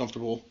 It's really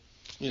comfortable.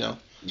 Yeah.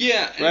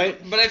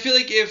 Right? But I feel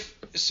if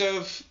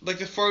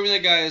the Formula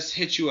guys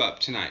hit you up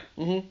tonight.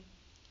 Mm-hmm.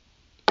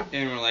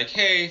 And we're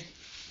hey,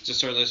 just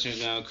so our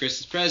listeners know, Chris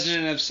is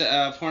president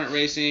of Hornet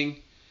Racing.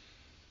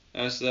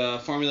 That's the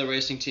Formula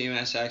Racing team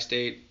at Sac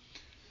State.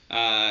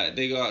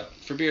 They go out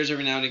for beers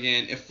every now and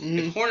again. If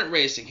Hornet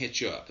Racing hits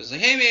you up, it's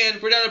hey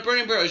man, we're down at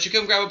Burning Barrel. You should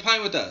come grab a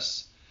pint with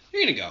us.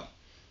 You're going to go.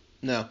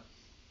 No.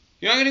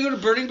 You're not going to go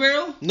to Burning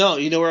Barrel? No.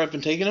 You know where I've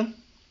been taking them?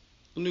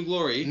 New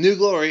Glory. New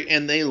Glory,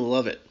 and they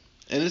love it.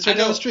 And it's right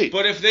down the street.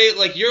 But if they,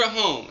 you're at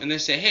home, and they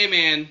say, hey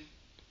man,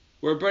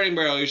 we're at Burning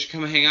Barrel, you should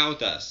come and hang out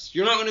with us.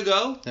 You're not going to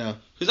go? No.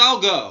 Because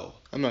I'll go.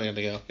 I'm not going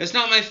to go. It's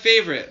not my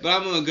favorite, but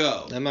I'm going to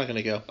go. I'm not going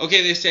to go.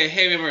 Okay, they say,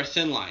 hey man, we're at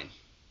Thin Line.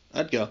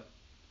 I'd go.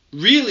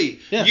 Really?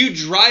 Yeah. You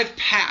drive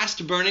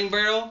past Burning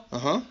Barrel?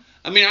 Uh-huh.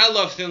 I mean, I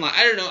love Thin Line.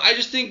 I don't know. I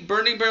just think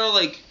Burning Barrel,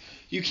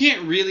 you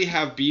can't really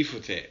have beef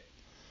with it.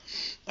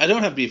 I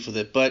don't have beef with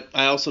it, but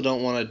I also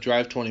don't want to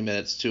drive 20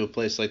 minutes to a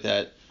place like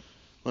that.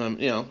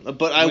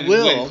 But I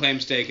will. When Clam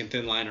Steak and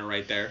Thin Line are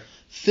right there.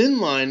 Thin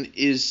Line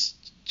is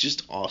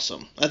just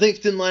awesome. I think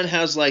Thin Line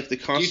has the concentrated.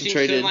 Do you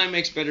think Thin Line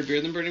makes better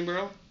beer than Burning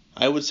Barrel?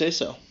 I would say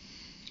so.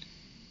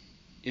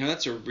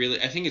 That's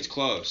I think it's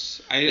close.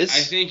 I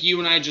think you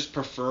and I just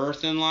prefer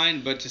Thin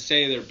Line, but to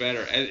say they're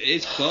better,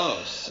 it's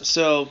close.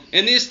 So.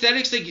 And the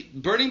aesthetics,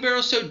 Burning Barrel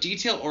is so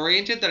detail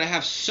oriented that I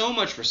have so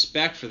much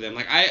respect for them.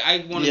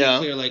 I want to be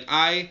clear.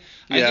 I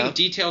think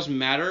details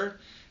matter.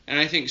 And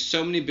I think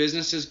so many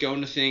businesses go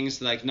into things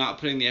not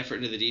putting the effort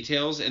into the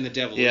details, and the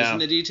devil is in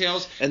the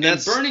details. And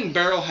Burning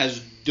Barrel has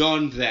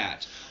done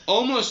that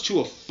almost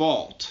to a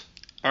fault.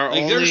 They're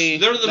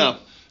the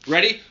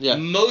ready? Yeah.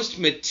 Most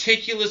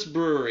meticulous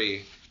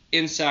brewery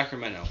in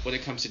Sacramento when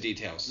it comes to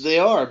details. They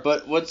are,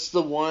 but what's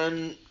the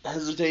one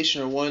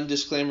hesitation or one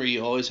disclaimer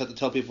you always have to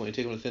tell people when you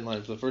take them to Thin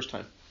Line for the first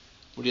time?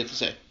 What do you have to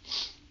say?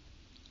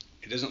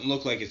 It doesn't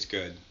look like it's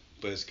good,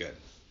 but it's good.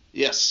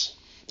 Yes,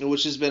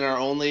 which has been our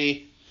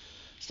only.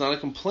 It's not a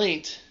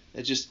complaint.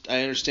 It just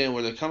I understand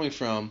where they're coming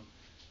from.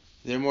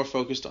 They're more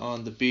focused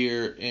on the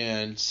beer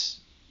and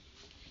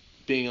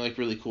being like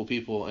really cool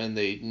people, and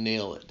they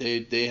nail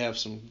it. They have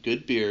some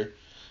good beer,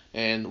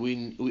 and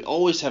we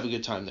always have a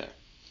good time there.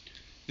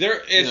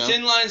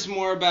 Thin Line's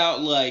more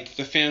about like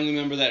the family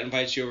member that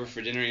invites you over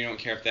for dinner. You don't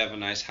care if they have a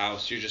nice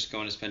house. You're just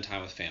going to spend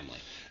time with family.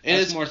 And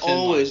That's it's more Thin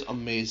always Line.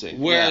 amazing.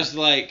 Whereas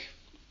like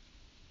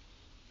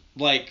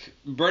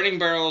Burning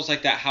Barrel is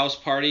like that house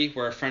party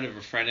where a friend of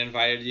a friend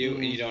invited you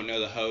and you don't know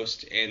the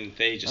host and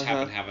they just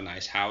happen to have a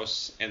nice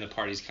house and the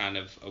party's kind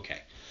of okay.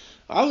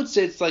 I would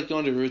say it's like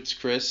going to Ruth's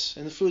Chris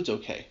and the food's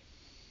okay.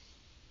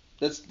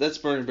 That's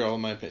Burning Barrel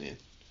in my opinion.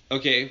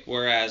 Okay,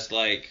 whereas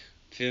like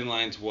Thin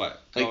Line's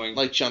what?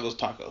 Like Chando's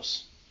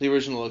Tacos, the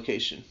original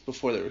location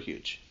before they were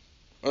huge,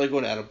 or like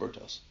going to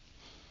Adalberto's.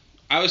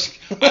 I was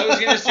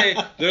gonna say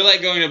they're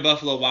like going to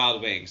Buffalo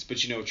Wild Wings,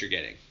 but you know what you're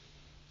getting.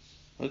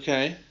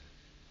 Okay.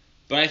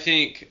 But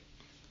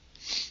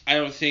I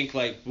don't think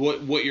like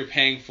what you're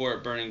paying for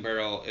at Burning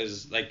Barrel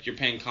is like you're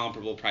paying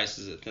comparable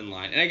prices at Thin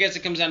Line, and I guess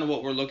it comes down to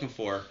what we're looking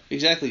for.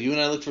 Exactly. You and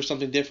I look for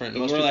something different.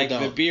 Most we're people like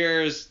don't.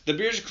 the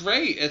beer's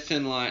great at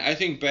Thin Line. I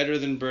think better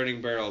than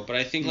Burning Barrel, but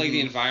I think like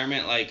the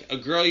environment, like a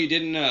girl you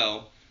didn't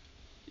know,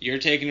 you're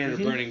taking her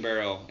to Burning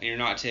Barrel, and you're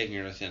not taking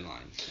her to Thin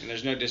Line. And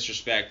there's no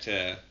disrespect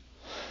to.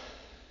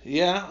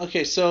 Yeah.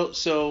 Okay.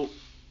 So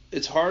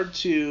it's hard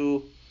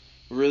to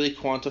really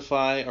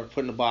quantify or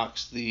put in a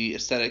box the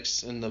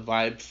aesthetics and the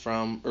vibe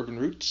from Urban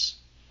Roots.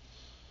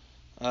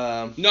 No,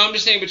 I'm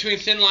just saying between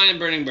Thin Line and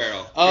Burning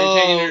Barrel. Oh,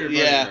 you're taking her to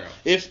Burning Barrel.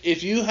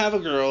 If you have a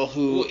girl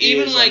who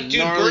even like,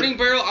 dude, Burning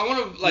Barrel, I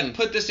want to like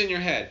put this in your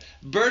head.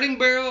 Burning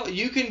Barrel,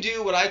 you can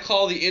do what I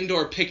call the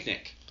indoor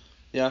picnic.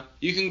 Yeah.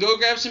 You can go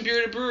grab some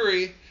beer at a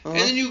brewery, and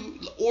then you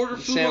order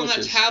food on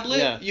that tablet.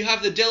 Yeah. You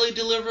have the deli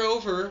deliver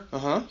over.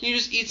 You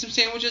just eat some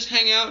sandwiches,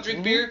 hang out,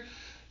 drink beer.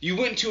 You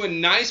went to a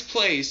nice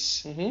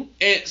place, and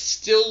it's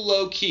still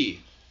low key.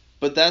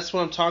 But that's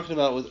what I'm talking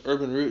about with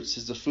Urban Roots,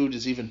 is the food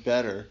is even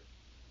better,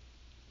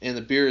 and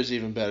the beer is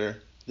even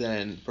better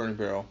than Burning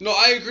Barrel. No,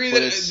 I agree that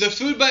the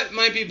food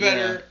might be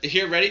better. Yeah.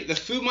 Here, ready? The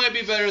food might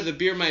be better, the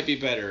beer might be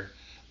better,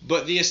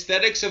 but the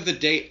aesthetics of the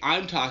date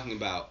I'm talking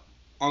about,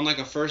 on like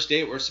a first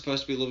date where it's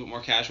supposed to be a little bit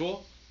more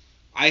casual,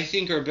 I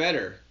think are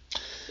better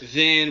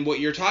than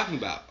what you're talking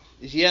about.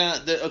 Yeah,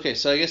 okay,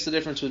 so I guess the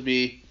difference would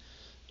be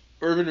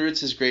Urban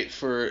Roots is great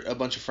for a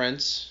bunch of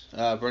friends.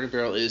 Burning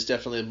Barrel is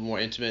definitely a bit more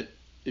intimate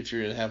if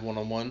you're going to have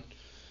one-on-one.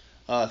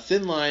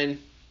 Thin Line,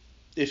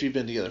 if you've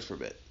been together for a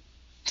bit.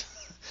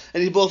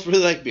 And you both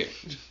really like beer.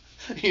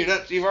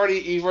 You've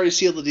already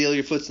sealed the deal,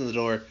 your foot's in the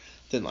door.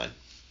 Thin Line.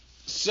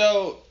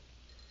 So,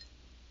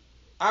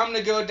 I'm going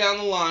to go down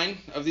the line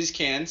of these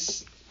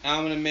cans.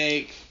 I'm going to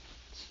make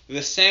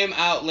the same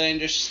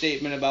outlandish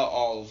statement about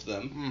all of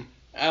them.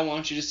 I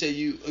want you to say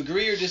you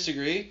agree or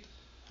disagree.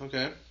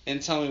 Okay. And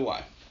tell me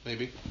why.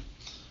 Maybe.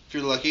 If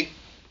you're lucky.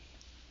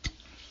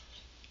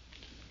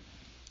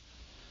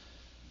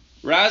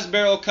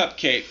 Raspberry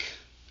Cupcake.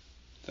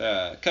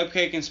 The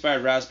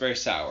cupcake-inspired raspberry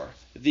sour.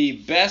 The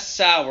best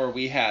sour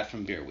we had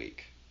from Beer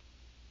Week.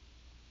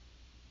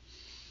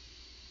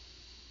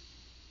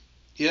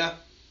 Yeah.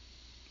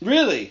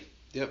 Really?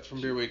 Yep,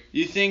 from Beer Week.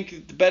 You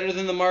think better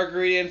than the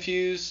margarita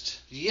infused?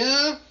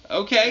 Yeah.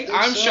 Okay,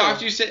 I'm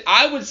shocked you said.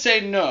 I would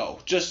say no,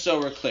 just so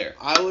we're clear.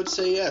 I would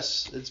say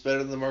yes. It's better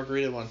than the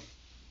margarita one.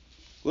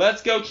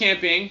 Let's Go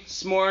Camping.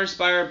 S'more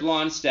inspired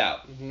blonde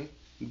stout.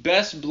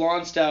 Best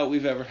blonde stout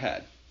we've ever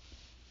had.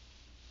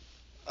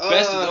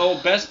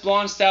 Best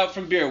blonde stout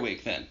from Beer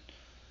Week. Then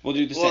we'll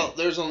do the same. Well,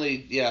 there's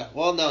only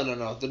Well,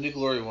 no. The New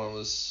Glory one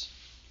was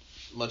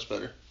much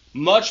better.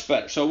 Much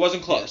better. So it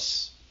wasn't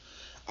close.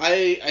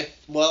 Yes.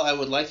 I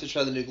would like to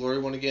try the New Glory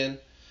one again.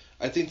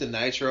 I think the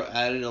Nitro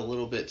added a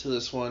little bit to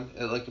this one.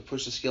 It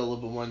pushed the scale a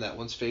little bit more in that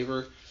one's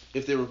favor.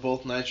 If they were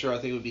both Nitro, I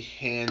think it would be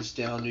hands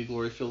down New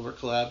Glory Silver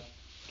collab.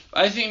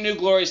 I think New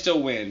Glory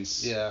still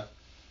wins. Yeah.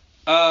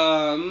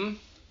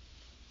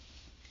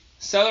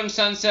 Southern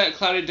Sunset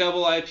Cloudy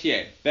Double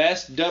IPA.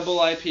 Best double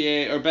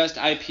IPA, or best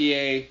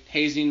IPA,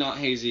 hazy, not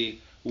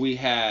hazy, we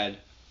had.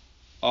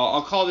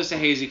 I'll call this a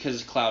hazy because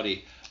it's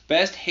cloudy.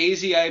 Best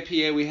hazy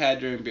IPA we had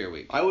during Beer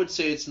Week. I would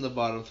say it's in the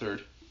bottom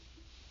third.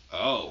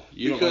 Oh,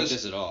 you don't like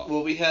this at all.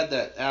 Well, we had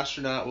that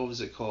astronaut, what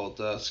was it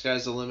called?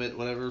 Sky's the Limit,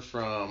 whatever,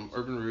 from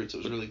Urban Roots. It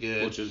was really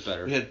good. Which was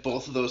better. We had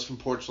both of those from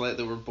Porch Light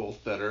that were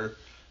both better.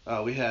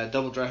 We had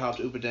Double Dry Hopped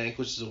Upadank,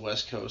 which is a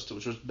West Coast,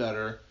 which was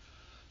better.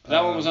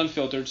 That one was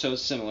unfiltered, so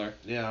it's similar.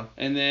 Yeah.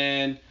 And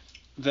then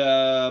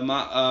the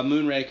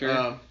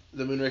Moonraker.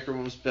 The Moonraker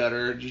one was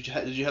better. Did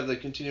you have the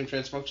Continuum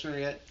Transfunctioner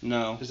yet?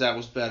 No. Because that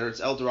was better. It's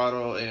El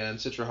Dorado and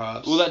Citra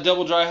hops. Well, that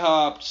Double Dry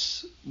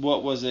Hopped,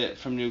 what was it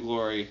from New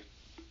Glory?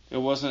 It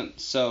wasn't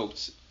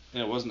soaked,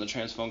 and it wasn't the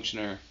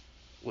Transfunctioner.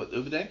 What,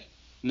 Upadank?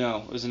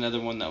 No, it was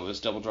another one that was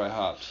Double Dry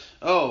Hopped.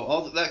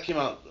 Oh, that came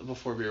out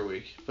before Beer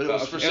Week. But it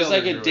was for sale. It was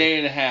like a day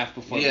and a half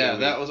before Beer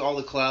Week. Yeah, that was All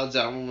the Clouds.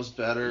 That one was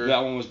better.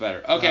 That one was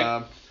better.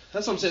 Okay.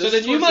 That's what I'm saying. So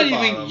then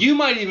you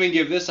might even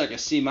give this like a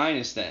C-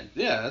 then.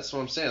 Yeah, that's what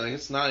I'm saying. Like,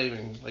 it's not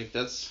even like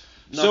that's.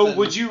 Nothing. So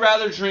would you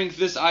rather drink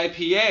this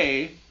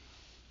IPA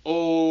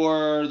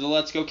or the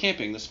Let's Go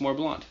Camping, the S'more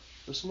Blonde?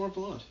 The S'more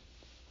Blonde.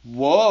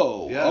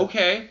 Whoa. Yeah.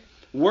 Okay.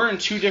 We're in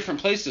two different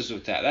places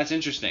with that. That's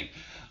interesting.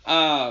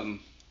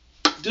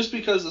 Just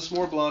because the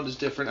S'more Blonde is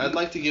different, I'd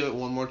like to give it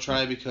one more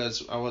try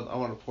because I want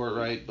to pour it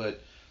right.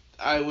 But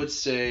I would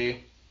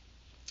say,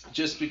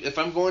 if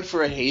I'm going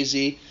for a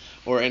hazy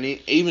or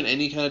even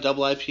any kind of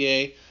double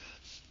IPA,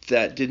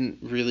 that didn't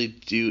really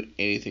do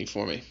anything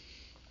for me.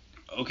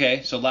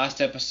 Okay, so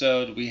last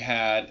episode we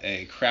had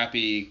a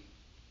crappy.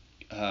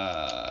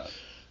 The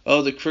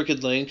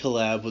Crooked Lane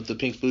collab with the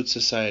Pink Boots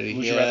Society.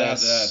 Would you rather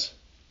have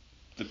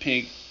the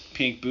Pink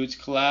Boots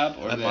collab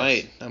or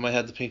this? I might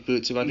have the Pink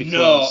Boots. It might be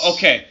No, close.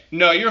 okay.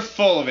 No, you're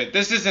full of it.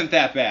 This isn't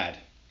that bad.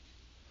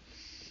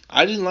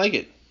 I didn't like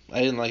it.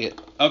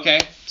 Okay.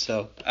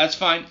 So. That's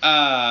fine.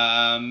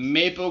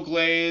 Maple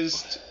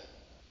glazed.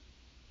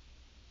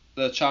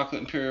 The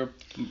chocolate imperial.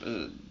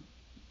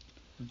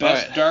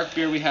 Best right. dark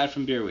beer we had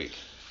from Beer Week.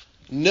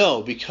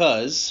 No,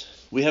 because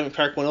we haven't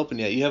cracked one open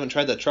yet. You haven't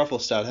tried that truffle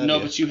stout, have you? No,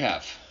 but you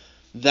have.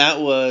 That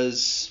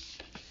was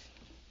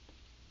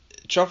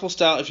truffle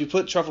stout. If you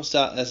put truffle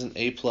stout as an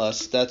A+,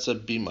 that's a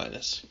B-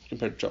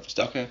 compared to truffle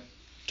stout. Okay.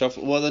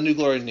 The New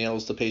Glory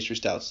nails the pastry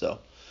stouts though.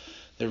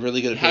 They're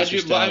really good at pastry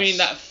stouts. I mean,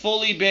 that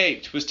Fully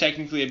Baked was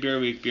technically a Beer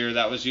Week beer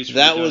that was used for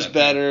that the was donut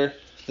better thing.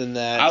 Than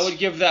that. I would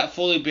give that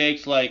Fully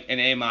Baked like an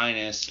A-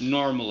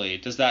 normally.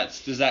 Does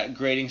that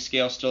grading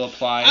scale still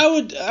apply?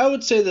 I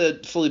would say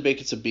that Fully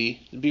Baked it's a B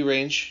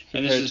range.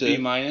 And this is B-?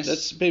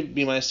 That's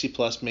B- C+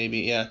 maybe,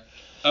 yeah.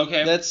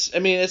 Okay.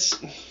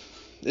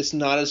 It's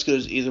not as good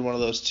as either one of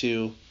those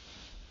two.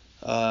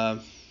 If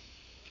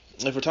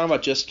we're talking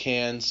about just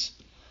cans,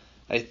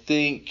 I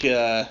think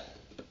I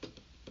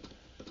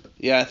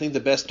think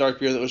the best dark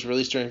beer that was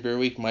released during Beer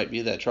Week might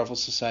be that Truffle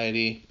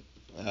Society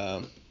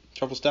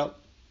truffle stout,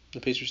 the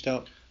pastry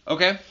stout.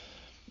 Okay.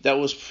 That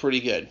was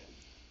pretty good.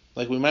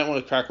 Like, we might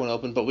want to crack one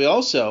open, but we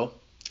also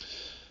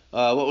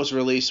what was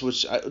released,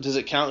 which does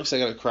it count because I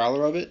got a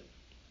crowler of it?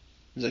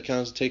 Does that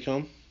count as a take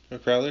home? Or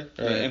crowler?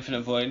 The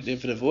Infinite Void. The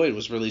Infinite Void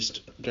was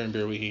released during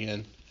Beer Week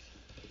again.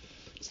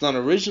 It's not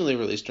originally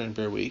released during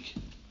Beer Week,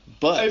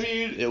 but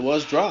it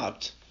was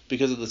dropped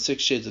because of the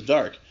 6 Shades of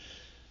Dark.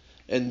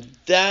 And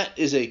that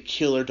is a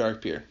killer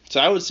dark beer. So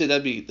I would say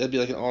that'd be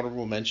like an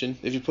honorable mention.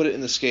 If you put it in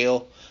the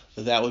scale,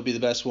 that would be the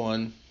best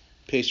one.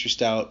 Pastry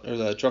stout or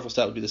the truffle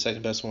stout would be the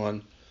second best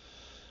one.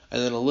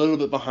 And then a little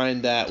bit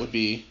behind that would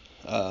be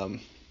the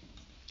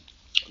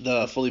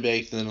Fully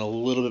Baked, and then a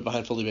little bit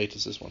behind Fully Baked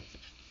is this one.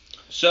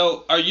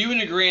 So, are you in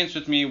agreement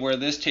with me where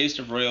this Taste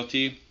of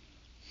Royalty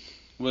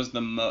was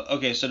the most...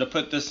 Okay, so to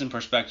put this in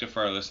perspective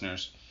for our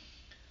listeners,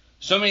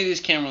 so many of these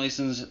can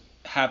releases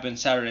happen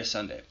Saturday,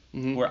 Sunday.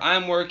 Mm-hmm. Where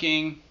I'm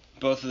working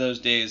both of those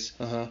days,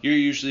 you're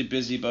usually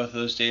busy both of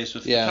those days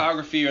with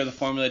photography or the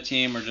formula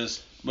team or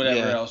just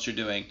whatever else you're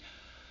doing.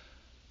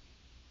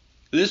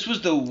 This was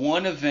the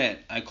one event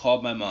I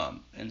called my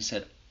mom and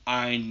said,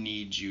 I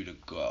need you to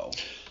go.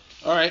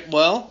 All right,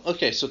 well,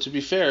 okay, so to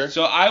be fair...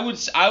 So I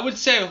would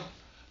say...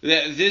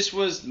 that this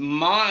was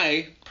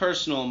my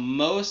personal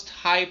most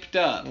hyped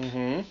up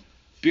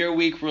Beer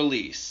Week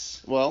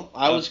release. Well,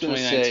 I was going to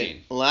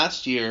say,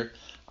 last year,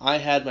 I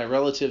had my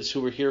relatives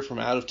who were here from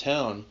out of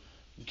town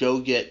go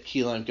get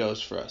Key Lime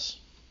Ghost for us.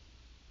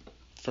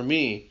 For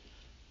me,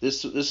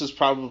 this is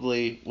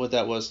probably what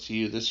that was to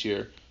you this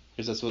year,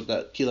 because that's what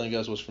that Key Lime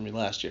Ghost was for me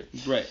last year.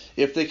 Right.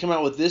 If they come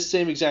out with this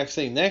same exact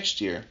thing next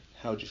year,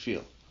 how would you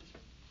feel?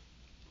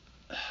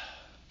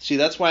 See,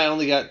 that's why I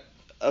only got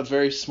a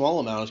very small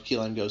amount of Key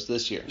Lime Ghost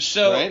this year.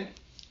 So, right?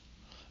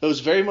 It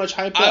was very much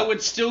hyped up. I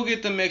would still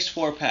get the mixed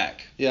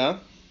 4-pack. Yeah.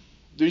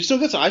 Do you still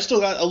get some? I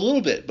still got a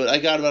little bit, but I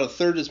got about a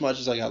third as much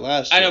as I got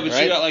last year. I know, but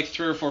right? you got like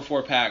 3 or 4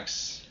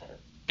 4-packs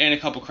and a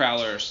couple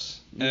crowlers.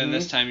 And then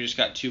this time you just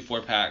got 2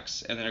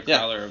 4-packs and then a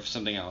crowler of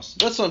something else.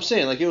 That's what I'm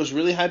saying. Like, it was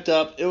really hyped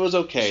up. It was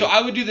okay. So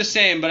I would do the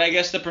same, but I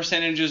guess the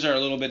percentages are a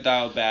little bit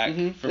dialed back.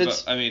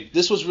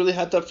 This was really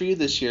hyped up for you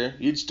this year.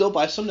 You'd still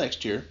buy some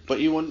next year, but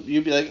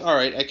you'd be like, all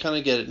right, I kind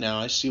of get it now.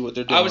 I see what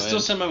they're doing. I would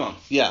still send my mom.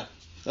 Yeah.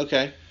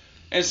 Okay.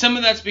 And some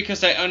of that's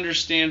because I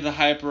understand the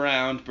hype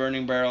around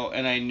Burning Barrel,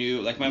 and I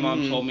knew, like, my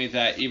mom told me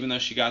that even though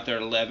she got there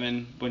at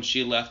 11, when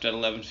she left at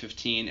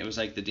 11:15, it was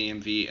like the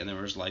DMV, and there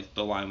was like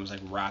the line was like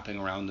wrapping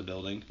around the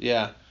building.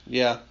 Yeah.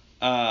 Yeah.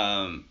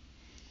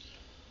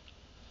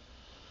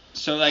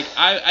 So like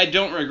I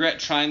don't regret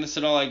trying this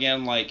at all.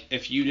 Again, like,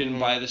 if you didn't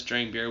buy this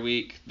during Beer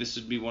Week, this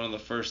would be one of the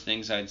first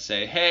things I'd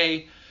say,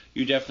 hey,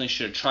 you definitely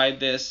should have tried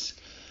this.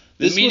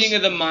 The Meeting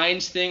of the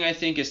Minds thing, I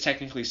think, is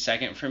technically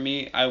second for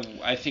me.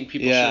 I think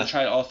people should have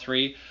tried all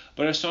 3.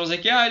 But if someone's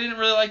like, yeah, I didn't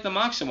really like the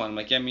Moxa one, I'm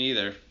like, yeah, me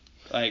either.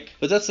 Like,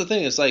 but that's the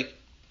thing. It's like,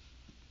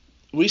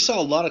 we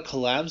saw a lot of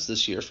collabs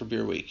this year for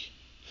Beer Week.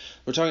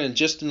 We're talking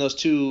just in those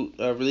 2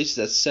 releases,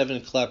 that's 7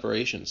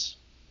 collaborations.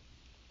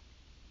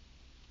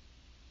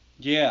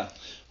 Yeah.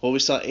 Well, we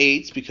saw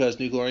 8 because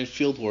New Glory and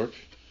Fieldwork.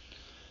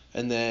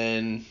 And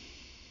then...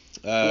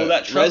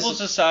 that Truffle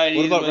Society...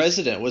 What about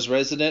Resident? Was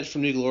Resident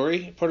from New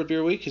Glory part of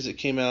Beer Week? Because it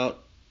came out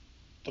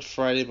the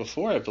Friday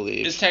before, I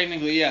believe. It's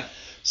technically, yeah.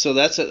 So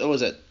that's what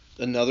was it?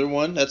 another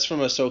one. That's from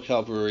a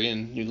SoCal brewery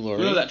in New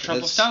Glory. No, that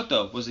Truffle Stout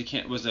though was a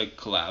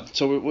collab.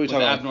 So we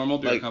talking about Abnormal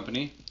Beer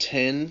Company.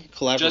 10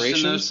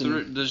 collaborations.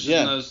 Just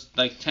in those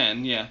like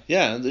 10, yeah.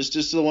 Yeah, there's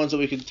just the ones that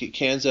we could get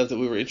cans of that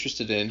we were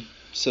interested in.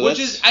 So which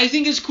is I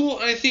think is cool,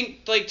 and I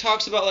think like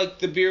talks about like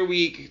the beer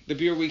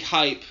week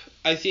hype.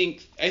 I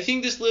think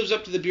this lives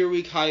up to the beer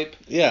week hype.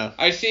 Yeah.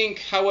 I think,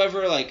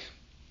 however, like,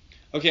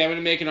 okay, I'm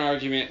gonna make an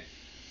argument.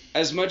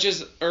 As much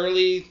as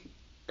earlier,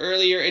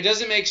 it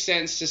doesn't make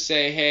sense to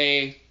say,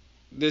 hey,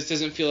 this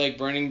doesn't feel like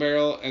Burning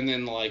Barrel, and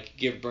then like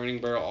give Burning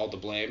Barrel all the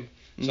blame.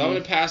 So I'm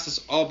gonna pass this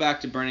all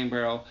back to Burning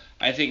Barrel.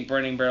 I think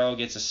Burning Barrel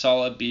gets a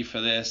solid B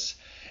for this.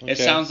 Okay. It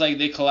sounds like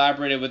they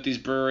collaborated with these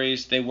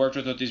breweries. They worked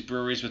with these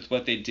breweries with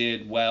what they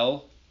did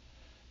well,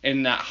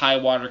 and that High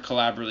Water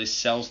collab really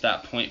sells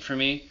that point for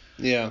me.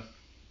 Yeah.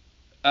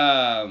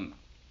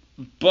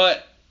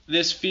 But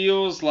this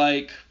feels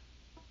like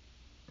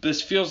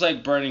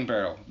Burning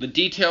Barrel. The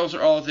details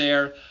are all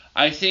there.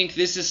 I think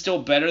this is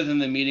still better than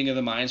the Meeting of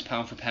the Minds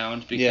pound for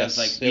pound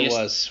because it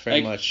was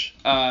very much.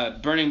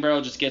 Burning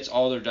Barrel just gets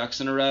all their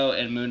ducks in a row,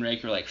 and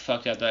Moonraker like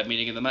fucked up that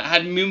Meeting of the Minds.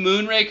 Had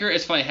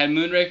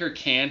Moonraker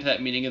canned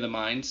that Meeting of the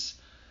Minds,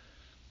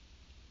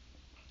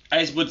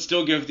 I would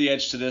still give the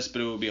edge to this,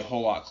 but it would be a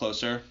whole lot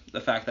closer.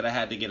 The fact that I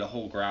had to get a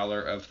whole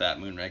growler of that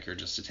Moonraker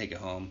just to take it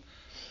home,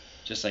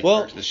 just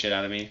hurt the shit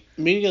out of me.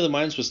 Meeting of the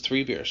Minds was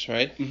 3 beers,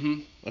 right? Mm-hmm.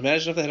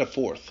 Imagine if they had a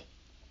 4th.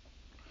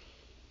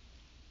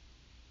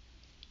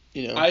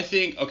 You know. I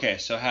think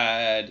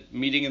had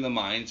Meeting of the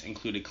Minds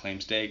included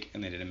Claim Steak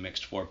and they did a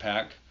mixed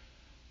 4-pack,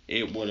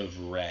 it would have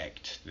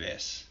wrecked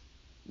this.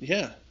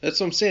 Yeah,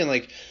 that's what I'm saying.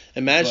 Like,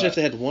 imagine if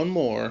they had one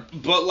more.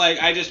 But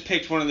like, I just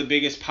picked one of the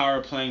biggest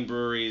power playing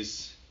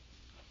breweries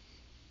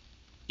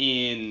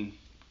in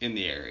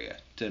the area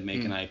to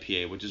make an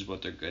IPA, which is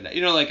what they're good at.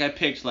 You know, like I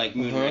picked like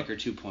Moonraker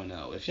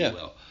 2.0, if you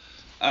will.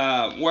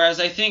 Whereas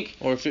I think,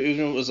 or if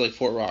it was like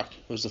Fort Rock,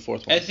 it was the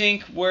 4th one. I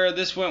think where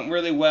this went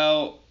really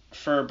well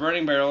for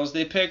Burning Barrels,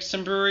 they picked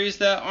some breweries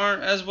that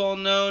aren't as well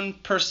known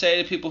per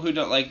se to people who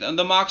don't like them.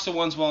 The Moxa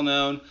one's well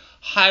known.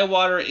 High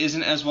Water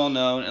isn't as well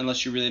known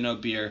unless you really know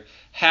beer.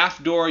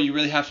 Half Door, you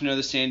really have to know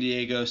the San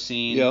Diego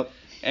scene. Yep.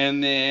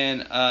 And then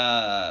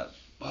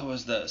what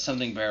was the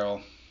something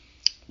barrel?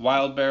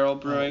 Wild Barrel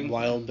Brewing.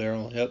 Wild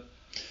Barrel, yep.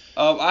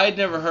 I'd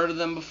never heard of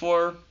them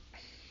before.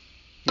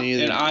 Me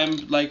either. And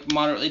I'm like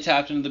moderately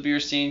tapped into the beer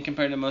scene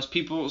compared to most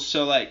people,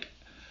 so like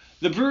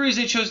the breweries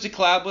they chose to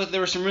collab with,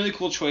 there were some really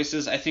cool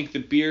choices. I think the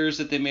beers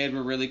that they made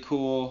were really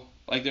cool.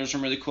 Like, there were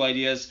some really cool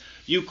ideas.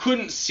 You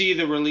couldn't see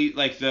the release,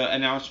 like the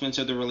announcements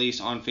of the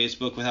release on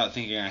Facebook without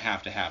thinking I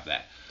have to have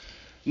that.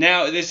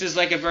 Now, this is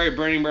like a very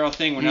Burning Barrel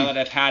thing where now that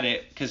I've had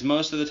it, because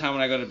most of the time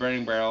when I go to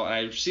Burning Barrel and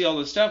I see all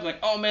this stuff, I'm like,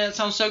 oh man, it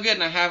sounds so good,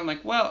 and I have, I'm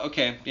like, well,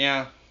 okay,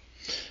 yeah.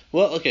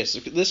 Well, okay, so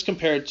this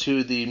compared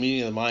to the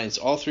Meeting of the Minds,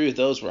 all 3 of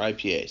those were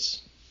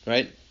IPAs,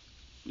 right?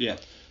 Yeah.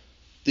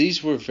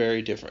 These were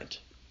very different.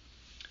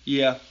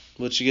 Yeah.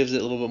 Which gives it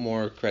a little bit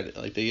more credit.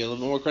 Like, they get a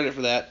little more credit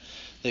for that.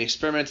 They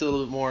experimented a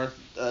little bit more.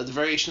 The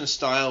variation of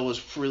style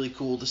was really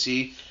cool to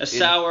see. A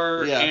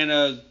sour and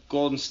a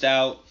golden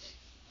stout.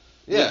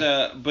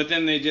 Yeah. But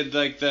then they did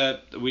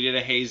we did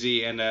a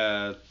hazy and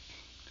a...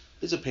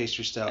 It's a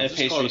pastry stout. A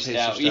pastry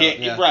stout.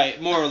 Yeah, right,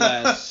 more or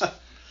less.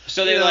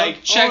 So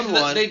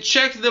they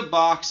checked the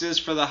boxes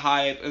for the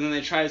hype, and then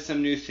they tried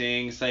some new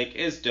things. Like,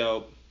 it's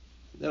dope.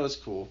 That was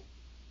cool.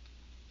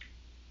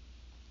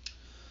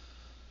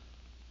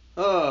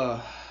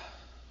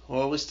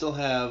 Well, we still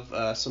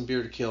have some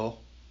beer to kill,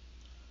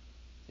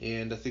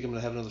 and I think I'm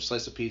gonna have another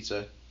slice of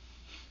pizza.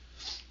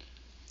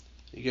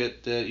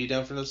 You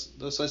down for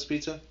another slice of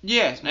pizza?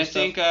 Yeah, I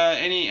think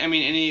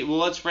any. Well,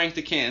 let's rank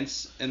the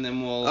cans, and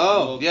then we'll.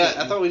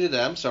 I thought we did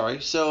that. I'm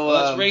sorry. So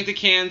let's rank the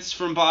cans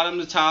from bottom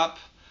to top,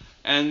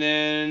 and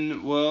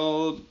then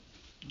we'll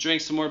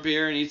drink some more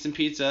beer and eat some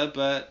pizza.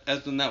 But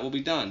then that will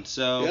be done.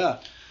 So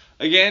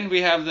again,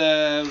 we have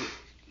the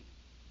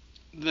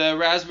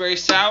raspberry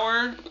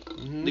sour,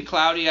 the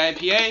cloudy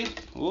IPA,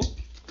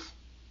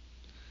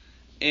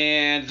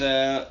 and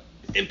the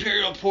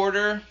imperial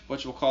porter,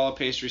 which we'll call a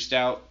pastry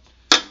stout,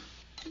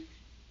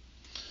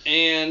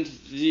 and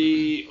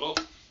the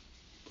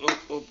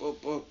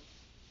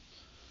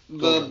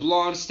the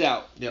blonde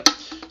stout. Yep.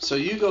 So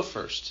you go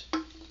first.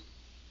 All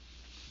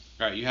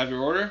right, you have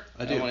your order?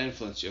 I do. I don't want to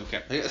influence you.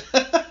 Okay.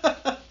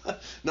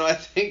 No, I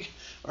think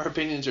our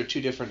opinions are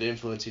too different to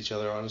influence each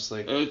other,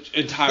 honestly.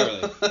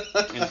 Entirely.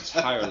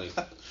 Entirely.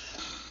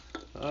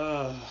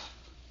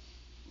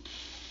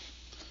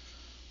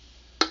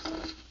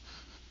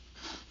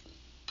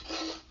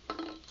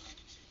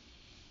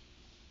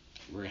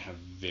 We're going to have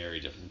very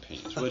different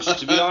opinions, which,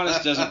 to be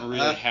honest, doesn't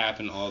really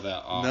happen all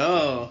that often.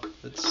 No.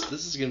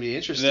 This is going to be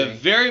interesting. The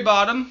very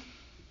bottom,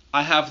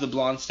 I have the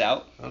blonde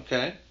stout.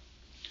 Okay.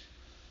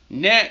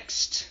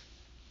 Next,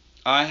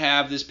 I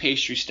have this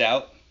pastry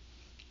stout.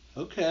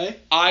 Okay.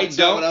 That's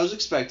not what I was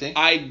expecting.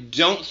 I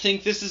don't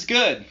think this is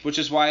good, which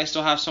is why I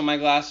still have some in my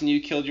glass and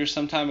you killed yours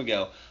some time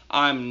ago.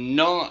 I'm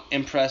not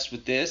impressed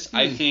with this.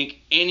 I think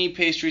any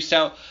pastry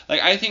stout,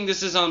 like I think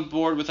this is on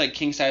board with like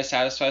King Size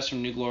Satisfies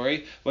from New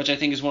Glory, which I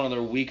think is one of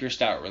their weaker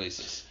stout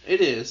releases.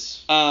 It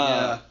is.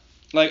 Yeah.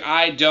 Like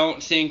I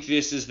don't think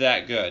this is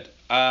that good.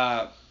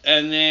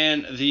 And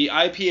then the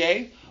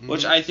IPA,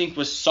 which I think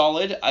was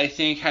solid, I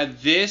think had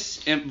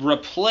this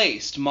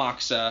replaced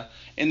Moxa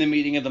in the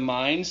Meeting of the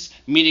Minds.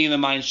 Meeting of the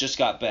Minds just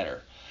got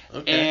better.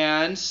 Okay.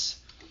 And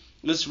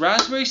this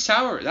raspberry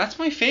sour, that's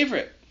my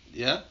favorite.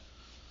 Yeah.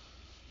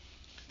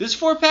 This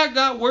 4-pack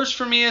got worse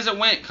for me as it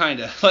went,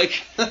 kind of.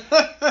 Like,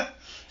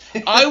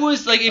 I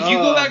was, like, if you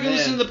go back and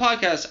listen to the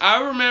podcast,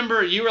 I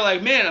remember you were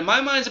like, man,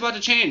 my mind's about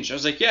to change. I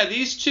was like, yeah,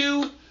 these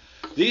two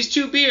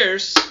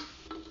beers,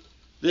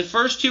 the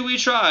first two we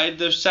tried,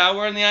 the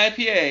sour and the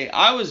IPA,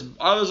 I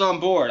was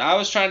on board. I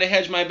was trying to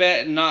hedge my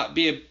bet and not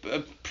be a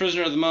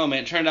prisoner of the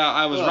moment. It turned out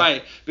I was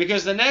right.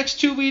 Because the next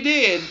two we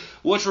did,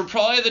 which were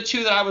probably the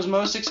two that I was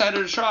most excited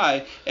to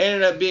try,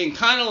 ended up being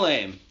kind of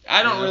lame.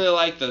 I don't really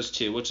like those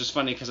two, which is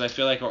funny because I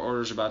feel like our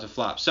order's about to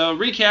flop. So,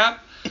 recap.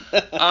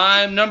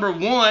 I'm number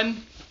 1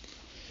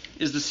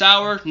 is the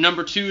sour.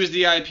 Number 2 is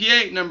the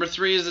IPA. Number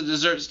 3 is the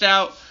dessert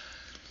stout.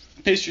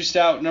 Pastry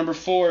stout. Number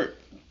 4,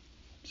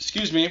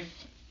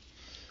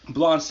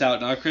 blonde stout.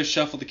 Now, Chris,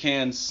 shuffle the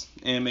cans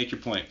and make your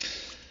point.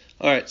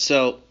 All right,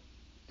 so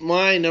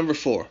my number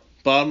 4,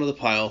 bottom of the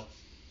pile.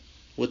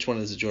 Which one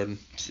is it, Jordan?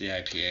 It's the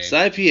IPA. It's the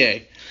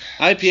IPA.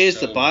 IPA is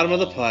the bottom of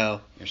the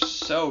pile. You're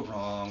so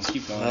wrong.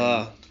 Keep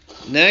going.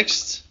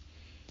 Next,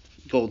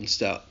 golden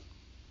stout.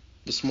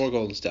 The s'more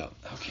golden stout.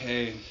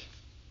 Okay.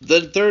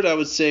 The third I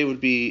would say would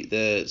be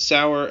the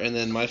sour, and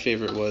then my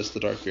favorite was the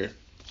dark beer.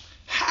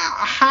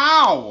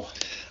 How?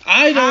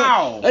 I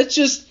don't. That's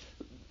just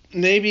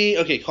maybe.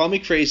 Okay, call me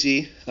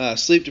crazy.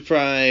 Sleep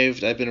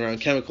deprived. I've been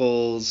around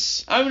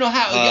chemicals. I don't know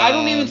how. I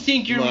don't even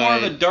think you're more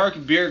of a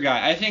dark beer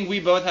guy. I think we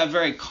both have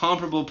very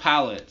comparable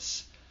palates.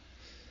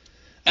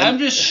 I'm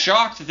just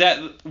shocked that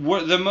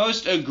the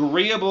most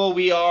agreeable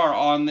we are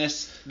on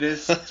this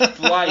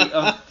flight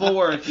of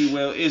 4, if you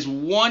will, is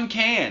one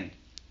can.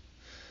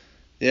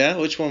 Yeah,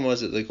 which one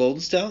was it? The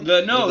golden stout?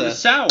 The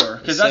sour,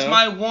 because that's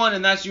my 1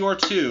 and that's your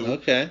 2.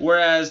 Okay.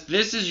 Whereas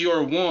this is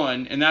your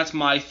 1 and that's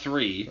my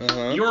 3.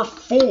 Uh-huh. Your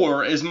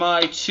 4 is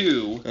my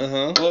 2.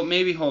 Uh-huh. Well,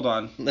 maybe hold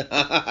on.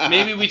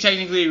 Maybe we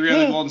technically agree on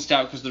the golden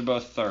stout because they're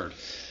both 3rd.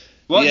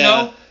 Well,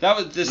 no, that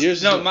was this.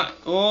 Yours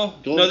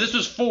this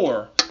was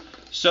 4.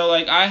 So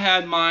like I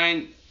had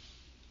mine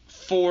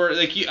 4.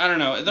 Like I don't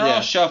know. They're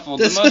all shuffled.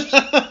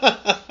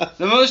 The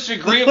most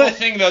agreeable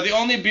thing though, the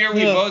only beer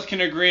we both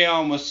can agree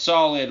on was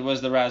solid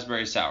was the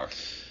raspberry sour.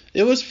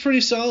 It was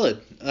pretty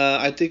solid.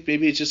 I think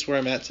maybe it's just where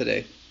I'm at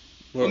today.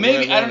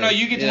 Maybe I don't know.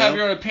 You get to have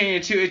your own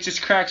opinion too. It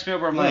just cracks me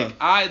up. Where I'm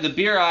like, the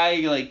beer I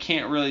like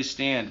can't really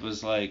stand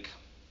was like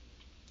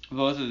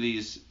both of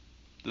these,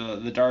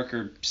 the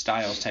darker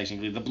styles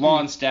technically. The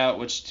blonde stout,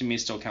 which to me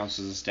still counts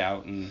as a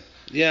stout, and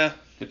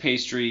the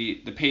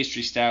pastry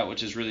stout,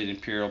 which is really an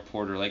imperial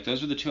porter. Like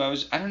those were the two I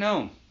don't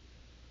know.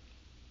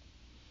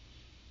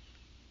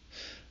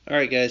 All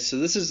right, guys. So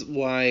this is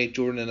why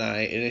Jordan and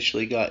I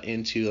initially got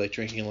into like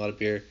drinking a lot of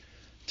beer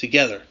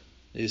together,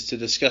 is to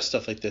discuss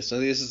stuff like this. I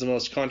think this is the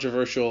most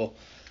controversial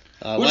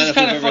lineup we've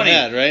ever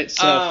had, right?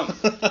 So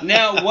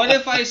now, what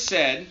if I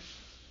said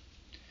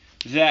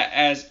that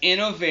as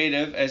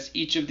innovative as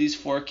each of these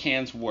 4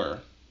 cans were,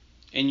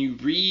 and you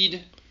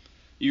read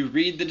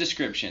the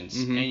descriptions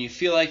and you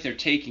feel like they're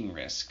taking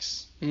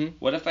risks?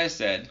 What if I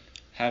said,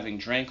 having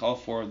drank all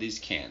 4 of these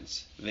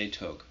cans, they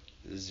took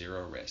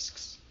 0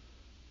 risks?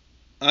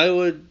 I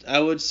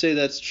would say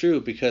that's true,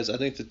 because I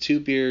think the 2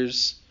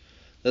 beers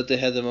that they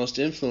had the most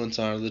influence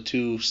on are the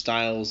 2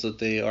 styles that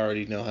they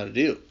already know how to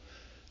do.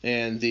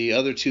 And the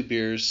other 2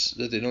 beers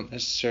that they don't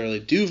necessarily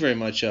do very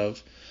much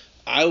of,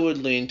 I would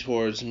lean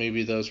towards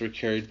maybe those were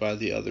carried by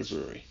the other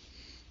brewery.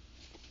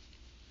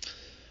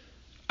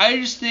 I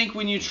just think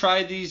when you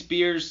try these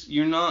beers,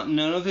 none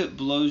of it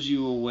blows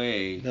you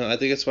away. No, I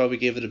think that's why we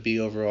gave it a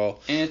B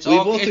overall. And it's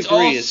all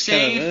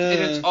safe and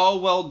it's all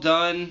well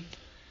done.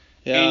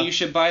 Yeah. And you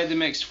should buy the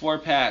mixed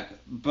 4-pack.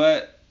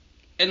 But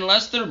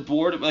unless their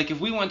board, like if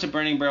we went to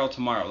Burning Barrel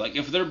tomorrow, like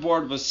if their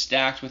board was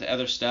stacked with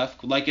other stuff,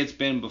 like it's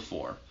been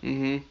before,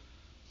 I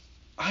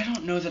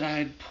don't know that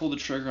I'd pull the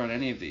trigger on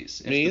any of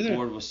these if the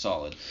board was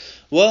solid.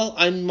 Well,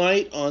 I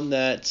might on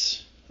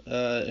that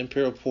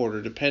Imperial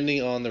Porter,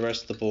 depending on the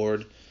rest of the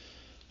board.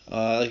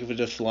 Like if it's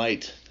a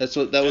flight, that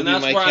would be my caveat. And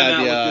that's where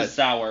I'm at with the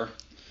sour.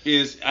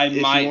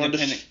 Depending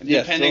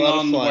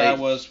on where I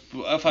was,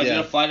 if I did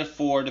a flight of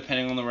 4,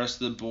 depending on the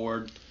rest of the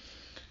board.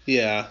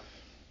 Yeah.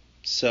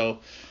 So,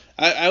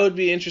 I would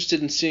be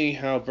interested in seeing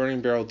how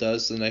Burning Barrel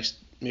does next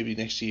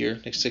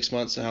year, next 6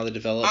 months, and how they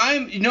develop.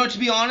 To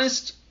be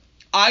honest,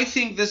 I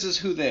think this is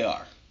who they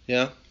are.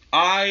 Yeah.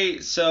 I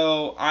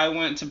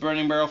went to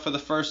Burning Barrel for the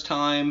first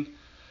time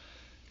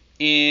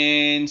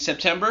in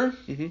September.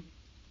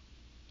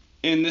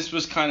 And this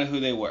was kind of who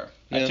they were.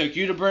 Yeah. I took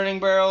you to Burning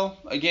Barrel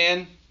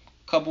again.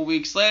 couple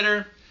weeks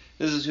later,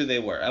 this is who they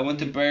were. I went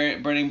to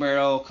Burning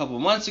Barrel a couple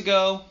months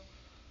ago.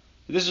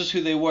 This is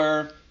who they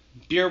were.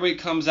 Beer Week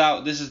comes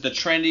out. This is the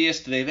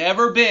trendiest they've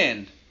ever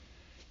been.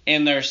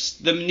 And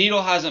the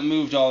needle hasn't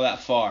moved all that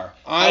far.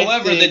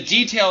 However, the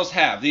details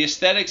have, the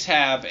aesthetics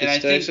have, and I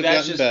think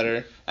that's just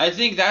better. I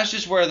think that's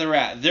just where they're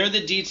at. They're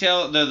the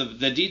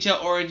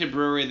detail-oriented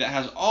brewery that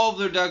has all of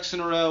their ducks in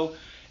a row,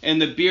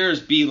 and the beer is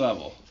B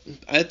level.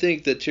 I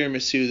think the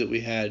tiramisu that we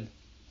had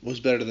was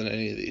better than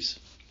any of these.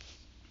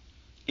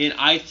 And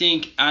I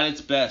think at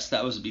its best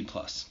that was a B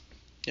plus.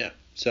 Yeah.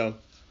 So.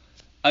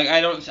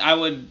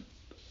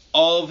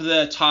 All of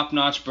the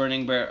top-notch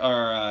Burning Bear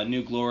or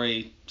New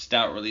Glory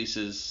stout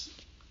releases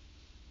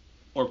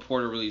or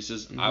porter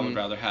releases, I would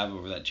rather have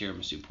over that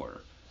tiramisu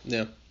porter.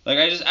 Yeah. Like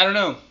I don't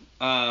know.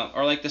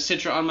 Or like the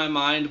Citra on My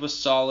Mind was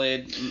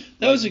solid.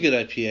 That was a good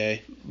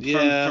IPA.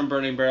 From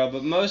Burning Barrel,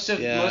 but most of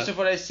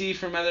what I see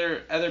from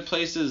other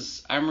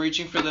places, I'm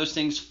reaching for those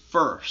things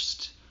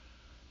first.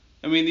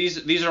 I mean,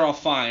 these are all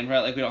fine, right?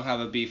 Like we don't have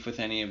a beef with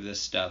any of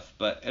this stuff,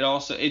 but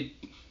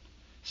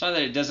it's not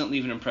that it doesn't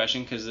leave an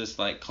impression, because this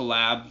like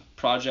collab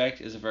project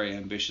is a very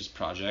ambitious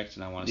project,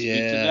 and I want to speak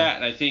to that.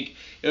 And I think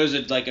it was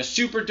a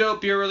super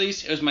dope beer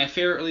release. It was my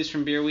favorite release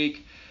from Beer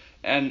Week,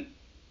 and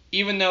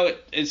even though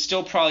it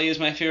still probably is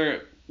my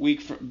favorite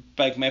week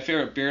my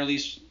favorite beer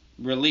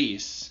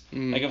release.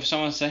 Like if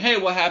someone said, "Hey,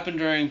 what happened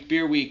during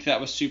Beer Week that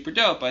was super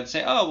dope?" I'd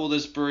say, "Oh, well,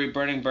 this brewery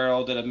Burning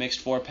Barrel did a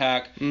mixed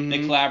 4-pack. They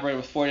collaborated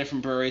with 4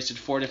 different breweries, did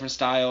 4 different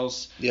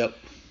styles. Yep.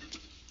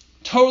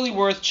 Totally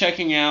worth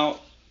checking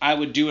out. I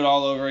would do it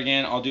all over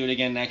again. I'll do it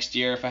again next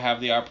year if I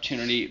have the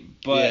opportunity.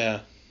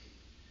 But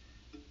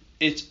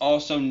it's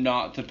also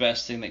not the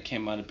best thing that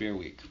came out of Beer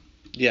Week.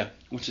 Yeah.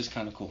 Which is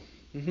kind of cool.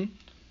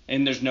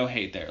 And there's no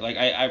hate there. Like,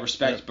 I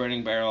respect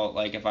Burning Barrel.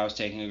 Like, if I was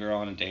taking a girl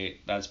on a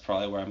date, that's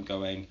probably where I'm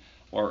going.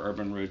 Or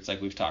Urban Roots,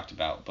 like we've talked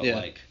about. But,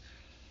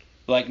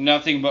 like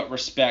nothing but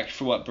respect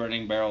for what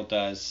Burning Barrel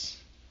does.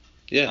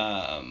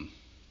 Yeah.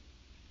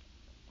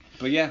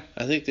 But, yeah.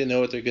 I think they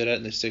know what they're good at,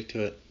 and they stick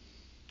to it.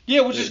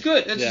 Yeah, which is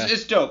good.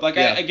 It's dope. Like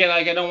I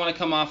don't want to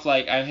come off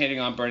like I'm hating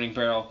on Burning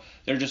Barrel.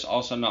 They're just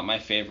also not my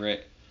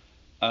favorite.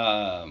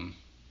 To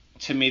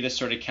me, this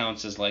sort of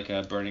counts as like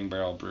a Burning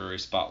Barrel brewery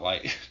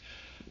spotlight.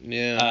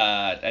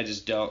 Yeah. I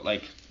just don't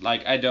like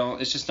I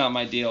don't. It's just not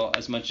my deal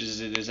as much as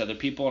it is other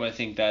people, and I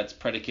think that's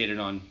predicated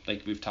on,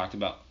 like we've talked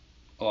about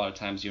a lot of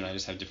times. You and I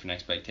just have different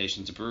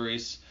expectations of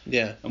breweries.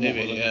 Yeah. And what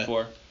we're looking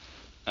for.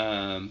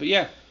 But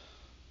yeah.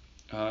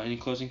 Any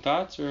closing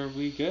thoughts, or are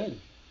we good?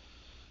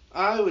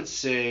 I would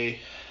say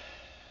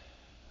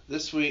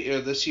this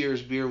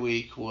year's Beer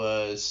Week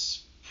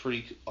was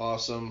pretty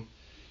awesome.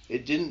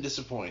 It didn't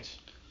disappoint.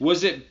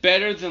 Was it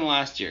better than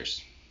last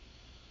year's?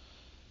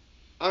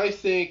 I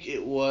think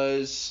it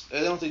was.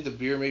 I don't think the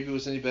beer maybe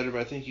was any better,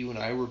 but I think you and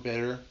I were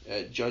better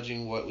at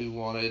judging what we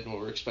wanted and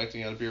what we're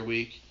expecting out of Beer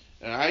Week.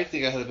 And I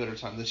think I had a better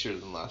time this year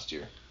than last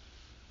year.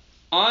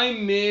 I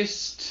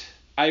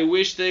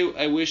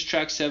wish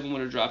Track 7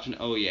 would have dropped an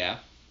 "Oh Yeah"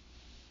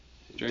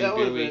 during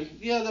Beer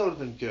Week. That would have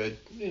been good.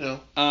 You know.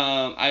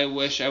 I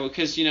wish I would,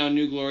 because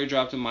New Glory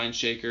dropped a Mind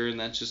Shaker, and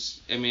that's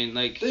just, I mean,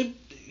 like.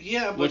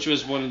 Which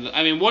was one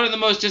of the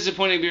most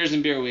disappointing beers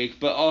in Beer Week,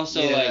 but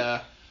also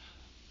like.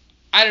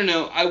 I don't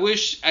know.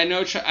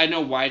 I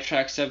know why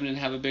Track 7 didn't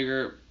have a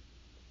bigger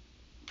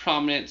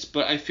prominence,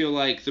 but I feel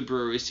like the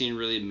brewery scene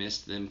really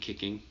missed them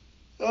kicking.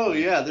 Oh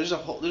yeah, there's a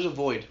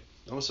void.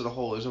 I almost said a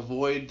hole. There's a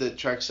void that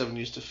Track 7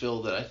 used to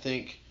fill that I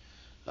think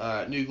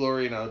New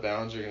Glory and Out of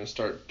Bounds are going to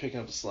start picking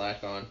up the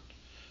slack on,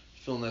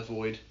 filling that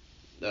void.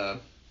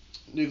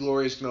 New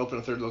Glory is going to open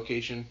a 3rd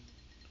location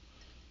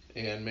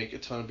and make a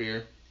ton of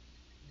beer.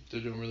 They're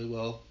doing really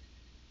well.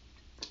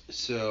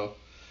 So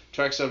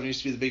Track 7 used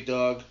to be the big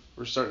dog.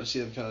 We're starting to see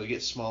them kind of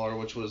get smaller,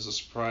 which was a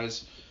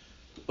surprise.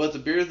 But the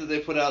beer that they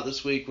put out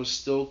this week was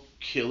still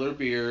killer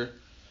beer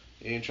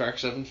in Track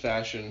 7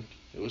 fashion.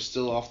 It was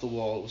still off the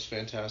wall. It was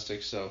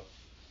fantastic. So,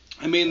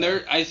 I mean,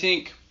 I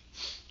think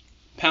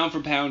pound for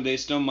pound, they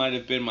still might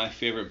have been my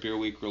favorite Beer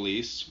Week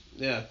release.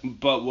 Yeah.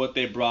 But what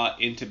they brought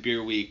into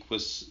Beer Week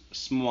was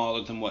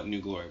smaller than what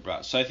New Glory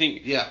brought. So I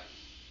think. Yeah.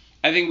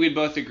 I think we'd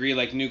both agree,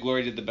 like, New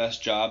Glory did the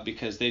best job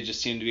because they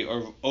just seem to be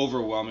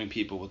overwhelming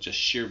people with just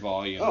sheer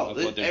volume of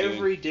what they're doing.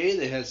 Every day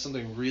they had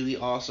something really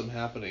awesome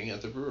happening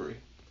at the brewery.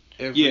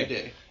 Every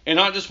day. And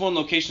not just one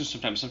location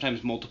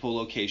sometimes multiple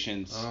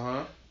locations.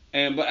 Uh-huh.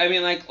 But, I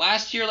mean, like,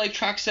 last year, like,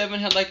 Track 7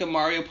 had, like, a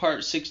Mario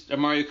Kart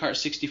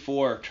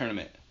 64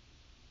 tournament.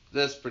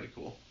 That's pretty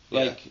cool.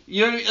 Like,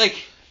 you know what I mean?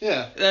 Like,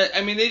 yeah.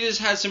 I mean, they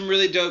just had some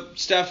really dope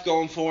stuff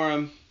going for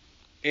them.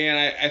 And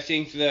I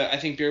think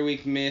Beer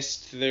Week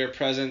missed their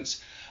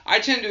presence. I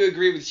tend to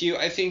agree with you.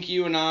 I think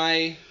you and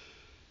I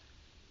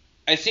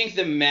think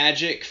the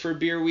magic for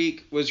Beer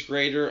Week was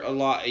greater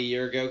a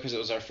year ago because it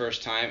was our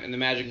first time, and the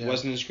magic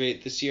wasn't as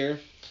great this year.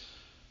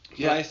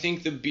 Yeah. But I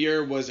think the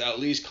beer was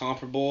at least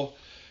comparable,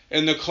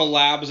 and the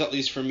collabs, at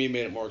least for me,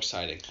 made it more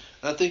exciting.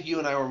 I think you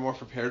and I were more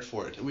prepared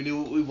for it. We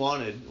knew what we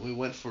wanted. We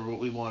went for what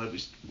we wanted. We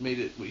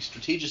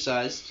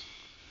strategized.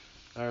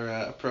 our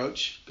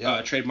approach.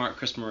 Trademark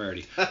Chris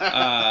Moriarty.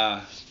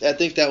 I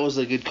think that was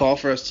a good call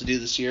for us to do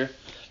this year,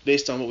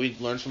 based on what we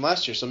learned from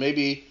last year. So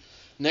maybe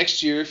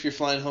next year, if you're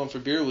flying home for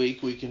Beer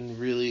Week, we can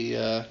really,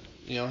 have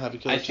a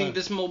good time. I think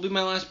this will be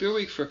my last Beer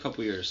Week for a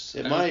couple years.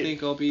 I don't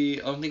think I'll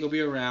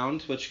be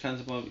around, which kind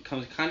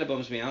of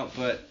bums me out,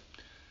 but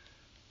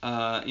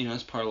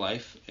it's part of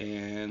life,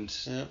 and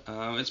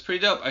it's pretty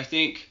dope. I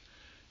think,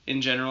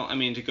 in general,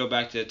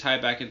 to tie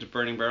it back into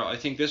Burning Barrel, I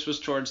think this was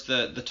towards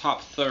the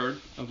top third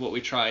of what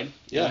we tried.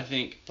 Yeah. And I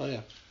think. Oh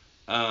yeah.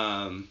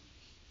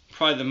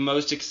 Probably the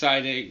most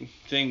exciting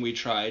thing we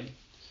tried,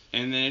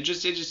 and then it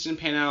just didn't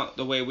pan out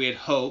the way we had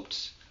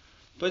hoped,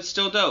 but it's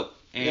still dope.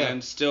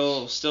 And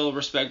still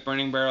respect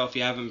Burning Barrel. If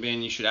you haven't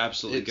been, you should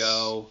absolutely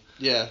go.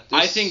 Yeah.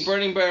 I think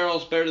Burning Barrel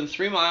is better than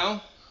 3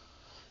 Mile.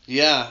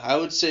 Yeah, I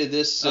would say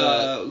this.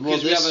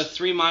 Because we have a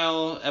 3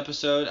 Mile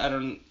episode.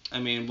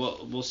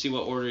 We'll see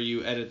what order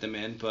you edit them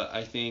in, but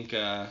I think.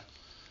 Well,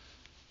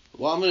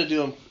 I'm gonna do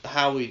them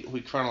how we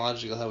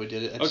chronological how we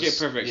did it. Okay,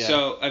 perfect. Yeah.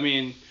 So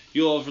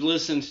you'll have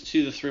listened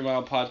to the 3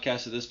 Mile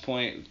podcast at this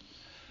point.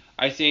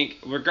 I think,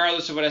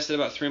 regardless of what I said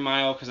about 3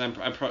 Mile, because I'm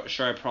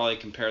sure I probably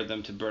compared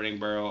them to Burning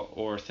Barrel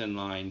or Thin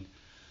Line,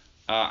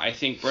 I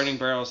think Burning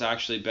Barrel is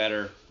actually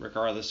better,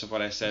 regardless of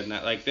what I said. And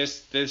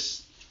this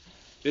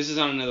is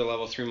on another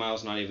level. 3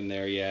 Mile's not even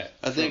there yet.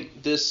 I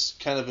think this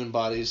kind of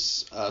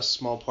embodies a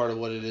small part of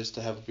what it is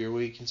to have a beer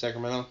week in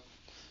Sacramento,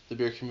 the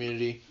beer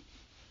community,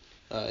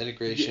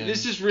 integration.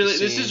 This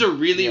is a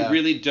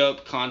really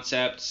dope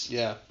concept.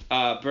 Yeah.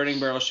 Burning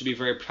Barrel should be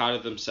very proud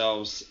of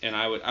themselves, and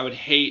I would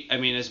hate.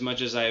 As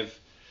much as I've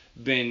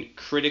been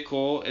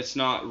critical, it's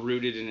not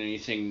rooted in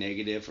anything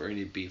negative or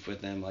any beef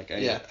with them.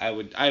 I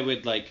would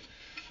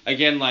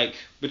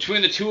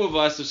between the two of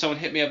us, if someone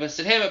hit me up and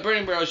said, "Hey, but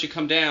Burning Barrel should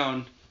come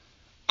down,"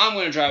 I'm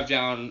gonna drive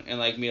down and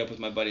meet up with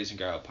my buddies and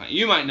grab a pint.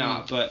 You might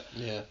not, but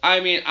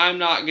I'm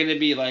not gonna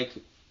be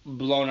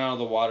blown out of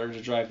the water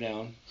to drive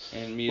down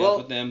and meet up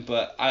with them.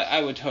 But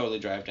I would totally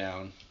drive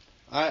down.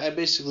 I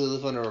basically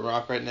live under a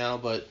rock right now,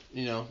 but,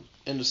 in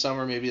the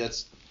summer, maybe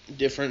that's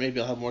different. Maybe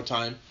I'll have more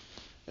time.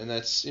 And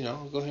that's,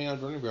 I'll go hang out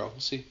at Burning Barrel.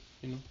 We'll see.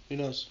 Who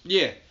knows?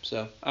 Yeah.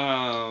 So.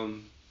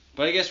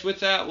 But I guess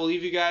with that, we'll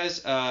leave you guys.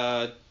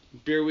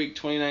 Beer Week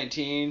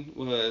 2019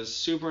 was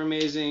super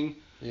amazing.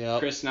 Yeah.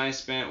 Chris and I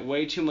spent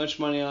way too much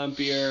money on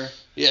beer.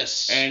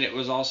 Yes. And it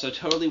was also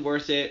totally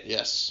worth it.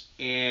 Yes.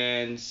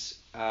 And...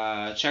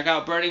 check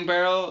out Burning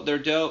Barrel. They're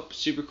dope.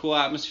 Super cool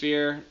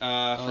atmosphere. For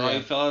all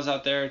you fellas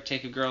out there,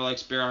 take a girl who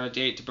likes beer on a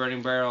date to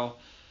Burning Barrel.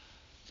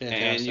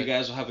 Fantastic. And you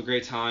guys will have a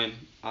great time.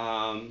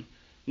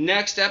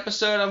 Next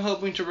episode I'm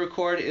hoping to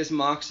record is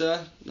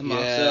Moxa. The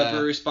Moxa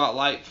Brewery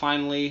Spotlight.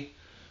 Finally,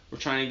 we're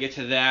trying to get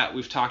to that.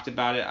 We've talked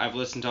about it. I've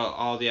listened to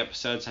all the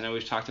episodes. I know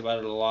we've talked about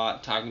it a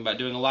lot. Talking about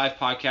doing a live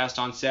podcast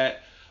on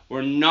set.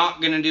 We're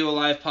not going to do a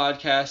live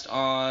podcast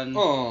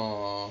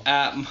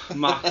at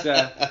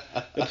Moxa.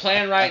 The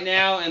plan right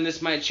now, and this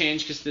might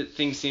change because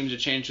things seem to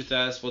change with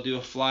us, we'll do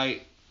a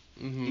flight.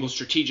 Mm-hmm. We'll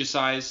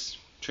strategize,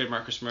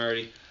 trademark Chris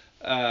Moriarty,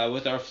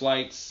 with our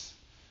flights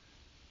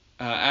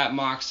at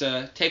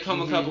Moxa. Take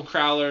home a couple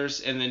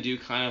crowlers, and then do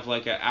kind of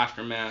an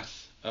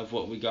aftermath of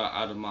what we got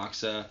out of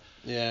Moxa.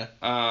 Yeah.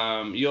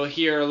 You'll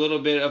hear a little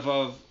bit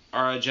of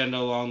our agenda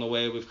along the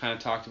way. We've kind of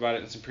talked about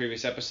it in some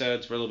previous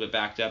episodes. We're a little bit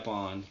backed up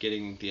on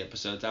getting the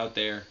episodes out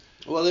there.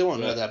 Well, they won't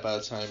know that by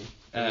the time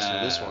they listen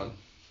to this one.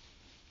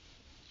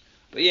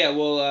 But yeah,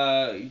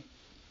 our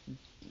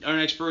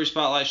next brewery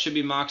spotlight should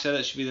be Moxa.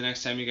 That should be the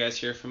next time you guys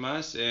hear from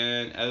us.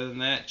 And other than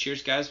that,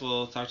 cheers, guys.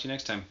 We'll talk to you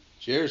next time.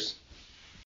 Cheers.